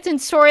Leviathan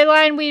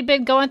storyline we've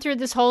been going through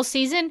this whole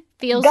season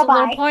feels a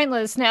little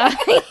pointless now.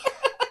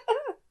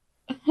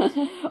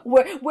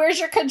 Where's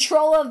your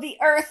control of the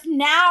Earth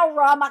now,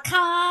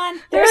 Ramakan?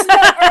 There's no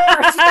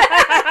Earth.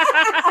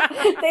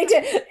 They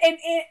did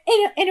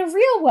in a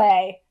real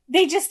way.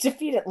 They just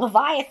defeated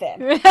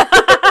Leviathan.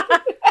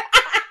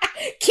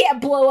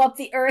 Can't blow up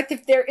the Earth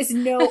if there is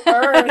no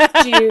Earth,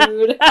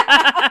 dude.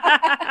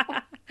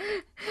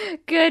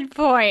 Good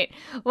point.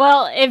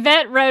 Well,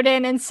 Yvette wrote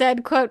in and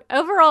said, quote,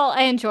 overall,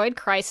 I enjoyed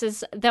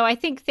Crisis, though I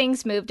think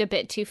things moved a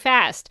bit too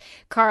fast.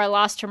 Kara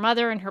lost her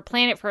mother and her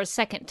planet for a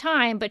second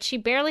time, but she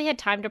barely had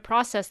time to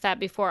process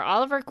that before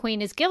Oliver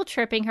Queen is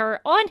guilt-tripping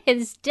her on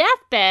his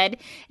deathbed,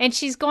 and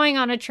she's going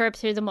on a trip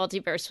through the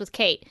multiverse with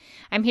Kate.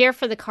 I'm here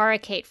for the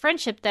Kara-Kate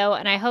friendship, though,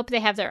 and I hope they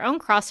have their own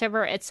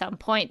crossover at some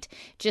point.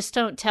 Just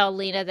don't tell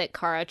Lena that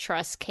Kara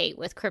trusts Kate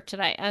with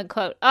kryptonite,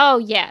 unquote. Oh,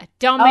 yeah.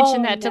 Don't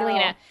mention that to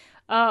Lena.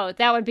 Oh,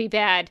 that would be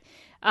bad.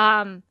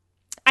 I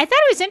thought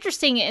it was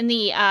interesting in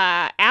the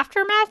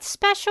Aftermath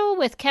special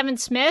with Kevin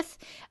Smith.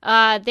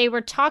 They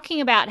were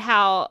talking about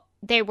how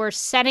they were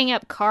setting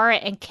up Kara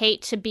and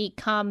Kate to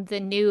become the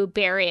new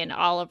Barry and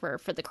Oliver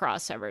for the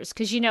crossovers.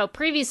 Because,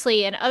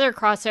 previously in other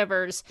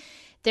crossovers,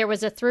 there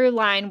was a through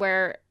line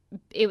where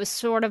it was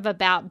sort of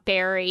about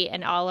Barry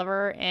and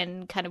Oliver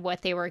and kind of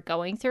what they were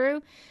going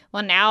through.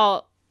 Well,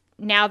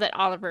 now that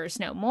Oliver's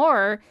no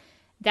more,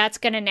 that's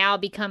going to now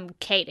become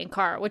Kate and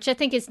Kara, which I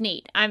think is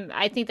neat.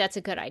 I think that's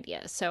a good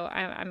idea. So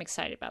I'm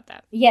excited about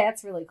that. Yeah,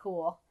 that's really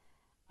cool.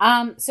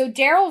 So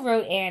Daryl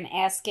wrote in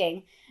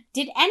asking,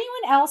 did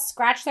anyone else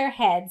scratch their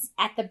heads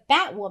at the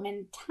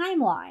Batwoman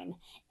timeline?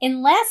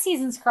 In last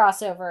season's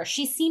crossover,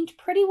 she seemed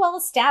pretty well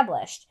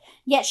established,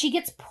 yet she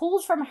gets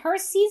pulled from her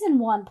season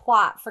 1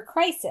 plot for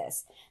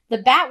Crisis. The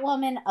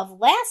Batwoman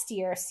of last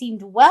year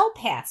seemed well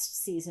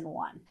past season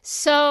 1.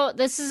 So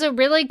this is a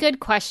really good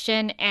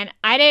question, and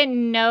I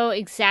didn't know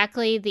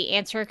exactly the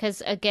answer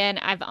because, again,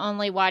 I've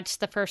only watched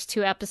the first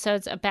 2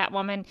 episodes of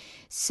Batwoman.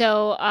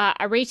 So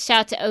I reached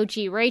out to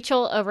OG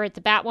Rachel over at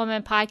the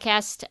Batwoman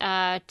podcast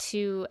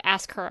to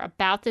ask her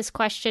about this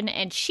question,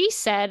 and she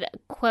said,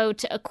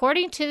 quote,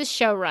 according to the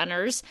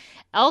showrunners,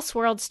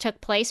 Elseworlds took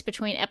place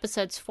between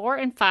episodes 4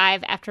 and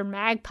 5 after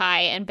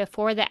Magpie and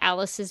before the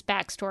Alice's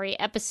backstory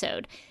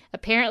episode.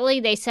 Apparently,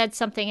 they said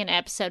something in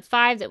episode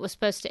 5 that was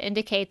supposed to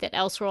indicate that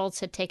Elseworlds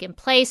had taken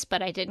place,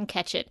 but I didn't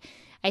catch it.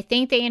 I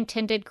think they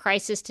intended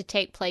Crisis to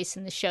take place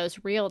in the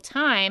show's real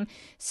time,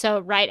 so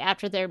right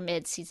after their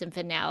mid-season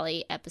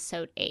finale,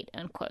 episode 8,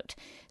 unquote.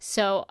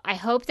 So I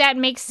hope that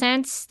makes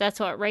sense. That's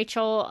what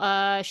Rachel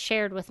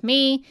shared with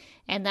me,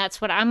 and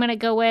that's what I'm going to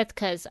go with,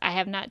 because I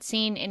have not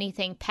seen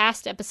anything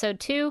past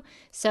episode 2,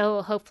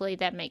 so hopefully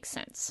that makes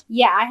sense.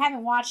 Yeah, I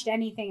haven't watched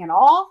anything at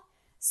all.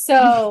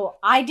 So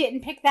I didn't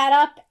pick that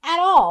up at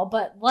all,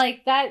 but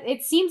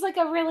it seems like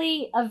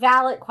a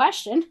valid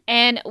question.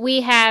 And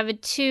we have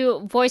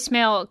 2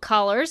 voicemail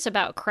callers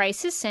about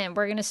Crisis, and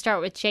we're going to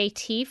start with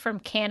JT from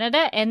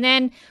Canada, and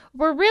then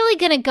we're really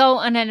going to go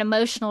on an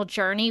emotional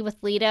journey with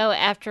Leto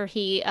after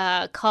he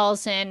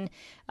calls in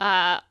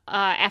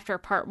after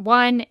part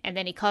 1, and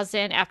then he calls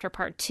in after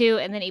part 2,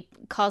 and then he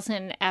calls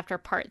in after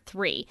part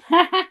 3.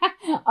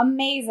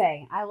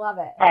 Amazing. I love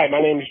it. Hi, my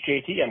name is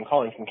JT. I'm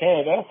calling from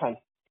Canada.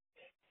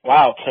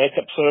 Wow, tonight's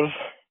episode of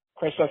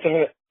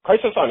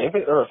Crisis on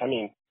Infinite Earth. I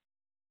mean,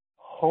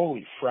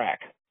 holy frack.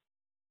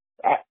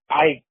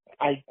 I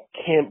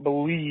can't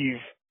believe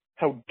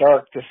how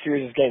dark the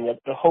series is getting.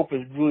 The Hope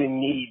really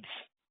needs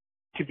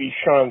to be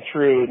shone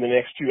through in the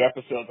next 2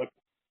 episodes. The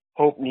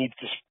Hope needs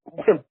to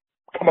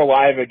come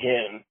alive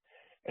again,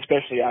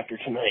 especially after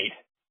tonight.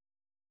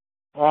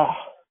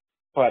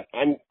 But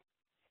I'm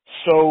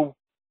so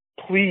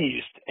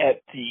pleased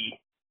at the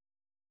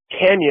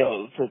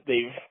cameos that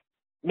they've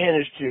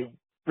managed to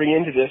bring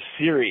into this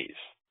series.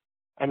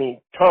 I mean,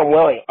 Tom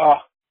Welling,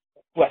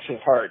 bless his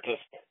heart,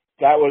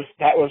 that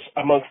was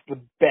amongst the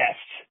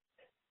best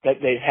that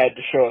they've had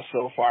to show us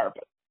so far.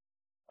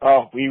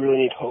 But we really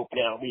need Hope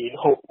now. We need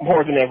Hope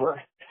more than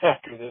ever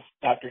after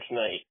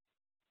tonight.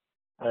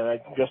 And I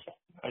just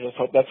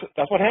hope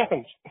that's what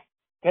happens.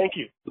 Thank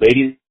you.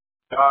 Ladies,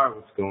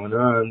 what's going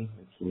on?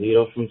 It's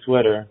Lito from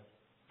Twitter.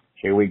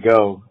 Here we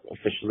go,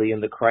 officially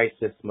in the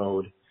crisis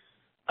mode.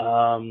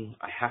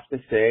 I have to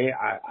say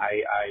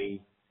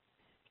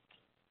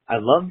I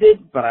loved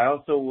it, but I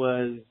also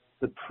was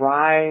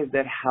surprised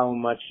at how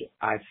much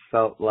I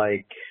felt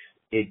like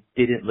it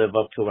didn't live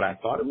up to what I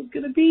thought it was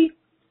going to be.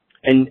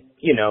 And,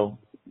 you know,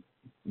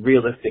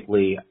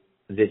 realistically,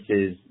 this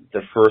is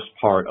the first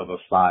part of a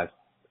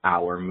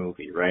 5-hour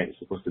movie, right? It's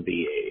supposed to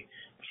be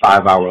a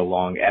 5-hour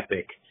long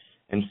epic.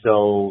 And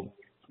so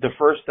the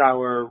first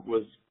hour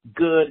was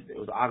good. It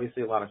was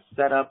obviously a lot of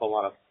setup, a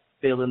lot of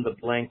fill in the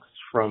blanks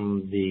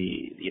from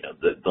the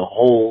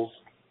holes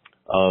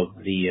of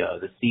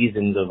the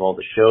seasons of all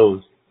the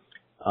shows.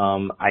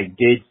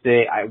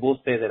 I will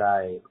say that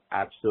I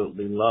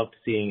absolutely loved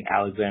seeing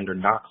Alexander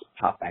Knox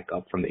pop back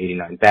up from the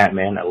 89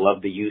 Batman. I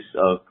love the use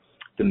of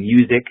the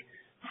music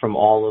from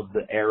all of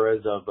the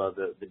eras of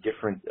the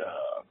different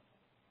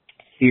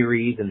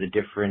series and the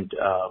different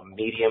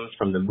mediums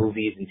from the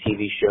movies and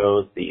TV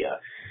shows. The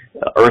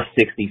Earth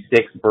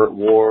 66, Burt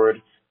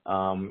Ward.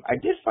 I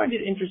did find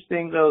it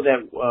interesting though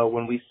that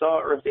when we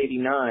saw Earth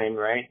 89,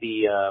 right,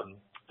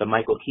 the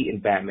Michael Keaton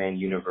Batman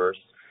universe,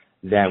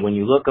 that when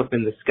you look up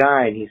in the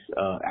sky and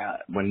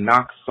when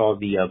Knox saw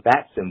the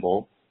bat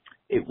symbol,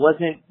 it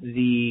wasn't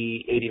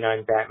the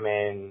 89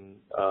 Batman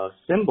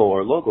symbol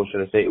or logo,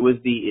 should I say.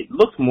 It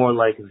looked more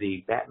like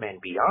the Batman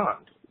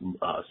Beyond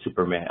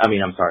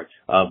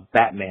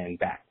Batman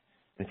bat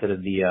instead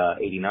of the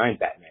 89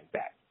 Batman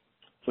bat,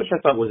 which I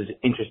thought was an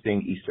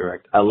interesting Easter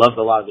egg. I loved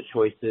a lot of the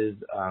choices.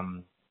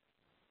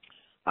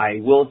 I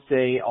will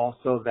say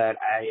also that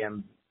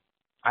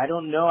I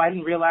don't know, I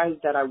didn't realize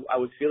that I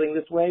was feeling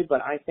this way,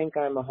 but I think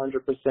I'm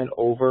 100%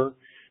 over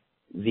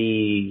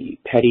the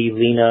petty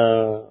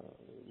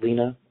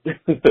Lena.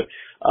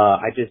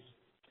 I just,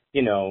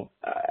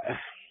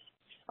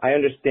 I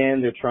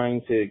understand they're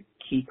trying to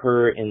keep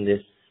her in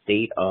this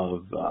state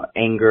of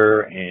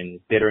anger and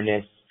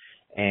bitterness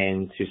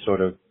and to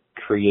sort of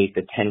create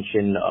the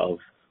tension of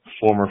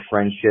former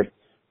friendship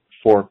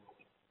for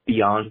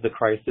beyond the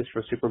crisis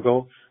for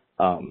Supergirl.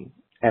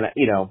 And,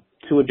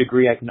 to a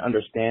degree I can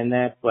understand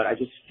that, but I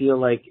just feel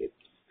like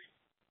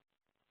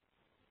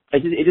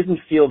it doesn't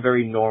feel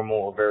very normal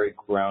or very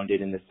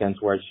grounded in the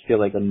sense where I just feel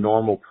like a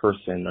normal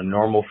person, a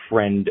normal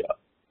friend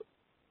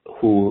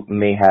who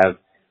may have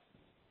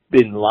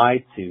been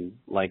lied to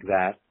like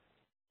that.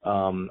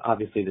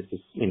 Obviously this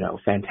is,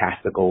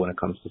 fantastical when it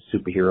comes to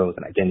superheroes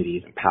and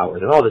identities and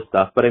powers and all this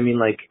stuff, but I mean,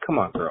 like, come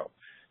on, girl.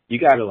 You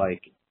gotta,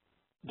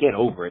 get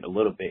over it a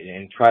little bit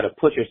and try to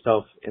put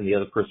yourself in the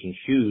other person's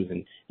shoes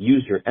and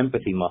use your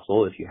empathy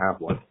muscle if you have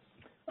one.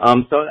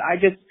 So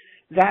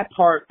that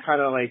part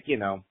kind of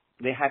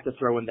they had to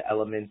throw in the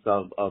elements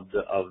of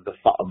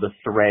the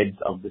threads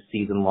of the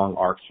season long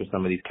arcs for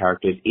some of these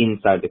characters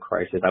inside the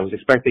Crisis. I was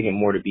expecting it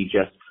more to be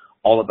just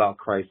all about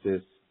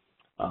Crisis.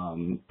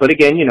 But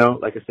again,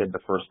 like I said, the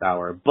first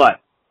hour,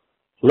 but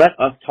let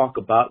us talk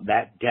about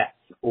that death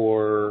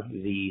or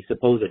the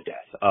supposed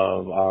death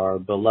of our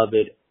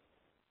beloved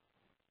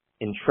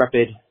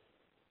intrepid,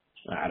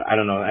 I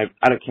don't know,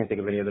 I can't think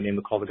of any other name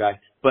to call the guy,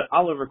 but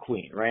Oliver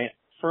Queen, right?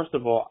 First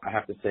of all, I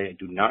have to say I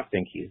do not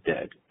think he's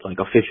dead,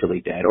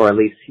 officially dead, or at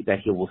least that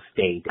he will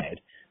stay dead.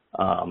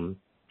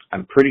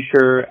 I'm pretty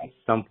sure at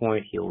some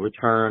point he'll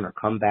return or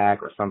come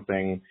back or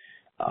something.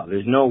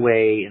 There's no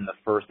way in the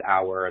first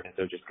hour that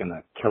they're just going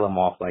to kill him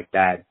off like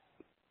that,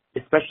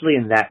 especially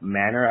in that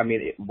manner. I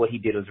mean, what he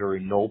did was very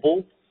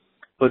noble,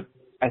 but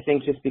I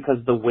think just because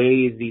the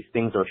way these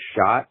things are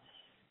shot,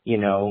 you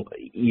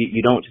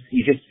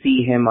just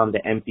see him on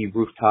the empty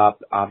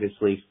rooftop,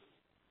 obviously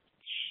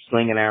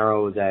slinging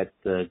arrows at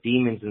the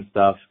demons and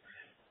stuff.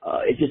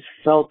 It just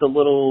felt a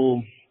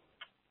little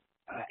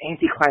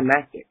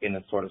anticlimactic in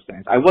a sort of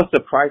sense. I was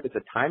surprised at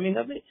the timing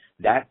of it.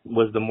 That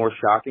was the more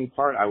shocking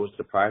part. I was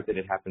surprised that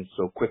it happened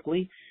so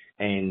quickly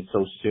and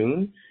so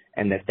soon,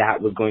 and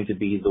that was going to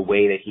be the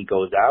way that he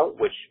goes out,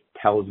 which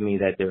tells me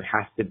that there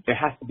has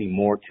to be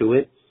more to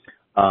it.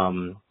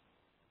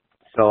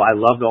 So I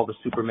loved all the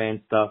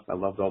Superman stuff. I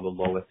loved all the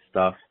Lois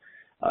stuff.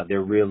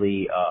 They're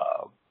really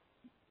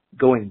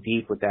going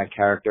deep with that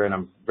character, and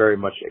I'm very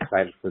much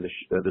excited for the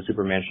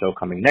Superman show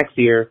coming next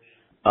year.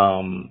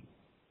 I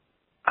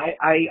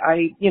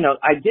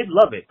did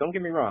love it. Don't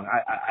get me wrong.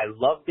 I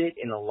loved it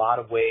in a lot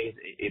of ways.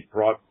 It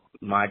brought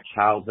my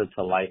childhood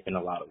to life in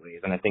a lot of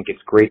ways, and I think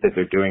it's great that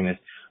they're doing this.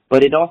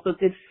 But it also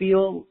did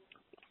feel,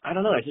 I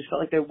don't know, I just felt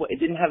like it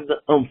didn't have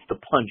the oomph, the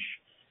punch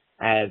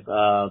as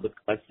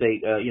let's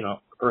say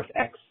Earth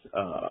X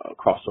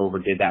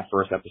crossover did that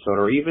first episode,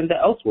 or even the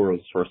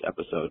Elseworlds first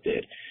episode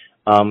did.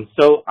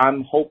 So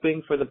I'm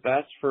hoping for the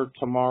best for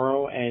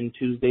tomorrow and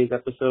Tuesday's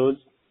episodes.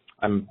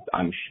 I'm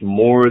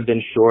more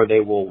than sure they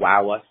will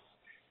wow us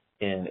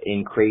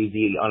in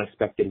crazy,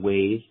 unexpected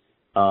ways.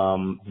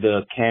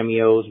 The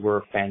cameos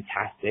were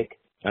fantastic,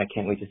 and I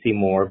can't wait to see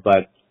more.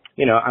 But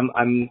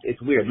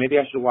it's weird. Maybe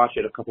I should watch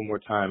it a couple more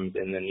times,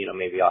 and then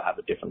maybe I'll have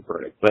a different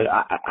verdict. But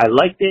I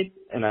liked it,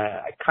 and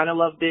I kind of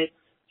loved it,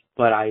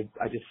 but I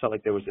just felt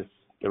like there was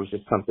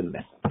just something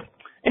missing.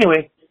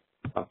 Anyway,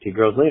 talk to you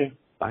girls later.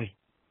 Bye.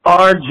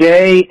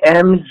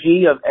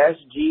 RJMG of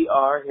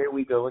SGR, here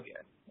we go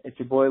again. It's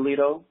your boy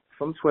Lito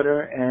from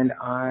Twitter, and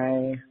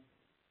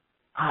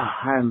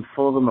I'm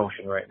full of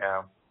emotion right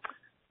now.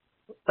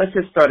 Let's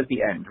just start at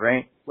the end,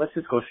 right? Let's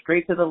just go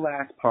straight to the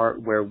last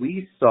part where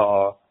we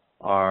saw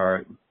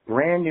our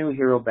brand new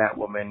hero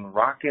Batwoman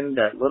rocking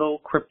that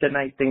little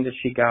kryptonite thing that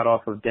she got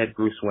off of dead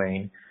Bruce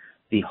Wayne,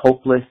 the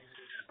hopeless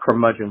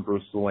curmudgeon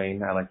Bruce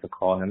Wayne, I like to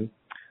call him.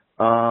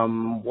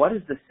 What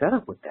is the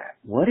setup with that?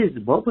 What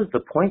was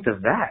the point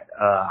of that?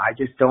 I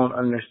just don't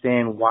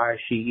understand why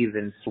she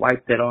even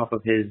swiped it off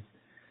of his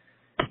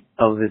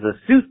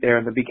suit there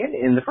in the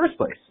beginning, in the first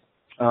place.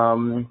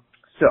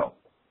 So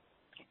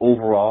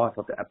overall, I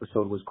thought the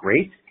episode was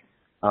great.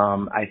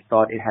 I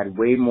thought it had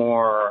way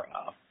more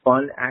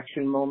fun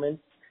action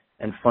moments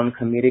and fun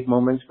comedic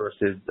moments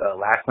versus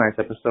last night's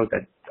episode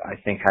that I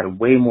think had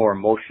way more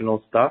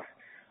emotional stuff.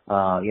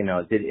 From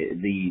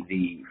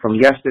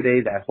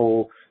yesterday, that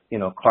whole,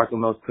 Clark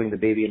and Lois putting the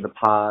baby in the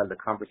pod, the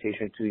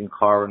conversation between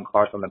Kara and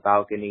Clark on the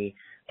balcony,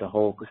 the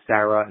whole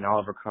Sarah and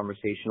Oliver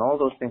conversation, all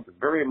those things were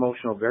very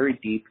emotional, very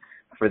deep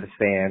for the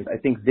fans. I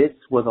think this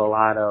was a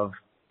lot of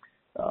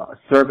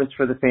service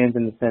for the fans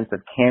in the sense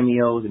of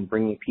cameos and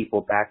bringing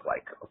people back,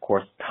 like, of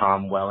course,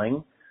 Tom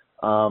Welling.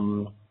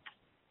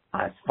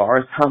 As far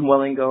as Tom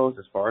Welling goes,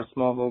 as far as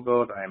Smallville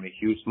goes, I am a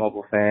huge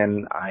Smallville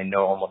fan. I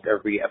know almost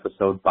every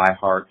episode by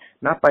heart,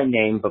 not by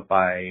name, but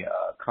by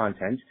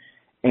content.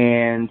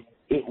 And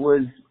it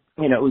was,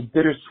 it was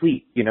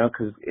bittersweet,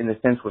 because in a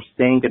sense we're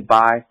saying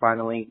goodbye,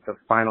 finally, the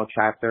final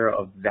chapter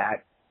of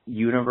that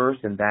universe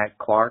and that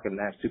Clark and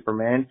that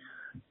Superman.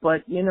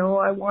 But,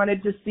 I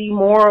wanted to see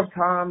more of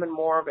Tom and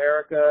more of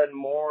Erica and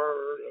more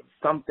of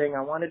something.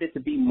 I wanted it to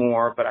be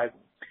more, but I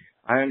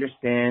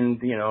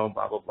understand,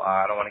 blah, blah, blah.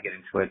 I don't want to get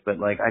into it,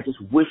 but, I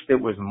just wish there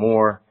was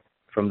more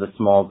from the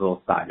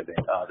Smallville side of it.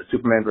 The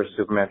Superman versus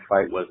Superman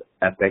fight was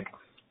epic.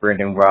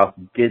 Brandon Routh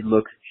did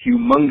look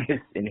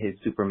humongous in his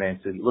Superman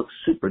suit. He looked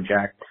super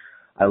jacked.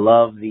 I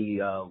love the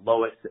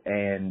Lois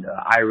and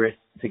Iris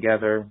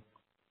together.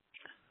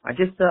 I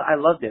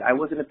loved it. I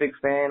wasn't a big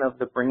fan of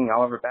the bringing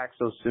Oliver back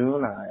so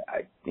soon.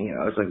 I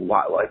was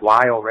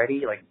why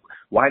already?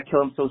 Why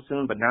kill him so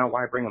soon? But now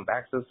why bring him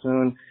back so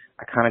soon?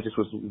 I kind of just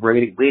was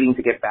waiting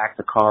to get back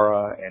to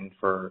Kara and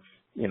for,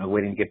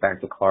 waiting to get back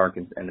to Clark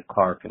and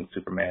Clark and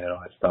Superman and all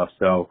that stuff.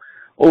 So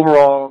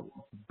overall,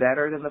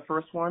 better than the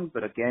first one.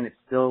 But again, it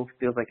still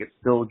feels like it's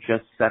still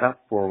just set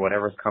up for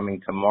whatever's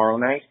coming tomorrow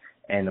night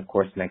and of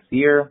course next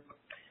year.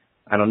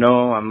 I don't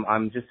know. I'm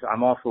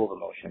all full of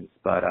emotions,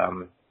 but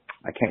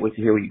I can't wait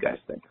to hear what you guys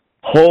think.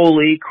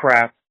 Holy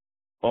crap.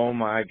 Oh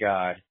my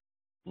God.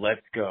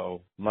 Let's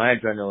go. My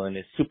adrenaline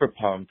is super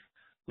pumped.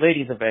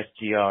 Ladies of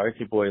SGR, it's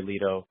your boy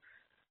Lito.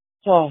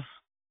 Oh,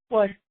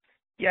 what?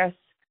 Yes.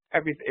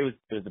 Everything. It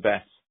was the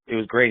best. It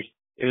was great.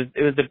 It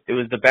was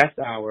the best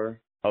hour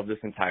of this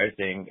entire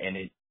thing, and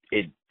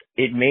it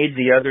made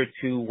the other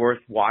two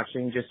worth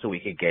watching just so we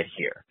could get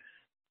here.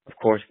 Of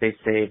course, they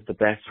saved the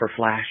best for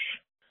Flash.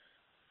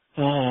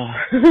 Oh,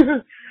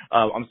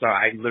 I'm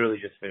sorry. I literally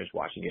just finished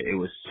watching it. It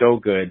was so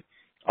good.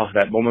 Oh,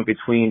 that moment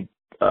between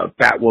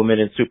Batwoman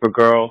and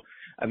Supergirl.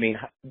 I mean,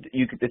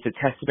 it's a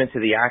testament to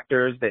the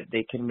actors that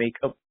they can make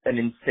an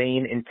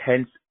insane,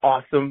 intense,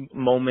 awesome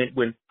moment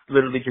when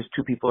literally just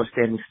two people are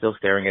standing still,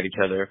 staring at each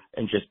other,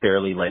 and just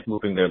barely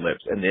moving their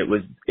lips, and it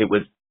was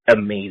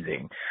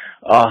amazing.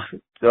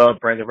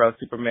 Brandon Routh,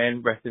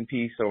 Superman, rest in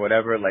peace, or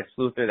whatever, Lex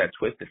Luthor, that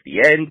twist at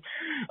the end.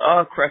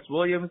 Cress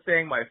Williams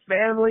saying, my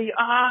family.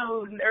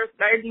 Nurse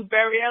 90,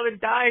 Barry Allen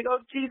dying. Oh,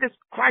 Jesus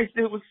Christ,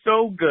 it was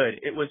so good.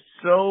 It was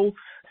so,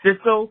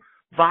 Cisco,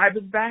 vibe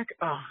is back.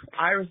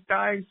 Iris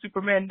dying,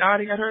 Superman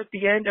nodding at her at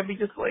the end. I mean,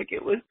 just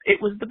it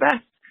was the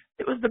best.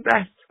 It was the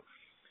best.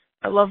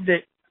 I loved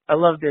it.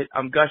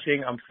 I'm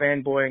gushing. I'm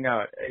fanboying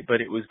out,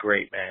 but it was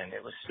great, man.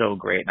 It was so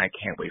great, and I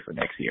can't wait for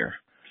next year.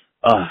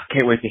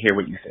 Can't wait to hear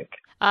what you think.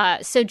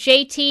 So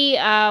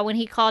JT, when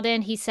he called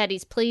in, he said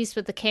he's pleased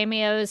with the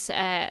cameos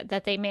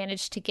that they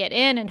managed to get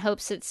in and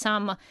hopes that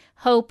some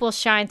hope will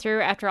shine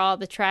through after all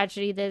the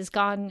tragedy that has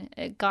gone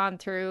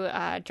through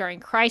during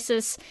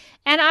Crisis.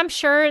 And I'm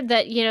sure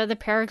that, the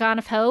Paragon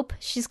of Hope,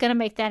 she's going to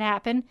make that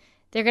happen.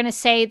 They're going to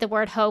say the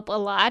word hope a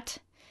lot.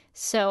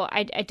 So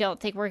I don't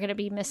think we're going to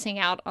be missing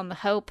out on the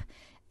hope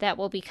that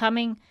will be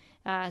coming.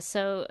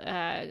 So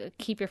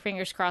keep your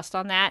fingers crossed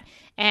on that.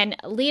 And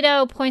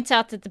Lito points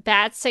out that the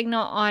bat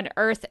signal on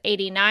Earth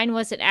 89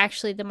 wasn't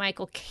actually the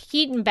Michael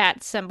Keaton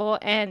bat symbol,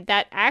 and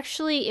that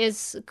actually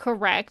is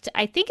correct.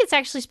 I think it's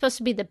actually supposed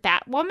to be the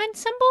Batwoman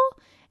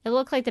symbol. It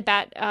looked like the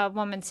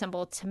Batwoman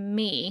symbol to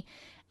me.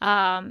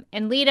 And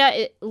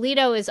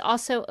Lito is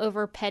also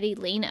over Petty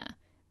Lena.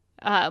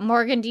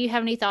 Morgan, do you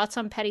have any thoughts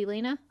on Petty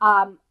Lena?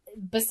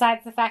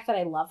 Besides the fact that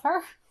I love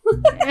her.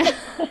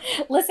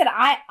 Listen,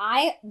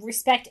 I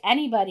respect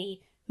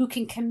anybody who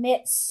can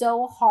commit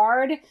so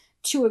hard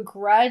to a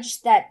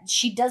grudge that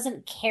she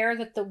doesn't care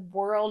that the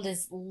world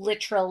is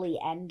literally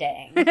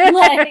ending.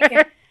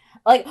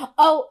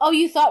 Oh,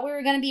 you thought we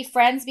were going to be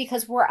friends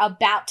because we're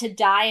about to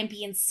die and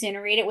be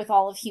incinerated with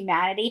all of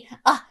humanity?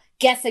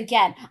 Guess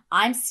again.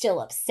 I'm still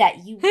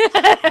upset. You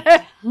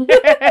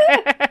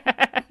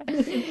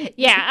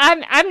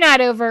I'm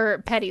not over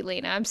Petty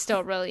Lena. I'm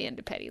still really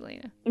into Petty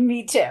Lena.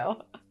 Me too.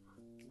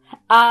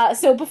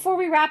 So before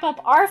we wrap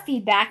up our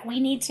feedback, we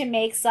need to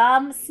make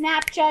some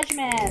snap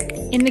judgments.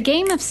 In the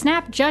game of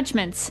snap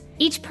judgments,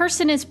 each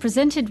person is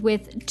presented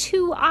with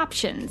 2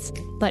 options,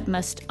 but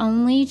must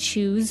only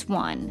choose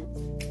one.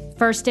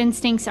 First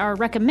instincts are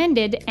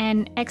recommended,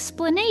 and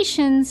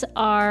explanations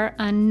are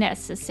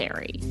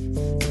unnecessary.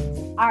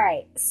 All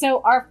right,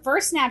 so our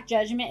first snap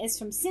judgment is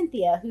from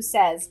Cynthia, who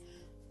says,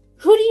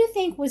 who do you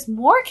think was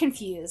more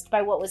confused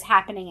by what was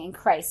happening in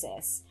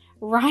Crisis?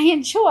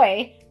 Ryan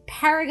Choi,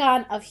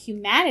 paragon of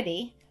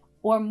humanity,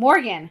 or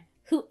Morgan,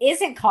 who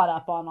isn't caught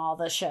up on all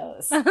the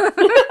shows?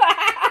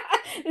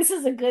 This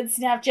is a good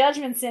snap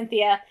judgment,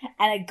 Cynthia,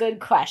 and a good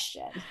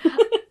question.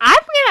 I'm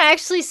going to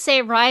actually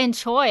say Ryan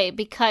Choi,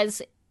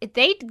 because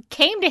they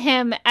came to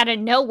him out of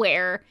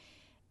nowhere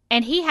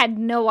and he had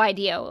no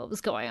idea what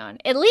was going on.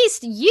 At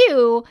least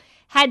you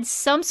had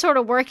some sort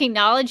of working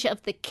knowledge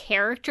of the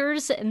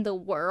characters in the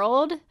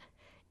world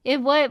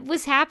and what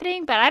was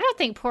happening, but I don't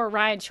think poor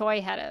Ryan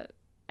Choi had a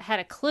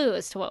clue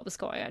as to what was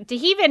going on.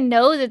 Did he even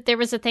know that there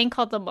was a thing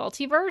called the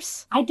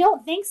multiverse? I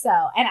don't think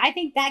so. And I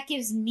think that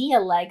gives me a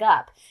leg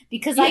up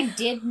because I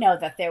did know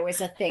that there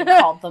was a thing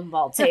called the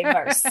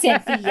multiverse,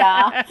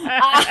 Cynthia.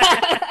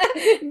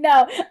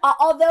 No,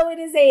 although it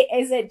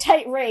is a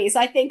tight race,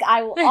 I think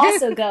I will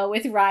also go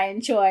with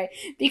Ryan Choi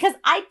because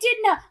I did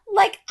know,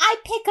 like, I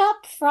pick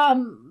up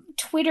from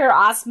Twitter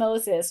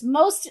osmosis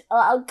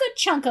a good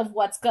chunk of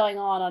what's going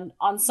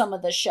on some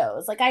of the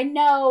shows. Like, I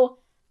know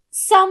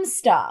some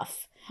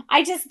stuff.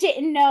 I just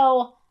didn't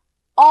know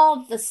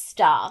all the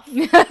stuff.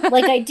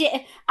 Like, I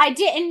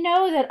didn't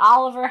know that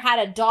Oliver had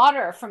a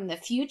daughter from the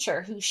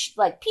future who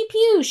pew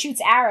pew shoots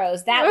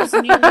arrows. That was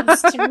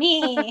news to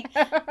me.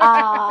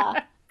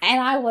 And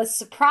I was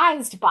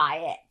surprised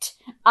by it.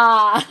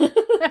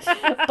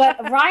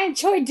 But Ryan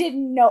Choi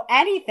didn't know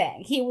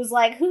anything. He was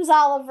like, who's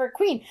Oliver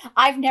Queen?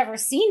 I've never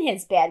seen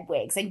his bad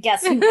wigs. And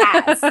guess who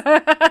has?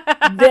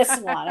 This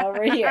one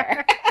over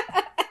here.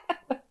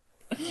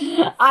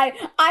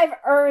 I've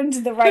earned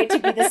the right to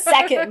be the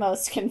second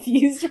most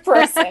confused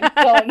person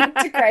going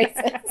into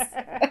Crisis.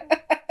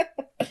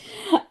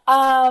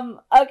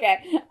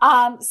 Okay.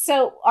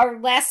 So our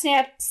last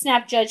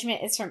snap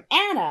judgment is from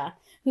Anna,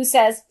 who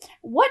says,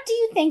 what do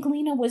you think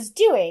Lena was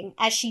doing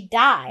as she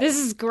died? This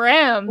is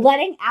grim.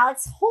 Letting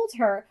Alex hold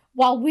her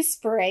while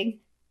whispering,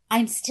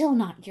 I'm still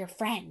not your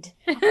friend.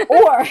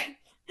 Or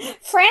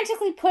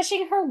frantically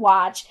pushing her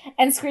watch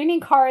and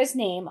screaming Kara's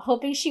name,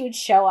 hoping she would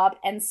show up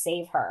and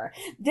save her.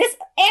 This,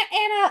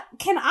 Anna,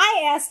 can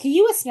I ask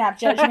you a snap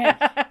judgment?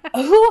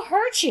 Who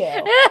hurt you?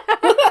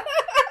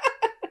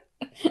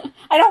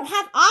 I don't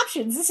have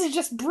options. This is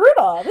just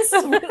brutal. This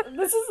is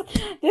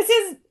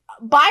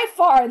by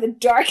far the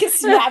darkest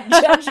snap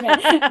judgment.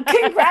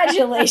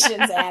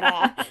 Congratulations,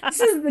 Anna.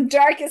 This is the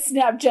darkest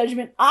snap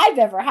judgment I've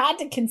ever had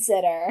to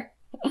consider.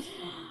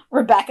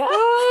 Rebecca?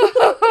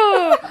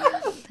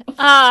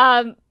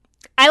 I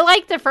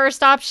like the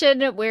first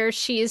option where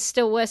she is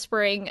still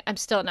whispering, I'm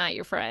still not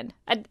your friend.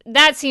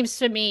 That seems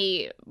to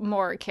me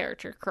more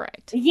character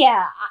correct.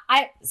 Yeah,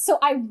 I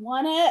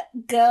want to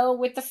go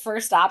with the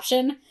first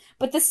option,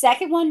 but the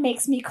second one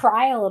makes me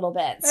cry a little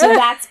bit. So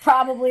that's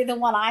probably the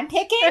one I'm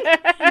picking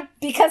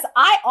because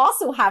I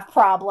also have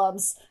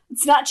problems.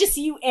 It's not just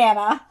you,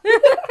 Anna.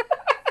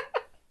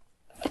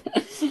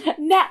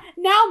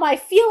 Now my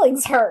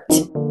feelings hurt.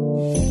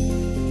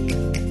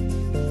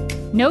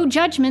 No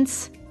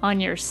judgments on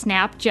your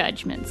snap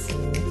judgments.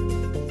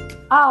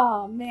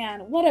 Oh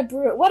man, what a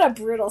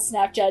brutal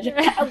snap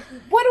judgment.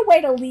 What a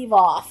way to leave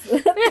off.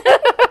 And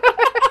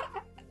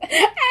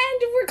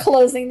we're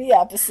closing the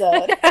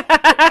episode.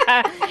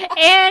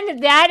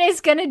 And that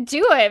is going to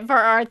do it for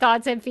our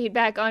thoughts and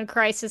feedback on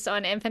Crisis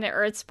on Infinite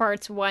Earths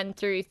parts 1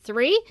 through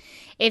 3.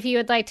 If you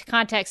would like to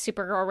contact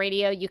Supergirl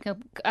Radio, you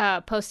can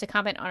post a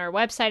comment on our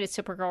website at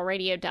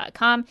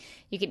supergirlradio.com.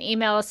 You can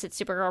email us at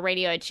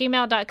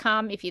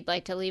supergirlradio@gmail.com. If you'd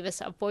like to leave us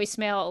a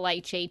voicemail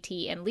like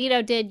JT and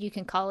Lito did, you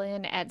can call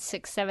in at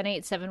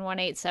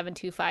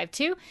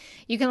 678-718-7252.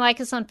 You can like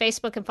us on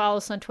Facebook and follow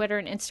us on Twitter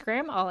and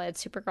Instagram, all at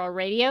Supergirl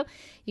Radio.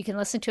 You can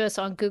listen to us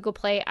on Google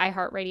Play,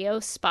 iHeartRadio,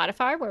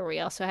 Spotify, where we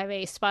also have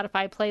a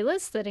Spotify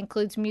playlist that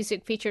includes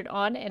music featured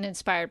on and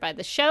inspired by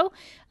the show.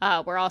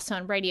 We're also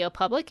on Radio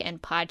Public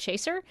and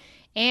Podchaser.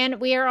 And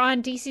we are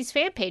on DC's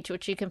fan page,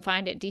 which you can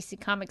find at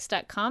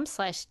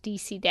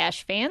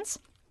dccomics.com/DC-fans.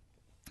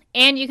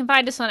 And you can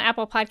find us on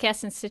Apple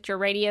Podcasts and Stitcher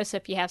Radio. So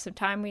if you have some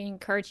time, we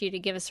encourage you to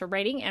give us a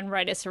rating and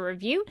write us a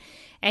review.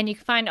 And you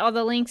can find all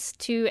the links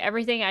to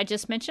everything I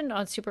just mentioned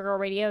on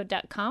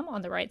supergirlradio.com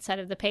on the right side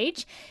of the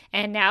page.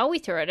 And now we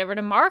throw it over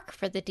to Mark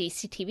for the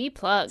DCTV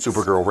plugs.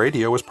 Supergirl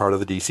Radio is part of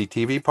the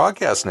DCTV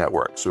Podcast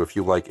Network. So if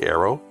you like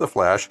Arrow, The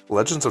Flash,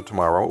 Legends of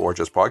Tomorrow, or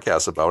just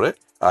podcasts about it,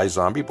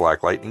 iZombie,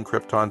 Black Lightning,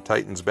 Krypton,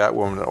 Titans,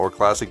 Batwoman, or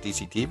classic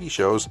DC TV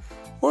shows,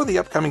 or the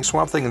upcoming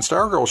Swamp Thing and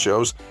Stargirl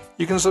shows,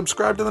 you can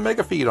subscribe to the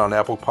Mega Feed on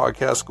Apple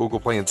Podcasts, Google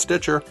Play, and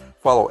Stitcher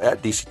Follow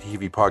at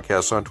DCTV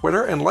Podcasts on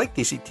Twitter and like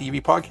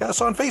DCTV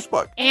Podcasts on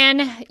Facebook.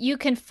 And you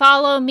can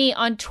follow me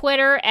on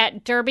Twitter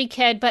at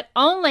DerbyKid, but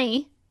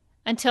only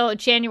until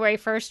January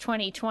 1st,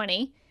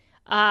 2020.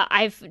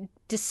 I've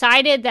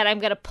decided that I'm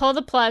going to pull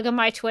the plug on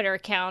my Twitter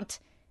account.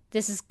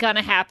 This is going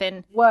to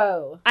happen.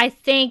 Whoa. I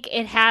think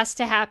it has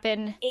to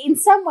happen. In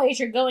some ways,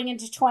 you're going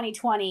into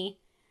 2020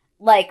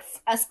 like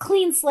a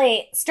clean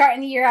slate, starting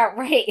the year out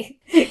right,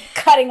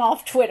 cutting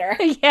off Twitter.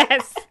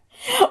 Yes.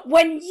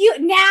 When you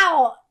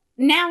now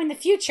in the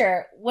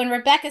future, when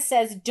Rebecca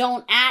says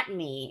 "don't at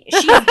me,"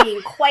 she's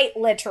being quite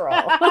literal.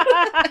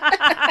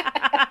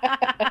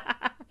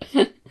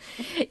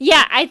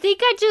 Yeah, I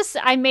think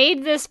I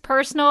made this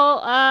personal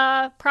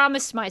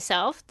promise to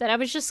myself that I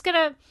was just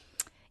gonna,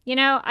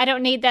 I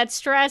don't need that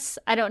stress.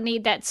 I don't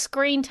need that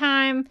screen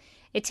time.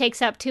 It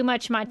takes up too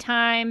much of my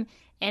time,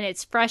 and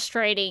it's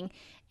frustrating.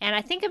 And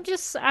I think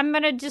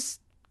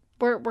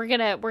we're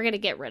gonna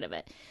get rid of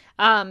it.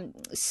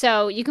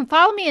 So you can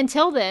follow me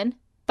until then,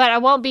 but I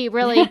won't be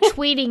really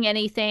tweeting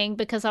anything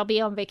because I'll be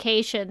on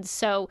vacation.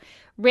 So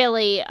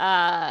really,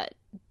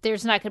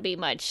 there's not going to be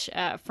much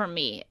from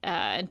me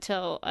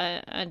until,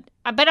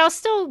 but I'll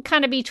still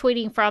kind of be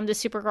tweeting from the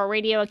Supergirl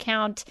Radio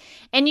account.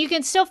 And you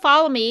can still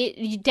follow me.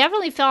 You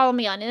definitely follow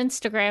me on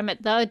Instagram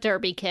at the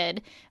Derby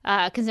Kid,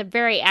 because I'm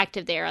very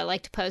active there. I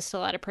like to post a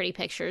lot of pretty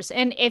pictures.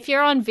 And if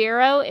you're on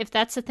Vero, if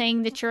that's a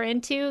thing that you're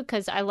into,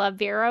 because I love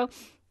Vero,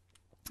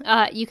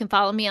 you can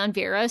follow me on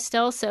Vero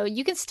still, so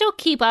you can still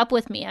keep up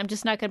with me. I'm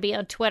just not going to be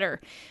on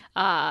Twitter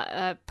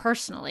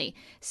personally.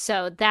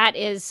 So that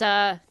is,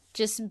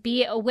 just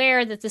be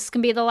aware that this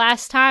can be the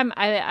last time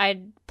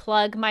I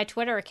plug my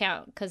Twitter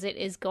account, because it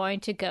is going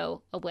to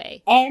go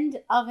away. End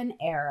of an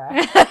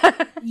era.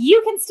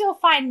 You can still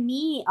find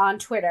me on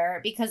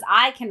Twitter because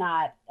I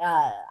cannot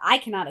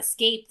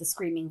escape the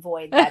screaming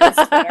void that is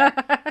Twitter.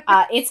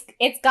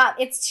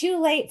 It's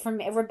too late for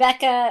me.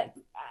 Rebecca.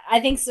 I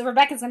think so.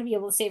 Rebecca's going to be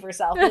able to save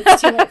herself, but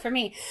it's too late for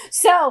me.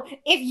 So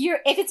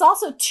if it's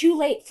also too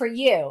late for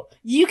you,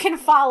 you can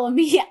follow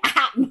me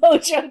at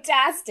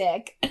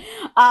Mojotastic,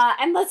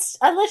 and let's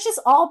just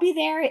all be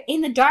there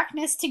in the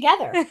darkness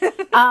together.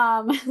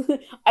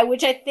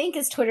 Which I think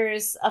is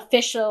Twitter's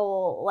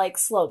official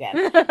slogan.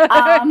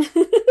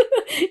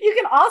 You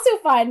can also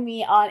find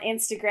me on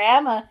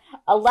Instagram,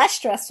 a less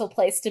stressful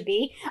place to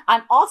be.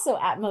 I'm also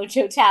at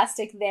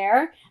Mojotastic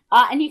there.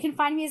 And you can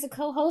find me as a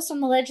co-host on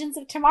the Legends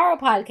of Tomorrow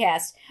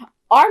podcast.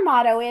 Our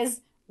motto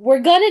is,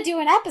 we're going to do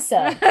an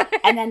episode.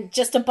 And then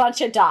just a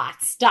bunch of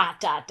dots.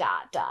 Dot.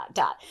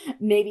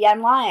 Maybe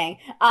I'm lying.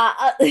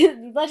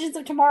 Legends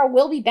of Tomorrow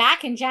will be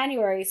back in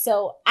January.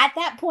 So at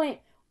that point,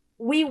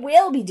 we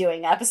will be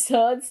doing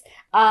episodes.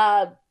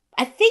 I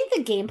think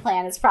the game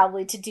plan is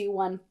probably to do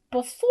one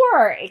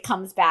before it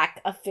comes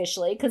back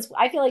officially. Because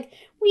I feel like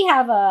we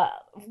have,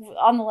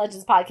 on the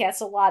Legends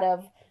podcast, a lot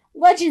of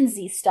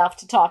Legendsy stuff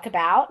to talk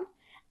about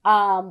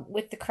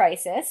with the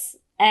Crisis,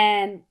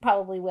 and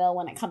probably will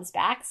when it comes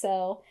back.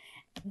 So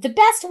the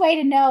best way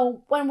to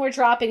know when we're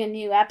dropping a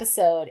new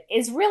episode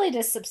is really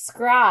to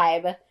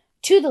subscribe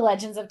to the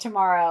Legends of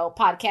Tomorrow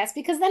podcast,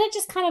 because then it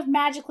just kind of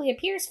magically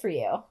appears for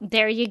you.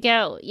 There you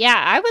go.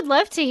 Yeah, I would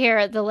love to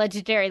hear the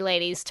Legendary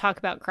Ladies talk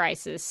about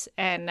Crisis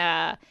and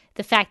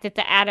the fact that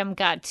the Atom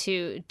got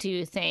to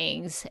do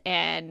things,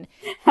 and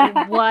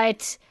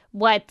what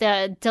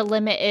the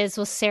limit is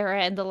with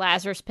Sarah and the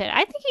Lazarus Pit.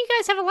 I think you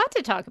guys have a lot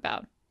to talk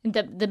about.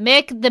 The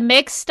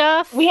Mick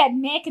stuff. We had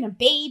Mick and a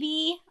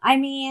baby. I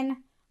mean,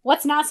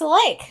 what's not to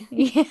like?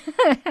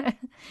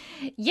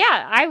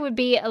 Yeah, I would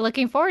be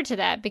looking forward to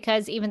that,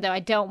 because even though I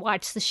don't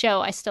watch the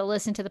show, I still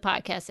listen to the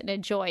podcast and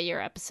enjoy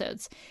your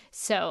episodes.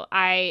 So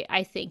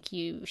I think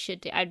you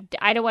should.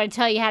 I don't want to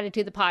tell you how to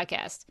do the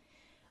podcast,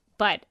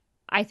 but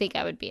I think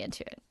I would be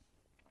into it.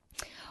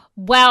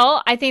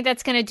 Well, I think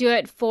that's going to do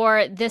it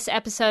for this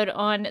episode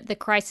on the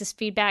Crisis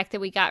feedback that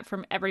we got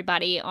from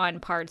everybody on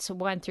parts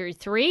 1 through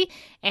 3.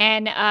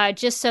 And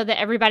just so that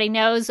everybody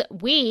knows,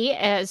 we,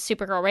 as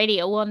Supergirl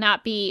Radio, will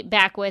not be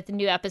back with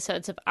new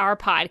episodes of our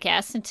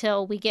podcast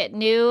until we get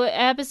new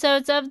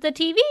episodes of the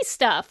TV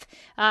stuff,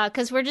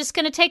 because we're just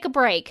going to take a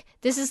break.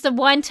 This is the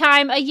one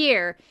time a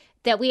year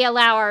that we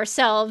allow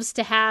ourselves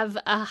to have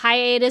a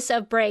hiatus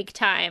of break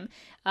time.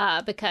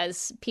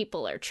 Because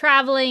people are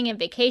traveling and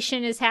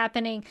vacation is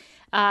happening.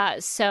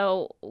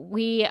 So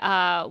we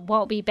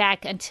won't be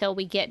back until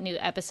we get new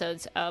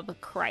episodes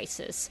of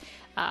Crisis.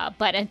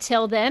 But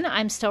until then,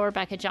 I'm still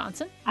Rebecca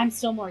Johnson. I'm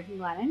still Morgan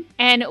Glennon.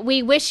 And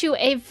we wish you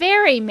a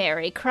very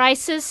Merry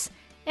Crisis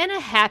and a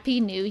Happy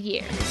New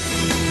Year.